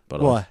Greg. By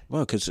the way. Why?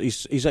 Well, because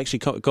he's actually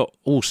got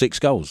all 6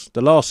 goals.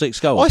 The last 6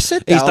 goals. I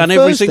said that he's done on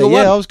every Thursday. single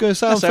one. Yeah, I was going to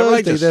say that's on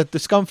Thursday outrageous. the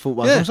Scunthorpe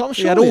one. Yeah. I'm sure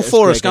he had all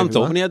 4 at Scunthorpe,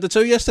 everyone. and he had the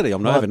 2 yesterday.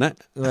 I'm not having that.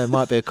 Well, it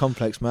might be a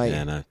complex, mate.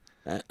 Yeah, no.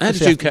 How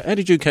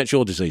did you catch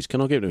your disease? Can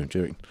I give it to him,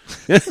 Jerry?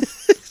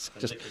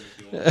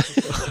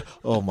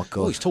 Oh my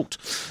God! Oh, he's talked.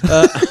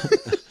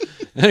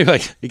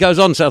 Anyway, he goes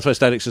on,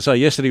 Southwest Addicts, to say,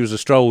 yesterday was a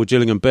stroll with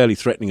Gillingham barely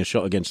threatening a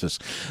shot against us.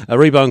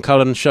 Rebo and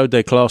Cullen showed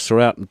their class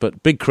throughout,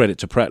 but big credit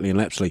to Pratley and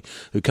Lapsley,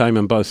 who came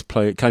in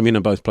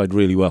and both played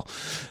really well.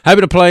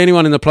 Happy to play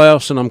anyone in the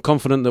playoffs, and I'm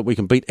confident that we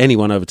can beat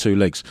anyone over 2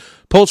 legs.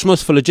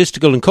 Portsmouth, for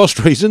logistical and cost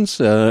reasons,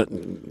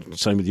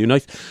 same with you,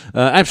 Nath,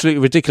 absolutely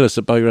ridiculous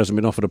that Bowyer hasn't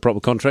been offered a proper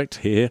contract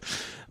here.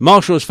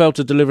 Marshall has failed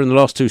to deliver in the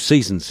last 2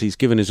 seasons. He's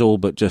given his all,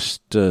 but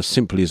just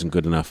simply isn't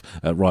good enough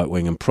at right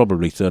wing, and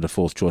probably 3rd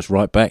or 4th choice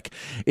right back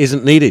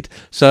isn't needed.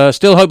 So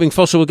still hoping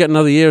Foster will get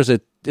another year, as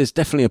there's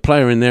definitely a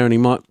player in there, and it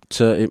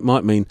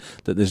might mean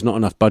that there's not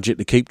enough budget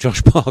to keep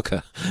Josh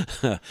Parker.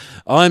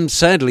 I'm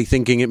sadly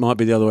thinking it might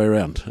be the other way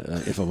around,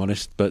 if I'm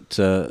honest. But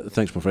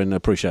thanks, my friend. I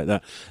appreciate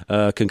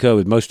that. Concur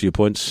with most of your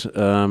points.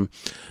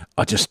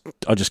 I just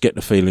get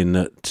the feeling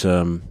that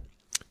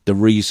the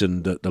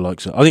reason that the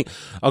likes of... I think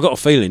I've got a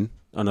feeling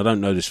and I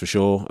don't know this for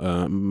sure,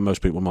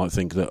 most people might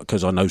think that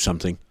because I know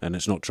something, and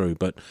it's not true,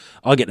 but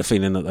I get the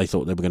feeling that they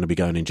thought they were going to be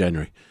going in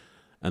January.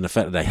 And the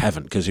fact that they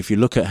haven't, because if you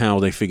look at how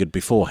they figured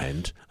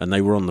beforehand, and they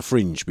were on the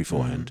fringe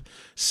beforehand,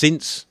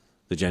 since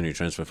the January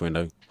transfer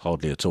window,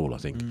 hardly at all, I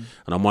think. And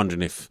I'm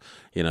wondering if,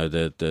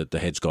 the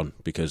head's gone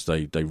because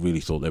they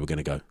really thought they were going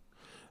to go.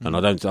 And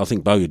I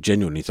think Bowie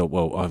genuinely thought,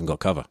 well, I haven't got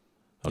cover.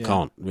 I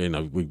can't. We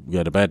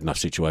had a bad enough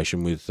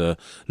situation with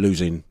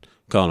losing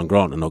Carl and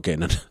Grant and not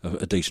getting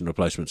a decent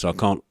replacement. So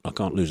I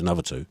can't lose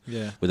another two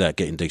without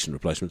getting decent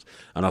replacements.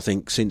 And I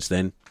think since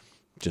then,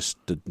 just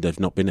they've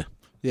not been there.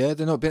 Yeah,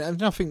 they're not been.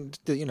 And I think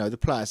that, the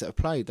players that have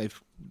played,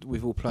 they've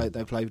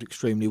played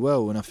extremely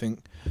well. And I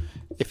think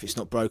if it's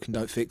not broken,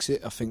 don't fix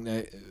it. I think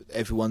that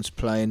everyone's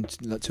playing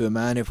to a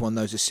man. Everyone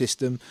knows the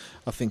system.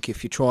 I think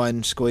if you try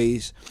and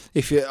squeeze,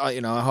 I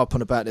harp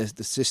on about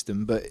the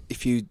system, but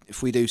if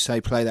we do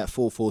say play that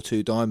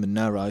 4-4-2 diamond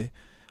narrow,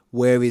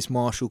 where is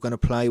Marshall going to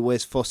play?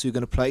 Where's Fosu going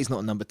to play? He's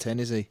not a number 10,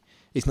 is he?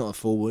 He's not a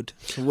forward.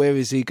 So where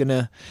is he going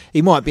to...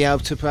 He might be able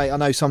to play... I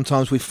know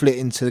sometimes we flit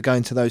into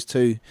going to those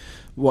two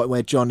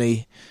where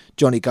Johnny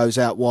goes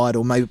out wide,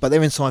 or maybe... But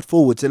they're inside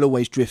forwards. They'll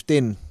always drift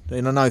in.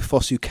 And I know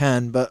Fosu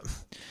can, but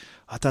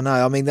I don't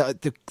know. I mean,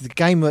 the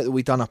game that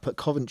we done up at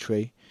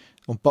Coventry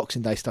on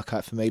Boxing Day stuck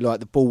out for me.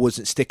 Like, the ball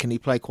wasn't sticking. He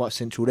played quite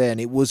central there,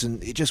 and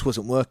it just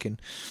wasn't working.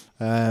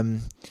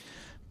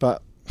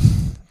 But...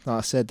 Like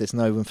I said, there's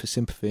no room for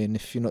sympathy, and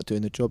if you're not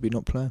doing the job, you're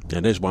not playing. Yeah,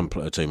 there's one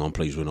team I'm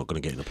pleased we're not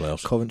going to get in the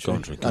playoffs. Coventry.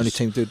 Only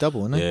team to do a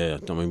double, isn't they? Yeah,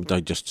 I mean, they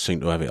just seem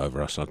to have it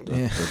over us.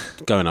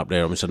 Going up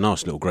there, it's a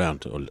nice little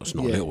ground. It's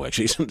not a little,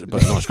 actually, but a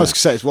nice ground. I was going to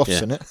say, it's Woffs,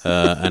 isn't it?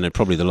 And it's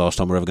probably the last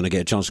time we're ever going to get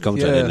a chance to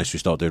commentate there unless we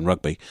start doing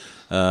rugby.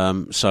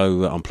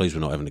 So I'm pleased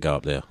we're not having to go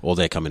up there, or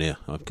they're coming here,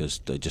 because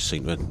they just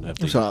seem to have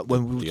the... Like we're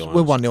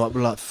 1-0 up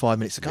with like 5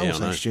 minutes to go,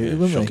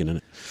 shocking, isn't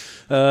it?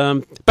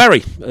 Barry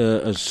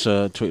has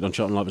tweeted on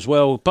Charlton Live as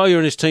well. Bowyer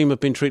and his team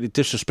have been treated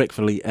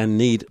disrespectfully and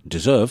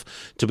deserve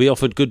to be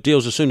offered good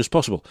deals as soon as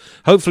possible.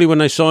 Hopefully when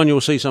they sign you'll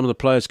see some of the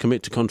players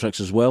commit to contracts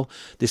as well.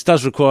 This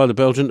does require the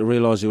Belgian to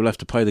realise he will have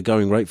to pay the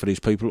going rate for these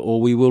people or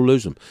we will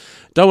lose them.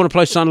 Don't want to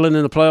play Sunderland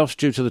in the playoffs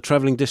due to the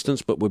travelling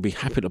distance, but we'd be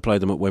happy to play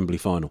them at Wembley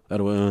final.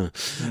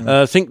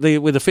 Think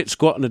with a fit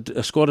squad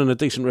and a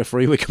decent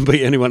referee we can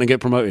beat anyone and get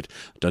promoted.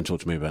 Don't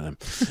talk to me about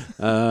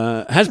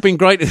them. Has been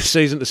great this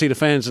season to see the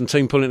fans and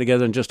team pulling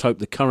together, and just hope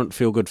the current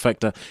feel-good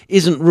factor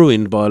isn't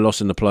ruined by a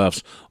loss in the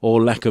playoffs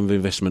or lack of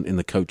investment in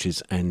the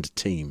coaches and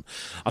team.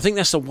 I think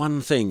that's the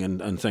one thing,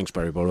 and thanks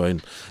Barry, by the way,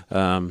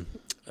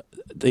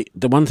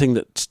 the one thing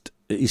that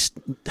is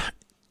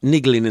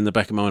niggling in the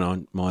back of my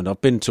mind,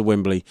 I've been to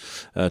Wembley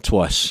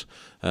twice.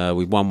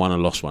 We've won one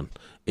and lost one.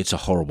 It's a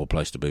horrible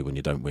place to be when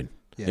you don't win.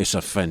 Yeah. It's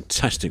a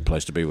fantastic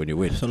place to be when you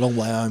win. It's a long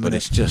way home, but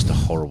it's just a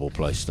horrible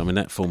place. I mean,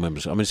 it's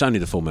only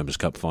the full members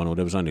cup final.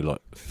 There was only like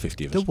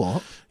 50 of us. The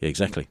what? Yeah,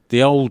 exactly.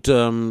 The old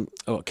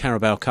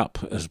Carabao Cup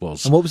as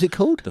was. And what was it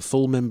called? The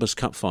full members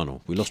cup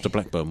final. We lost to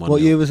Blackburn 1-0.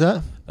 What year was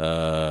that?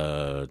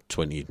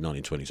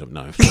 1920 something.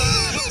 No. I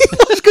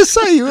was going to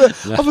say I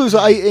thought it was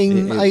like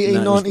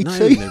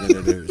 1892.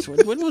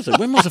 No, when was it?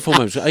 When was the full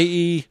members?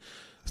 80.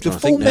 The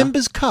full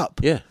members cup.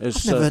 Yeah,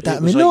 I've never heard that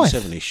in my life.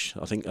 87-ish,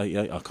 I think. I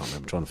can't remember.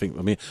 I'm trying to think.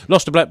 I mean,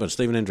 lost to Blackburn.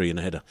 Stephen Hendry in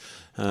the header.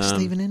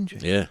 Stephen Hendry.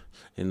 Yeah,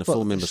 in the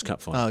full members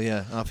cup final. Oh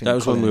yeah, I think that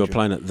was when we were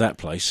playing at that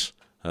place.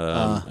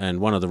 And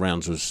one of the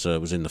rounds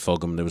was in the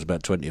Fogham. There was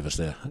about 20 of us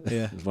there.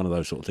 Yeah. It was one of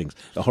those sort of things.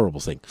 A horrible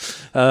thing.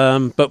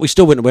 But we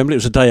still went to Wembley. It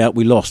was a day out.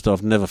 We lost.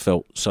 I've never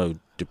felt so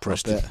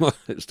depressed.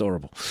 It's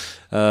horrible.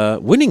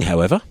 Winning,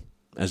 however,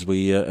 as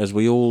we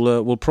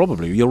all will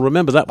probably. You'll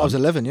remember that one. I was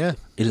 11, yeah.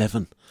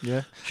 11.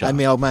 Yeah. And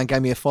my old man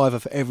gave me a $5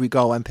 for every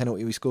goal and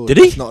penalty we scored. Did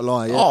he? That's not a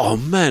lie, yeah. Oh,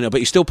 man. I bet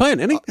he's still paying,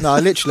 isn't he? No,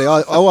 literally.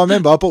 I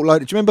remember I bought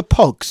loads. Do you remember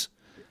Pogs?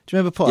 Do you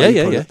remember Pogs?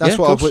 Yeah. That's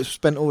what I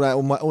spent all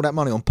that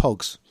money on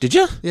Pogs. Did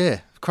you?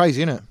 Yeah.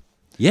 Crazy, isn't it?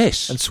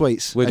 Yes. And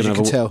sweets, as you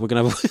can tell. We're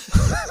going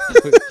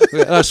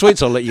to have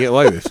sweets I'll let you get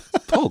away with.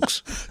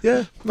 Pogs.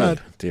 Yeah, mad.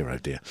 Oh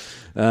dear.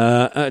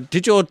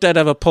 Did your dad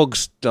have a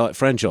Pogs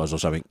franchise or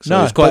something? So no,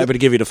 he was quite happy to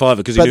give you the $5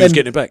 because he knew he was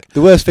getting it back.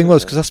 The worst thing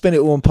was, because I spent it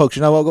all on Pogs,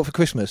 you know what I got for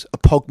Christmas? A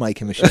Pog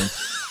making machine.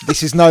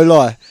 This is no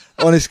lie.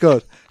 Honest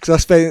God.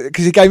 Because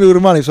he gave me all the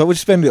money, so I would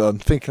spend it on,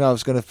 thinking I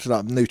was going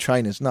to new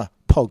trainers. No,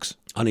 Pogs.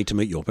 I need to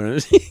meet your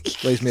parents.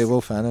 Well, he's me a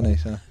Wolf fan, isn't he?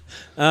 So.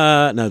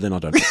 No, then I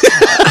don't.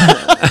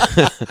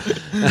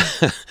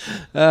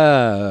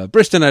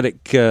 Bristol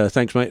Attic,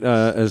 thanks, mate,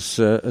 has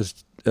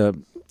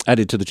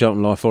added to the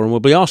Charlton Live Forum. We'll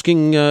be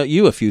asking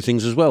you a few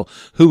things as well.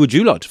 Who would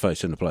you like to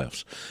face in the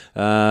playoffs?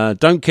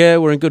 Don't care,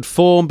 we're in good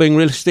form, being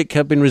realistic,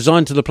 have been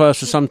resigned to the playoffs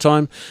for some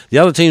time. The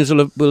other teams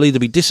will either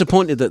be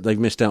disappointed that they've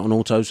missed out on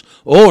autos,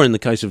 or in the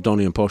case of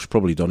Donny and Posh,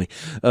 probably Donny,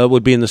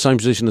 would be in the same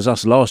position as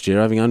us last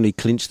year, having only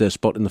clinched their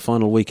spot in the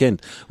final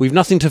weekend. We've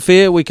nothing to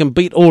fear, we can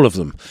beat all of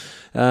them.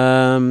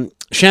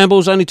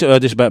 Shambles only to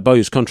this is about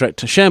Bowyer's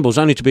contract. Shambles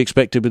only to be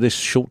expected with this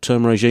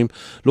short-term regime.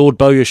 Lord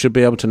Bowyer should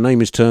be able to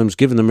name his terms,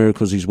 given the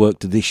miracles he's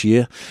worked this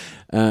year.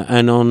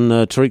 And on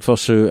Tariq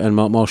Fosu and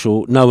Mark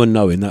Marshall, no and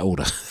no in that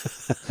order.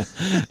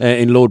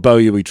 In Lord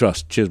Bowyer we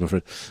trust. Cheers, my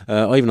friend.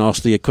 I even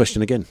asked the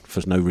question again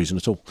for no reason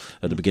at all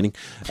at the beginning.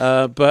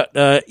 But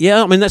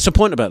yeah, I mean that's the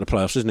point about the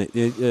playoffs, isn't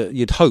it?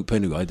 You'd hope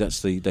anyway.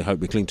 That's the hope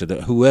we cling to,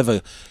 that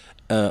whoever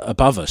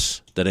above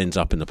us that ends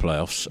up in the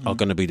playoffs are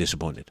going to be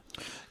disappointed.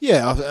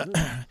 Yeah,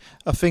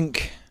 I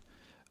think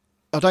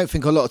I don't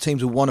think a lot of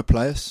teams will want to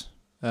play us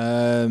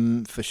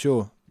for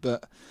sure.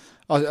 But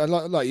I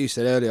like you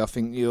said earlier, I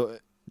think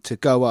to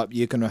go up,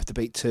 you're going to have to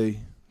beat two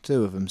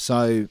of them.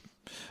 So,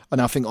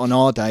 and I think on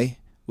our day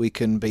we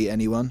can beat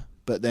anyone.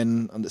 But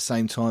then at the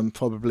same time,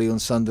 probably on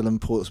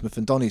Sunderland, Portsmouth,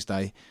 and Donny's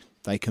day,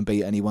 they can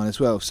beat anyone as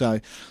well. So.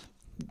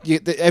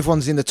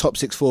 Everyone's in the top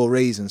 6 for a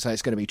reason, so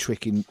it's going to be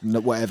tricky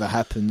whatever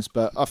happens.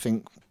 But I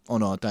think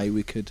on our day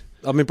we could.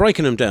 I mean,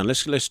 breaking them down.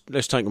 Let's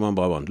take them one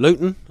by one.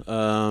 Luton,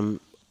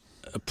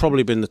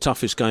 probably been the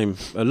toughest game.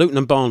 Luton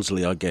and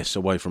Barnsley, I guess,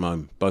 away from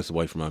home, both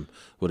away from home,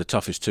 were the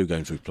toughest 2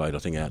 games we've played. I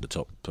think out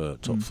of the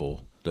top 4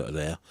 that are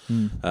there.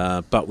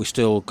 But we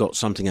still got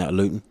something out of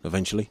Luton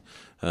eventually,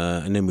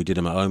 and then we did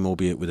them at home,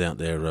 albeit without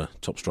their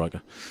top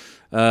striker.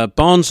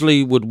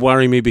 Barnsley would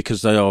worry me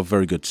because they are a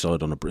very good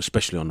side,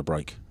 especially on the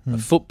break.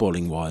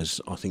 Footballing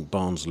wise, I think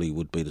Barnsley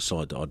would be the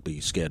side that I'd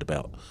be scared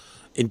about,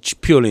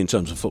 purely in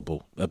terms of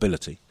football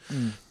ability.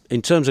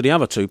 In terms of the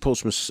other two,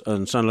 Portsmouth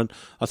and Sunderland,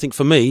 I think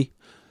for me,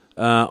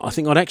 I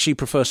think I'd actually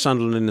prefer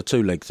Sunderland in the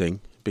 2-leg thing,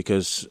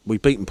 because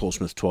we've beaten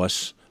Portsmouth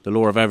twice. The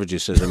law of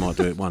averages says they might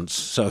do it once.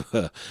 So,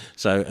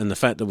 and the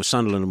fact that with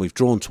Sunderland we've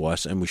drawn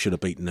twice and we should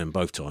have beaten them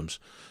both times,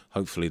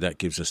 hopefully that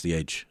gives us the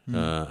edge.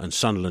 And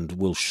Sunderland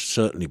will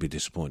certainly be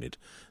disappointed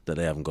that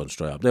they haven't gone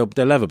straight up.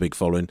 They'll have a big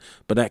following,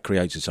 but that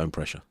creates its own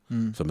pressure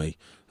for me.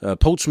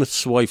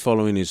 Portsmouth's away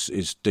following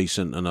is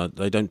decent, and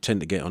they don't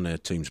tend to get on their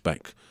team's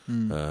back,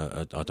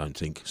 I don't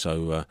think.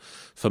 So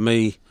for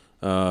me,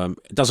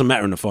 it doesn't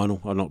matter in the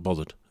final. I'm not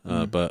bothered.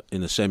 But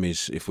in the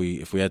semis, if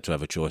we had to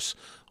have a choice,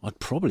 I'd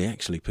probably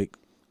actually pick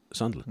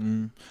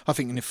Sunderland. I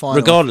think in the final,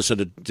 regardless of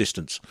the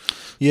distance.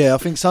 Yeah, I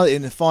think so.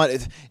 In the final,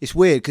 it's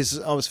weird because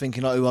I was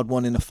thinking like who I'd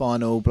won in the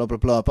final, blah blah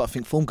blah. But I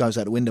think form goes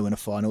out the window in a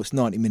final. It's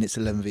 90 minutes,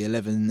 11v11,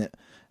 isn't it?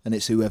 And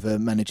it's whoever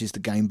manages the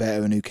game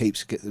better and who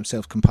get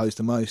themselves composed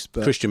the most.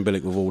 But Christian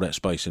Billick with all that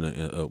space in it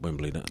at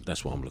Wembley,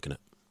 that's what I'm looking at.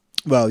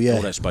 Well, yeah,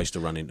 all that space to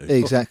run into.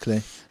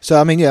 Exactly.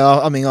 So I mean,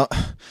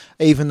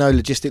 even though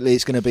logistically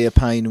it's going to be a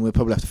pain and we'll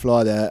probably have to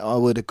fly there, I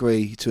would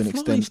agree to an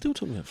extent. Still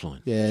talking about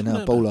flying? Yeah,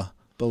 no, baller.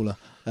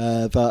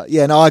 But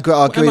yeah, no, I agree.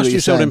 How much with do you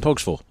sell saying. them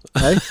pogs for?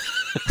 Hey?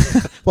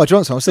 Well,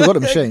 Johnson, I've still got a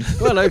machine.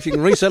 Well, no, if you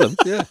can resell them,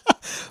 yeah.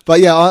 But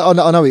yeah, I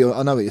know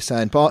what you're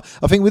saying. But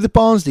I think with the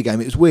Barnsley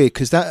game, it was weird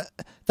because that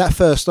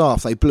first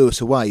half they blew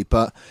us away.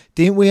 But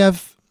didn't we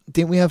have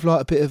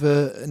like a bit of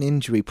an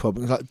injury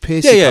problem? Like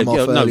Pearcey come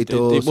off early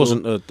doors. It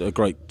wasn't a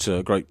great.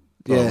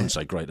 I wouldn't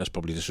say great. That's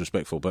probably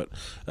disrespectful, but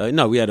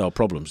no, we had our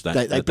problems.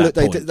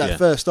 That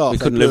first half, we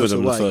couldn't live with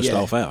them the first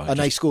half hour, and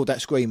they scored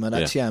that screamer,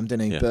 that Tiam,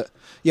 didn't he? Yeah. But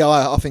yeah,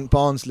 I think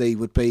Barnsley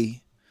would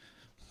be,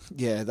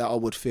 that I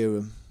would fear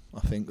them. I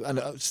think, and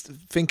I was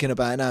thinking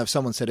about it now. If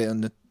someone said it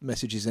on the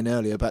messages in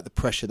earlier about the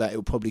pressure that it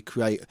will probably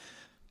create,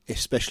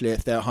 especially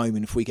if they're at home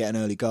and if we get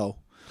an early goal.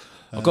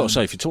 I've got to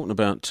say, if you're talking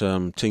about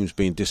teams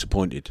being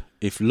disappointed,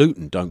 if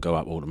Luton don't go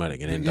up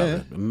automatic and end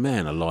up,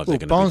 man alive, they're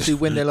going to be. Barnsley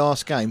win their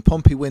last game.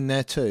 Pompey win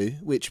their 2,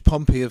 which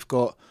Pompey have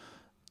got.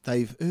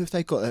 They've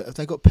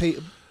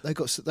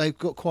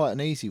got quite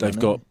an easy one. They've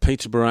got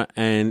Peterborough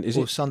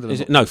and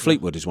Sunderland. No,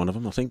 Fleetwood is one of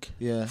them, I think.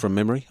 Yeah, from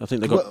memory, I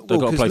think they've got to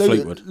play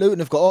Fleetwood. Luton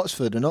have got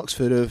Oxford, and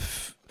Oxford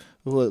have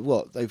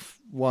they've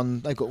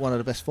won. They've got one of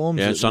the best forms.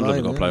 Yeah,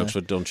 Sunderland have got to play they?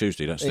 Oxford on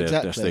Tuesday. That's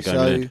exactly. their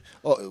game.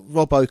 So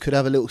Robbo could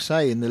have a little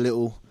say in the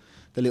little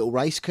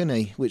race, couldn't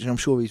he? Which I'm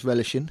sure he's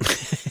relishing.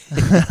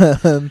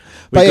 But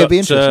it'll be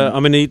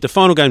interesting. The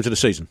final games of the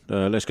season.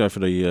 Let's go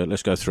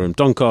through them.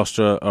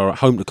 Doncaster are at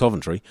home to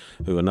Coventry,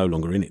 who are no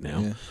longer in it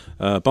now.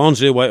 Yeah.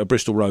 Barnsley away to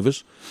Bristol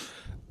Rovers.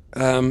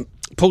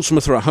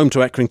 Portsmouth are at home to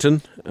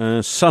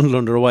Accrington.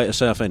 Sunderland are away to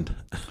Southend.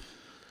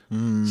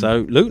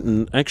 So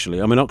Luton,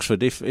 actually,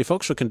 Oxford. If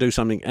Oxford can do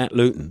something at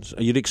Luton's,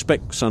 you'd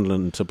expect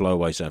Sunderland to blow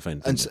away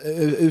Southend. And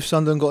who've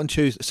Sunderland got on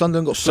Tuesday?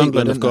 Sunderland got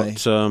Fleetwood, didn't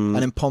they? And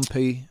then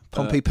Pompey,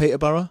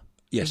 Peterborough.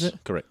 Yes,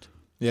 correct.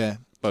 Yeah,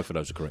 both of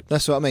those are correct.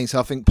 That's what I mean. So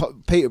I think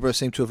Peterborough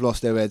seem to have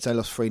lost their heads. They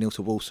lost 3-0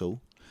 to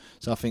Walsall.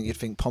 So I think you'd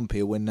think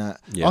Pompey will win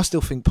that. Yeah. I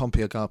still think Pompey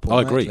will go up.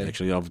 I agree.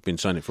 Actually, I've been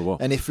saying it for a while.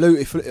 And if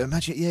Luton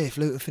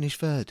finished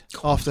third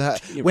after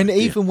that,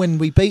 when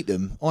we beat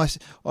them, I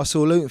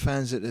saw Luton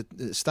fans at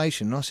the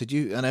station, and I said,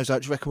 and I was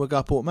like, do you reckon we'll go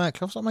up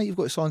automatically? I was like, mate, you've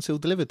got it signed,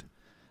 sealed, delivered.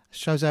 It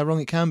shows how wrong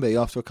it can be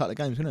after a couple of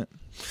games, isn't it?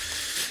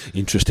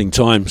 Interesting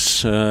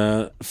times.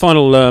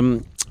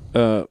 Final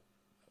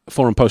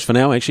forum post for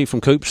now, actually,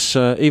 from Coops.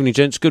 Evening,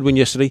 gents. Good win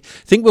yesterday.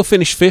 Think we'll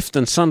finish 5th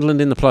and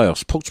Sunderland in the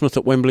playoffs. Portsmouth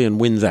at Wembley and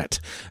win that.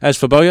 As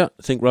for Bowyer,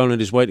 I think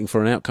Roland is waiting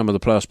for an outcome of the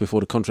playoffs before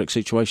the contract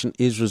situation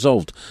is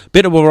resolved.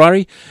 Bit of a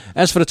worry.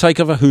 As for the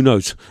takeover, who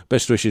knows?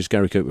 Best wishes,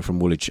 Gary Cooper from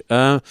Woolwich.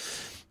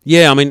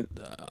 Yeah, I mean,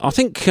 I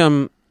think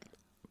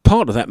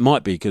part of that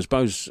might be because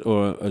Bowes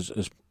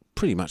has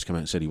pretty much come out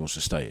and said he wants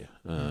to stay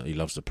here. He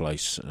loves the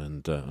place,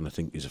 and I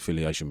think his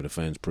affiliation with the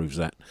fans proves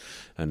that,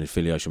 and his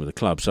affiliation with the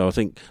club. So I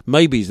think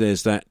maybe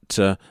there's that.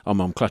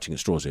 I'm clutching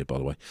at straws here, by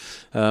the way.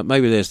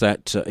 Maybe there's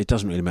that. It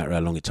doesn't really matter how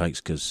long it takes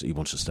because he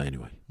wants to stay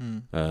anyway.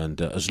 And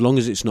as long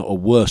as it's not a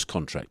worse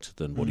contract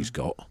than what he's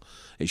got,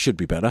 it should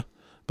be better.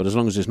 But as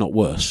long as it's not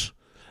worse.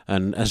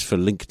 And as for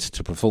linked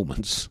to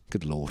performance,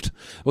 good Lord.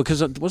 Well,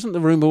 because wasn't the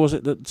rumour, was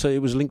it, that it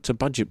was linked to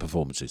budget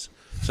performances?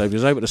 So if he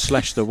was able to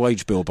slash the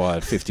wage bill by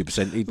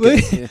 50%, he'd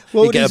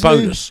get a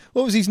bonus.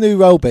 What was his new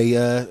role be?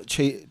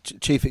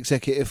 Chief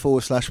Executive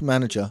 /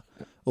 manager?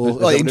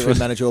 Or interim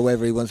manager, or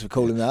whatever he wants to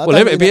call him that. Well,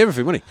 it'd be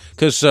everything, wouldn't he?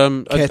 Because, by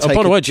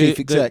the way, chief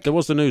exec. there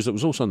was the news that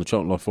was also on the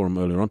Charlton Live Forum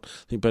earlier on.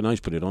 I think Ben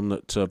Hayes put it on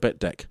that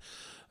BetDeck,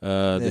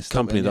 the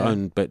company that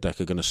owned BetDeck,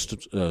 are going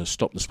to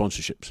stop the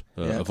sponsorships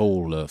of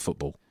all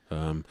football.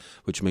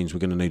 Which means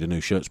we're going to need a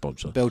new shirt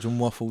sponsor. Belgian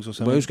waffles or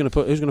something. Well, who's going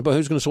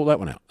to sort that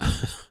one out?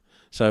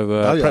 So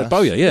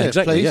Bowyer, yeah,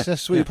 exactly. Please, yeah.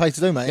 that's what you pay to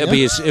do, mate.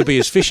 It'll be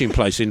his fishing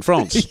place in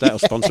France. That'll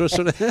sponsor us.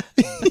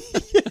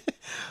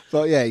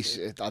 But yeah,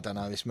 I don't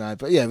know, it's mad.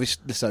 But yeah,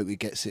 let's hope he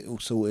gets it all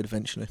sorted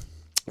eventually.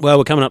 Well,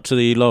 we're coming up to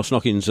the last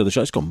knock-ins of the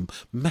show. It's gone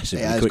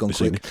massively quick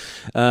this evening.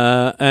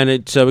 And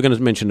we're going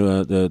to mention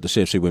the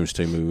CFC women's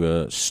team,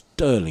 who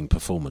sterling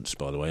performance,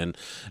 by the way. And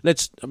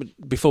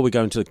before we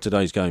go into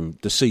today's game,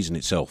 the season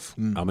itself.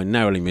 I mean,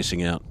 narrowly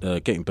missing out,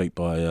 getting beat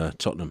by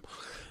Tottenham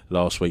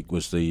last week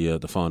was the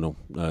final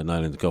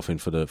nail in the coffin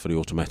for the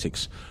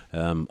automatics.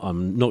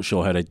 I'm not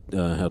sure how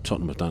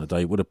Tottenham have done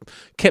today. It would have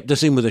kept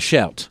us in with a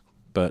shout,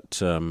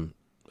 but.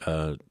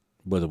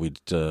 Whether we'd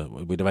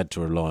have had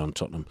to rely on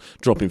Tottenham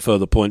dropping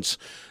further points,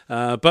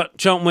 but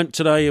Charlton went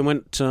today and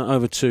went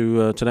over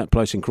to that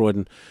place in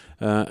Croydon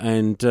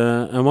and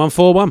won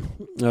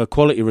 4-1.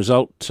 Quality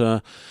result.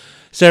 Sarah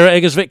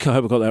Eggersvik, I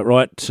hope I got that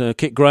right.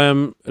 Kit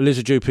Graham,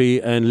 Liza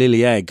Juppie, and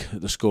Lily Agg,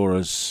 the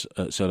scorers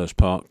at Selhurst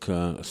Park.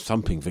 A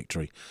thumping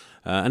victory.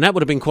 And that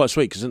would have been quite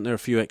sweet, because isn't there a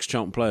few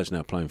ex-Charlton players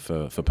now playing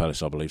for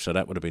Palace, I believe, so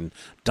that would have been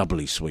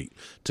doubly sweet.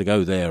 To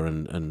go there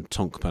and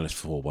tonk Palace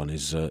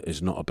 4-1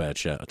 is not a bad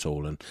shout at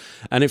all. And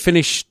it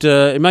finished,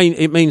 it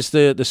means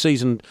the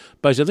season,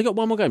 basically, they've got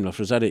one more game left,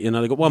 or is that it?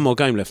 They've got one more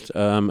game left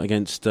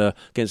against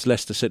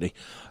Leicester City.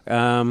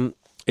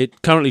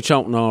 Currently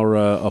Charlton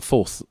are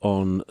fourth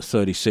on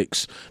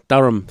 36,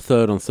 Durham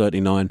third on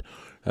 39,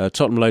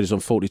 Tottenham Ladies on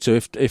 42.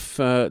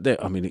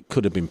 It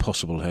could have been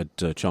possible had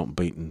Charlton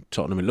beaten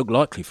Tottenham. It looked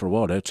likely for a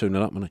while. They were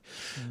 2-0 up, weren't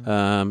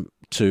they?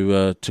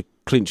 To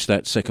clinch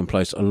that second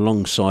place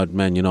alongside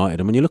Man United.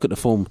 And when you look at the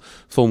form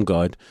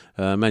guide,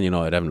 Man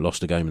United haven't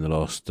lost a game in the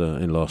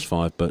last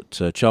 5,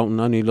 but Charlton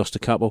only lost a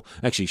couple.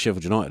 Actually,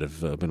 Sheffield United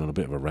have been on a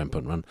bit of a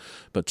rampant run,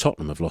 but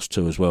Tottenham have lost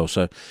 2 as well.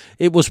 So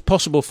it was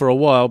possible for a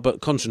while,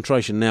 but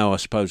concentration now, I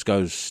suppose,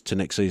 goes to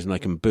next season. They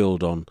can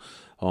build on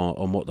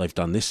what they've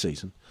done this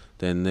season.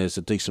 Then there's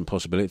a decent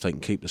possibility, if they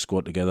can keep the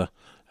squad together,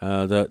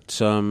 that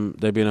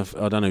there'll be enough.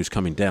 I don't know who's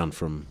coming down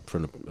from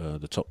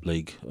the top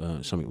league.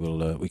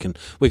 Something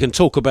we can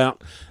talk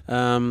about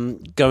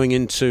going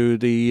into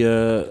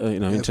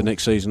into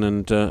next season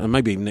and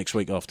maybe even next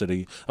week after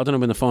the. I don't know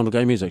when the final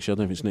game is actually. I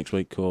don't know if it's next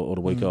week or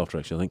the week after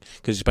actually. I think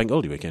because it's bank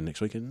holiday weekend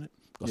next week, isn't it?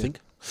 I think.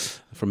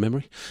 From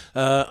memory,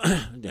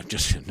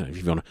 just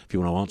if you want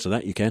to answer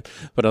that, you can.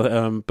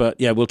 But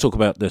yeah, we'll talk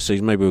about this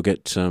season. Maybe we'll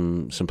get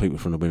some people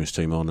from the women's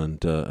team on and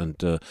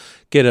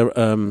get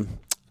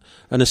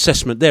an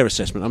assessment, their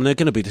assessment. I mean, they're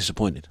going to be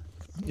disappointed.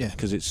 Yeah,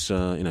 because it's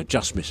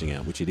just missing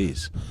out, which it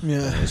is.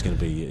 Yeah, it's going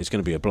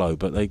to be a blow.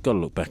 But they've got to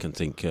look back and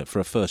think for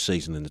a first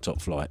season in the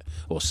top flight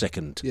or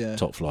second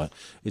top flight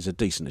is a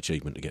decent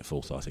achievement to get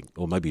fourth, I think,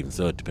 or maybe even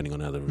third, depending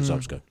on how the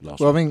results go.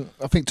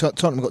 I think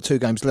Tottenham got 2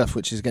 games left,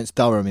 which is against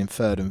Durham in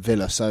third and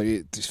Villa. So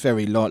it's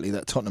very likely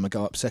that Tottenham will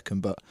go up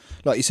second. But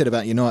like you said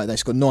about United, they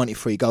scored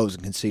 93 goals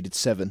and conceded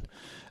 7.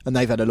 And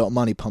they've had a lot of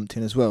money pumped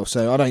in as well,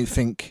 so I don't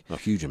think a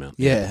huge amount.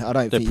 Yeah, I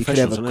don't think you could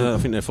ever. I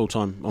think they're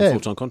full-time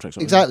contracts.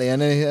 Exactly,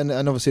 and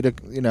obviously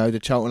the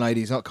Charlton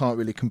ladies can't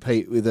really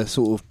compete with the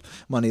sort of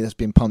money that's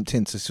been pumped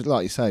in. So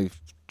like you say,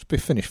 to be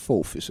finished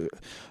 4th is a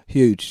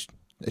huge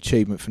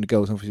achievement from the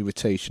girls, obviously with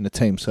Tish and the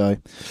team. So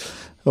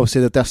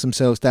obviously they'll dust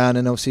themselves down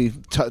and obviously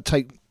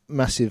take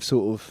massive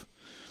sort of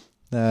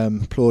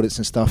plaudits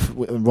and stuff,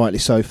 rightly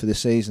so, for this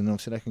season.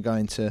 Obviously they can go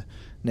into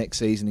next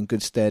season in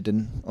good stead,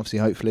 and obviously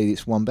hopefully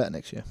it's one better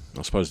next year.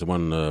 I suppose the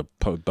one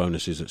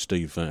bonus is that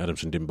Steve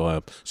Adamson didn't buy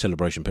a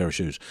celebration pair of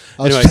shoes.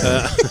 Anyway,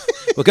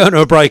 we're going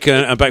to a break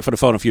and back for the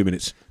final few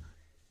minutes.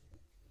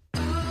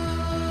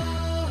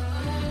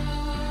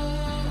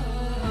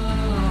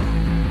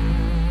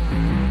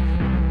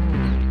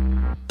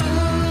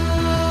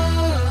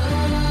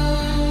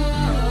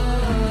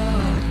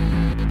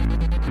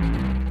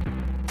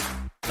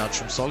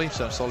 from Solly.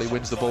 So Solly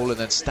wins the ball and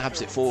then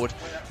stabs it forward.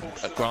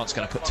 Grant's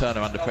going to put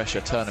Turner under pressure.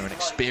 Turner, an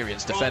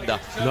experienced defender,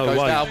 goes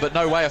down, but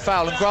no way a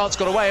foul. And Grant's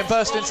got away and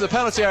burst into the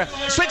penalty area.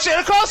 Switch it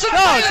across and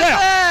it's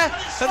there.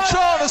 And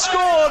Charlton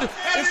scored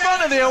in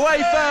front of the away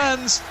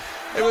fans.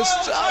 It was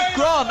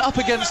Grant up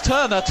against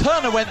Turner.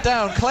 Turner went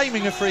down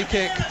claiming a free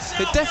kick.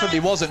 It definitely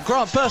wasn't.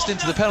 Grant burst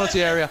into the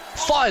penalty area,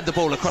 fired the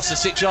ball across the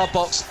 6-yard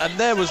box, and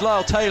there was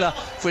Lyle Taylor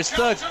for his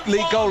third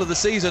league goal of the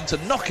season to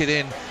knock it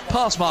in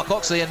past Mark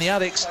Oxley and the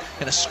Addicts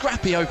in a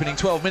scrappy opening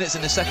 12 minutes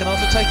in the second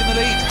half of taking the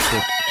lead.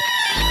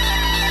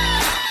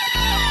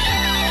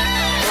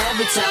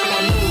 Every time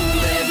I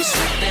move, every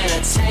step that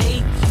I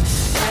take,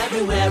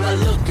 everywhere I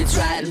look, it's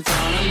right in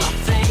front of my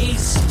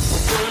face. One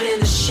foot in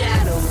the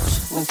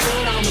shadows, one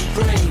foot on the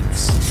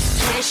brakes.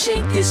 Can't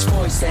shake this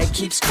voice that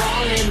keeps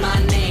calling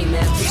my name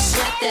every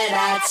step that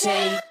I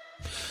take.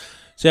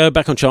 So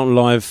back on Charlton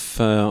Live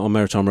on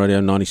Maritime Radio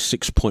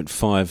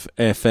 96.5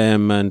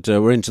 FM, and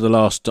we're into the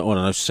last,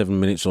 7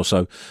 minutes or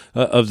so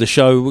of the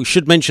show. We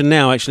should mention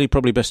now, actually,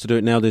 probably best to do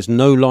it now, there's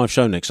no live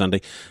show next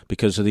Sunday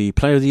because of the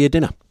Player of the Year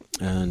dinner.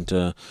 And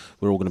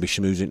we're all going to be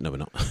schmoozing. No, we're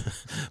not.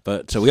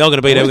 But we are going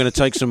to be there. We're going to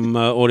take some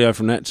audio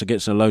from that to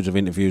get some loads of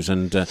interviews.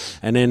 And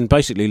then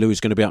basically Louis is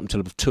going to be up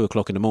until 2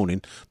 o'clock in the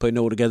morning, putting it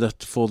all together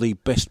for the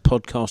best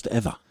podcast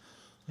ever.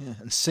 Yeah,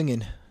 and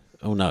singing.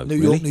 Oh, no. New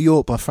really? York, New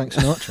York by Frank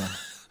Sinatra.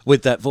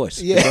 With that voice.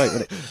 Yeah. Great,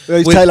 wasn't it?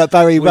 It was like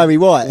Barry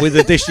White. With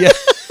the dish, yeah.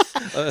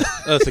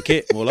 Eartha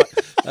Kitt, more like.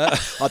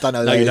 I don't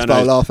know. No, you don't know.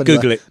 know. Laugh anyway.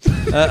 Google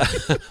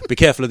it. Be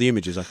careful of the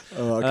images, though.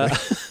 Oh,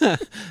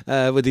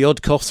 okay. With the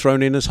odd cough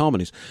thrown in as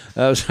harmonies.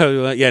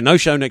 No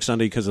show next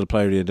Sunday because of the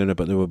Player of the Year dinner,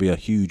 but there will be a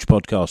huge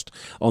podcast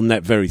on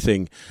that very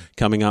thing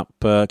coming up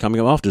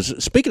after.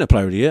 Speaking of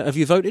Player of the Year, have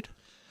you voted?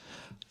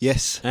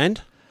 Yes.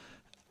 And?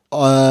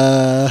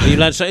 Are you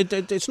allowed to say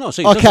it's not?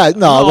 See, Okay,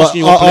 no,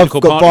 I've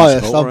got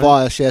bias. Support, I'm right?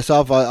 biased. Yes,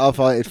 I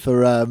voted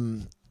for.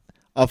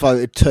 I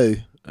voted 2.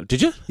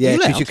 Did you? Yeah,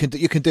 because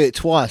you can do it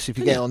twice if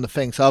you get it on the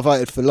thing. So I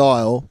voted for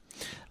Lyle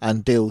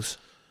and Dills.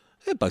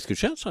 Yeah, both good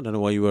shouts. I don't know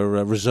why you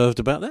were reserved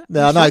about that.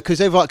 No,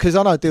 because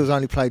I know Dills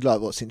only played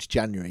since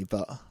January,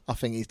 but I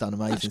think he's done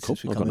amazing. That's cool.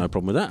 Since we I've come got no in.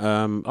 problem with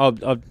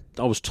that.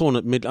 I was torn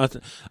at mid.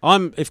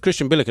 If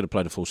Christian Billick had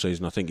played a full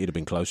season, I think he'd have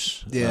been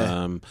close.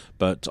 Yeah.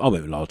 But I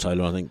went with Lyle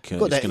Taylor. I think You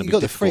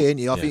got the 3, ain't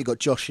you? I think you got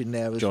Josh in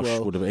there as well. Josh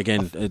would have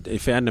again.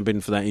 If it hadn't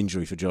been for that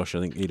injury for Josh, I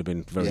think he'd have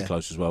been very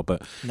close as well.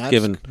 But Nabs,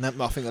 given,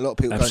 I think a lot of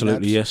people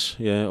absolutely go Nabs. yes,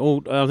 yeah.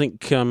 I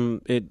think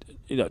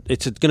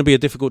it's going to be a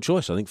difficult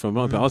choice. I think from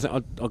my part, I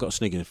got a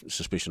sneaking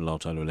suspicion Lyle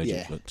Taylor legend.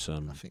 Yeah, but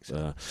I think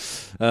so.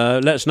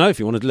 let us know if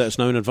you want to let us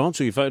know in advance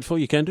who you voted for.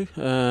 You can do.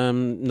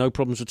 No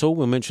problems at all.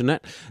 We'll mention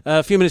that.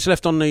 A few minutes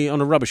left on the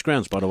rubbish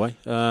grounds, by the way.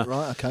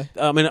 Right. Okay.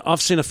 I mean,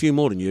 I've seen a few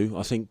more than you.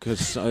 I think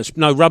because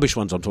no rubbish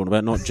ones I'm talking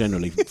about, not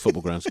generally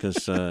football grounds.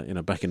 Because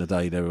back in the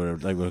day they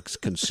were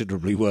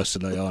considerably worse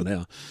than they are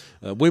now.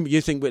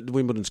 You think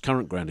Wimbledon's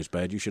current ground is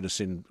bad? You should have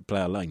seen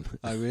Plough Lane.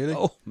 Oh really?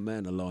 Oh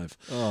man, alive!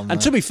 Oh, man.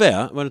 And to be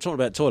fair, when I'm talking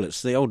about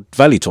toilets, the old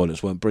Valley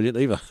toilets weren't brilliant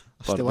either.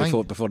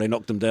 Still Before they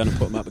knocked them down and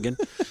put them up again.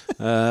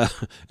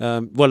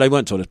 Well, they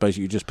weren't toilets.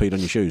 Basically, you just peed on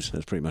your shoes.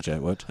 That's pretty much how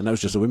it worked. And that was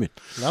just the women.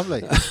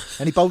 Lovely.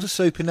 Any bowls of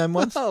soup in them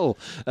ones? Oh,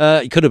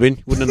 it could have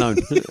been. Wouldn't have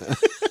known.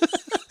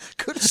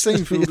 Could have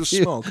seen through all the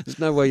smog. There's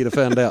no way you'd have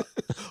found out.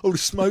 All the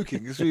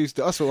smoking.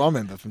 That's what I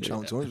remember from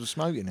Charlton. It was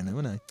smoking in there,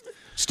 wasn't it?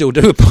 Still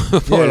do,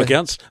 by all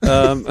accounts.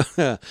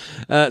 So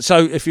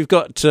if you've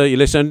got your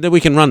list, and we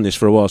can run this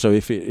for a while. So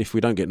if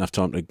we don't get enough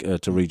time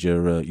to read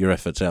your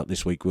efforts out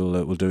this week,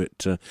 we'll do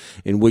it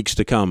in weeks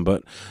to come.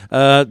 But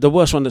the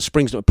worst one that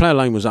springs to Plough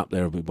Lane was up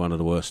there, one of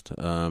the worst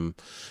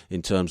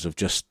in terms of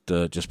just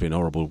being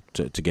horrible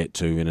to get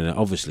to. And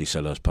obviously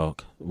Selhurst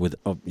Park with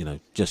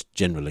just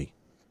generally.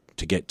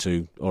 To get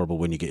to, horrible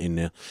when you get in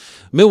there.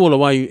 Millwall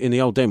away in the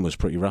Old Den was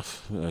pretty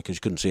rough because you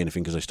couldn't see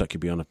anything because they stuck you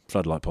behind a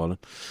floodlight pylon.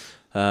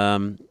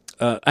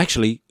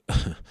 Actually,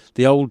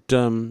 the old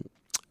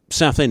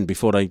South End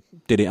before they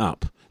did it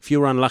up. If you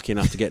were unlucky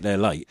enough to get there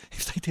late,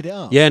 if they did it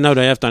up, yeah, no,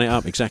 they have done it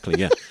up exactly.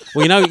 Yeah,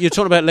 well, you're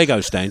talking about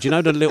Lego stands. You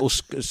know the little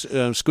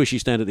squishy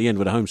stand at the end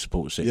where the home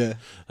supporters sit. Yeah,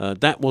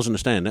 that wasn't a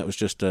stand. That was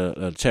just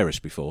a terrace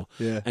before.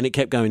 Yeah, and it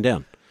kept going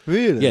down.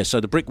 Really? Yeah,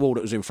 so the brick wall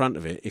that was in front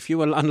of it, if you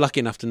were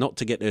unlucky enough not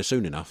to get there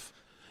soon enough,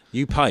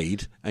 you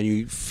paid and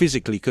you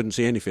physically couldn't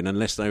see anything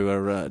unless they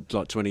were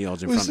like 20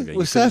 yards in front of you.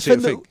 Was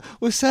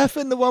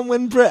Southend the one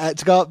when Brett had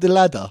to go up the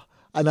ladder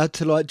and had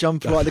to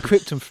jump right the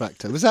Krypton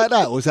Fractor? Was that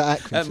or was that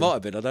Accrington? That might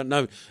have been, I don't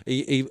know.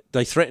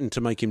 They threatened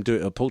to make him do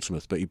it at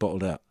Portsmouth, but he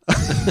bottled out.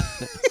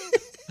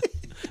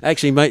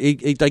 Actually,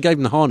 mate, they gave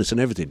him the harness and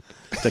everything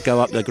to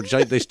go up there.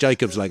 This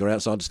Jacob's leg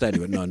outside the stand.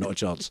 He went, no, not a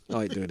chance.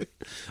 I ain't doing it.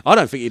 I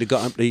don't think he'd have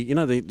got up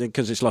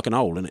because it's like an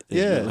hole, isn't it?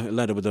 Yeah. A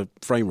ladder with a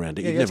frame around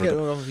it. Yeah, Never get it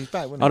on his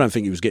back, I don't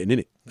think he was getting in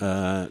it.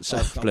 I'm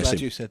bless glad him.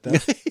 you said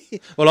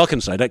that. Well, I can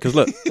say that because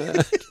look.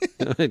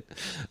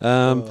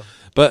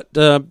 But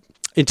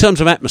in terms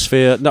of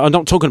atmosphere, no, I'm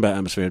not talking about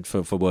atmosphere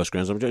for worse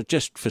grounds. I'm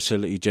just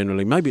facility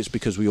generally. Maybe it's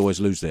because we always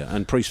lose there,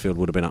 and Priestfield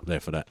would have been up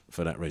there for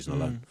that reason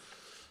alone.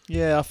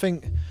 Yeah, I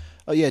think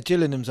Oh yeah,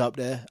 Gillingham's up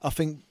there. I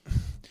think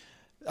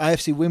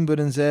AFC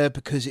Wimbledon's there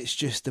because it's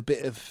just a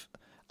bit of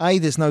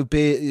there's no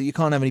beer. You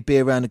can't have any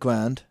beer around the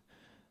ground,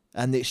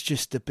 and it's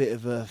just a bit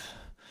of a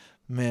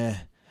meh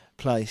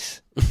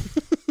place.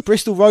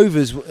 Bristol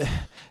Rovers.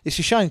 It's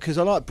a shame because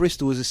I like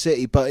Bristol as a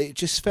city, but it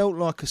just felt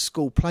like a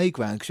school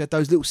playground because you had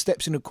those little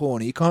steps in the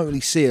corner. You can't really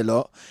see a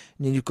lot,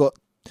 and then you've got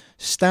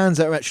stands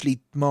that are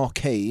actually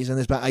marquees, and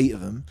there's about 8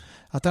 of them.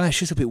 I don't know, it's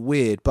just a bit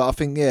weird. But I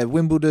think,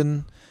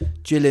 Wimbledon,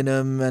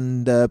 Gillingham,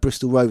 and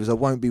Bristol Rovers. I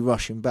won't be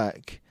rushing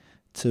back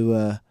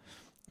to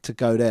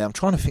go there. I'm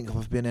trying to think if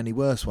I've been any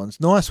worse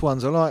ones. Nice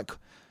ones. I like.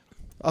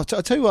 I'll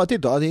tell you what I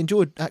did. I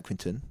enjoyed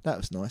Accrington. That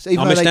was nice. I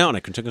missed out on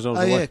Accrington because I was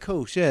away. Yeah, of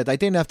course. Yeah, they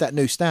didn't have that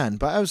new stand,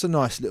 but that was a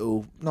nice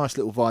little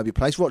vibey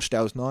place.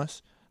 Rochdale's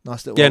nice.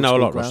 Nice little. Yeah, no, I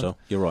like Rochdale.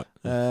 You're right.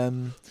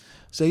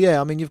 So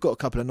yeah, I mean, you've got a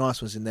couple of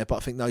nice ones in there, but I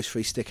think those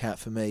 3 stick out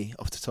for me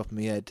off the top of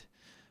my head.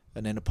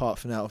 And then apart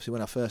from that, obviously,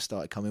 when I first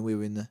started coming, we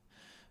were in the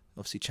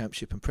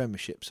Championship and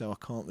Premiership, so I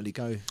can't really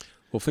go.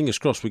 Well, fingers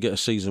crossed we get a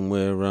season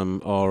where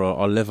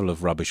our level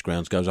of rubbish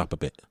grounds goes up a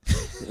bit.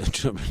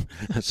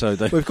 So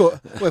we've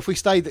got. Well, if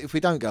we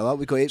don't go up,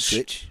 we've got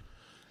Ipswich,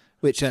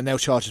 which they'll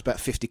charge us about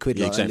 50 quid.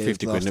 Yeah, exactly,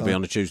 50 quid, and it'll be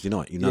on a Tuesday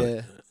night. You know.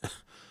 Yeah.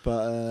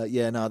 But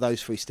no,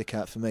 those 3 stick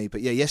out for me.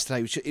 But yeah,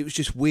 yesterday it was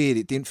just weird.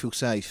 It didn't feel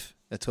safe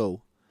at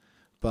all.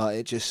 But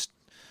it just,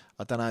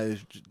 I don't know,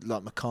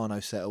 like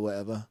Meccano set or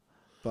whatever.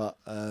 But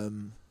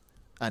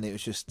and it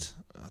was just,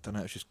 I don't know,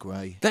 it was just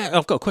grey.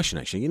 I've got a question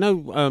actually. You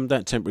know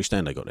that temporary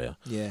stand they got there?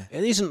 Yeah.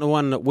 It isn't the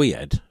one that we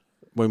had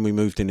when we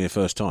moved in here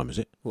first time, is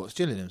it? What's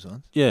Gillingham's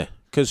one? Yeah,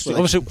 because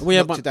obviously we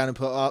had one. It down and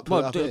put it up.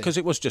 Well, because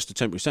it was just a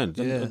temporary stand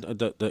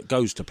that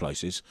goes to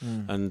places,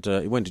 and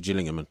it went to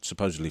Gillingham and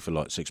supposedly for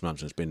like 6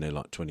 months, and it's been there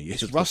like 20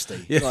 years. It's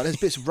rusty. Yeah. Like, there's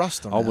bits of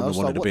rust on it. I wouldn't have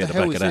wanted to be at the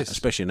back of that,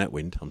 especially in that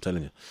wind. I'm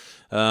telling you.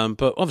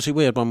 But obviously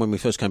we had one when we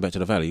first came back to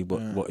the Valley.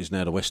 What is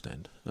now the West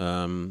End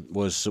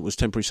was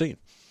temporary seating.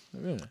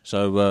 Really?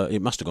 So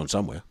it must have gone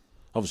somewhere.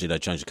 Obviously, they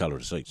changed the colour of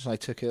the seats. They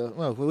took it.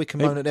 Well, we can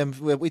moan at them.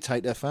 We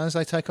take their fans.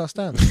 They take our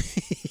stand.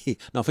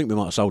 No, I think we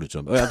might have sold it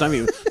to them. I don't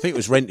think it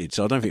was rented,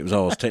 so I don't think it was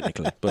ours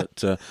technically.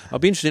 But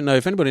I'd be interested to know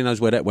if anybody knows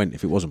where that went.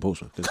 If it wasn't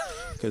Portsmouth,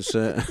 because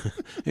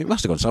it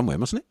must have gone somewhere,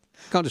 mustn't it?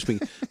 Can't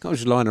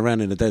just lying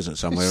around in the desert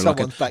somewhere, like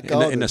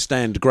in a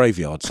stand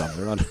graveyard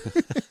somewhere,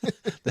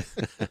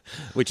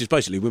 which is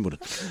basically Wimbledon.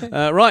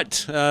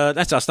 Right,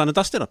 that's us done and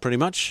dusted, pretty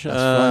much.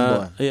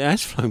 Flown by. It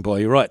has flown by.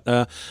 You're right.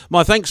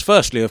 My thanks,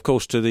 firstly, of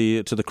course, to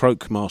the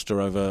Croak master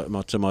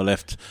to my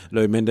left,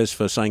 Louis Mendes,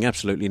 for saying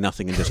absolutely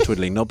nothing and just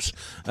twiddling knobs,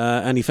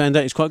 and he found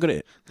out he's quite good at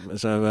it.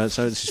 So it's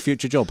his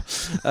future job.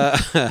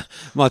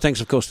 My thanks,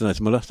 of course, to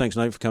Nathan Muller. Thanks,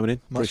 Nate, for coming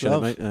in. Much Appreciate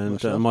love. it,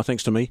 mate. And my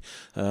thanks to me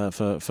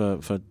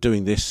for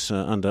doing this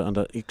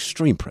under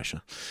extreme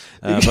pressure.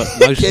 But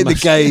getting the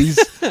gaze.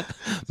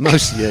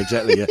 Mostly, yeah,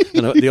 exactly, yeah.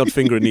 And the odd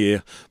finger in the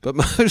ear. But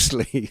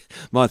mostly,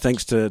 my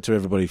thanks to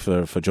everybody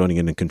for joining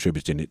in and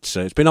contributing. It's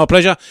been our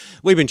pleasure.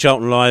 We've been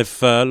Charlton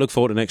Live. Look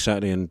forward to next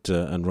Saturday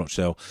and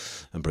Rochdale,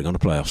 and bring on the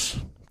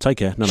playoffs. Take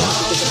care. No.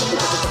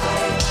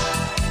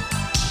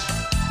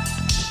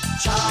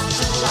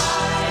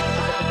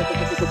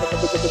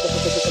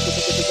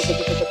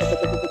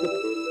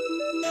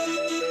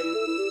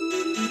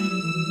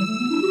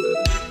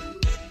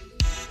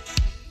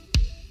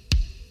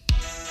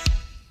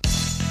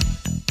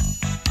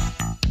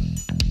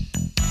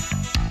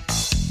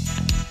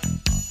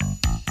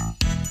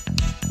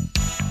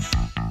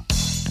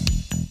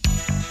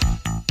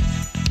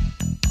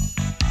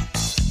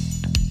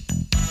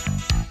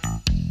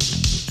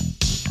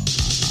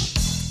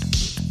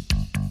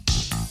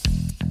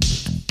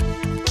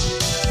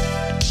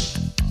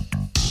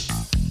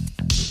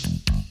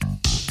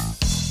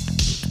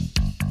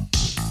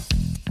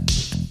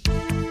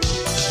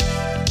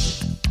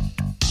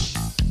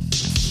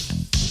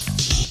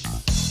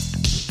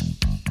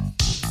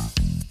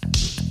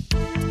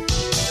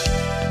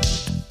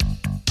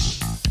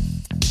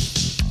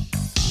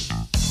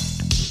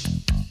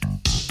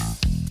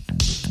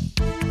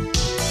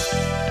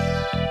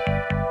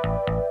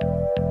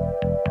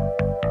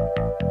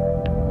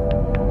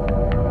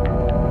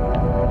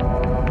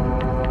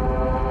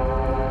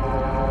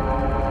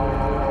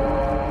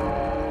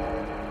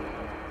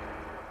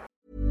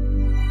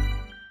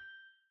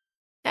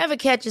 Ever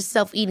catch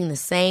yourself eating the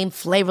same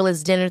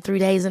flavorless dinner 3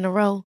 days in a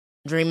row?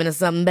 Dreaming of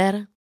something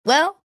better?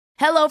 Well,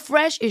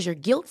 HelloFresh is your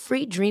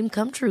guilt-free dream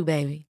come true,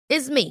 baby.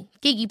 It's me,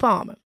 Keke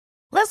Palmer.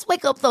 Let's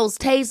wake up those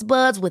taste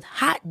buds with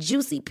hot,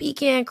 juicy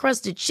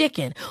pecan-crusted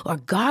chicken or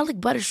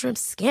garlic butter shrimp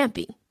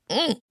scampi.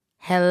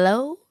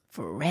 Hello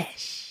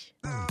Fresh.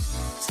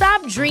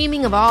 Stop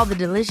dreaming of all the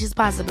delicious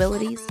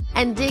possibilities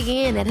and dig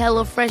in at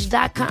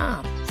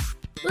HelloFresh.com.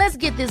 Let's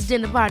get this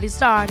dinner party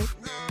started.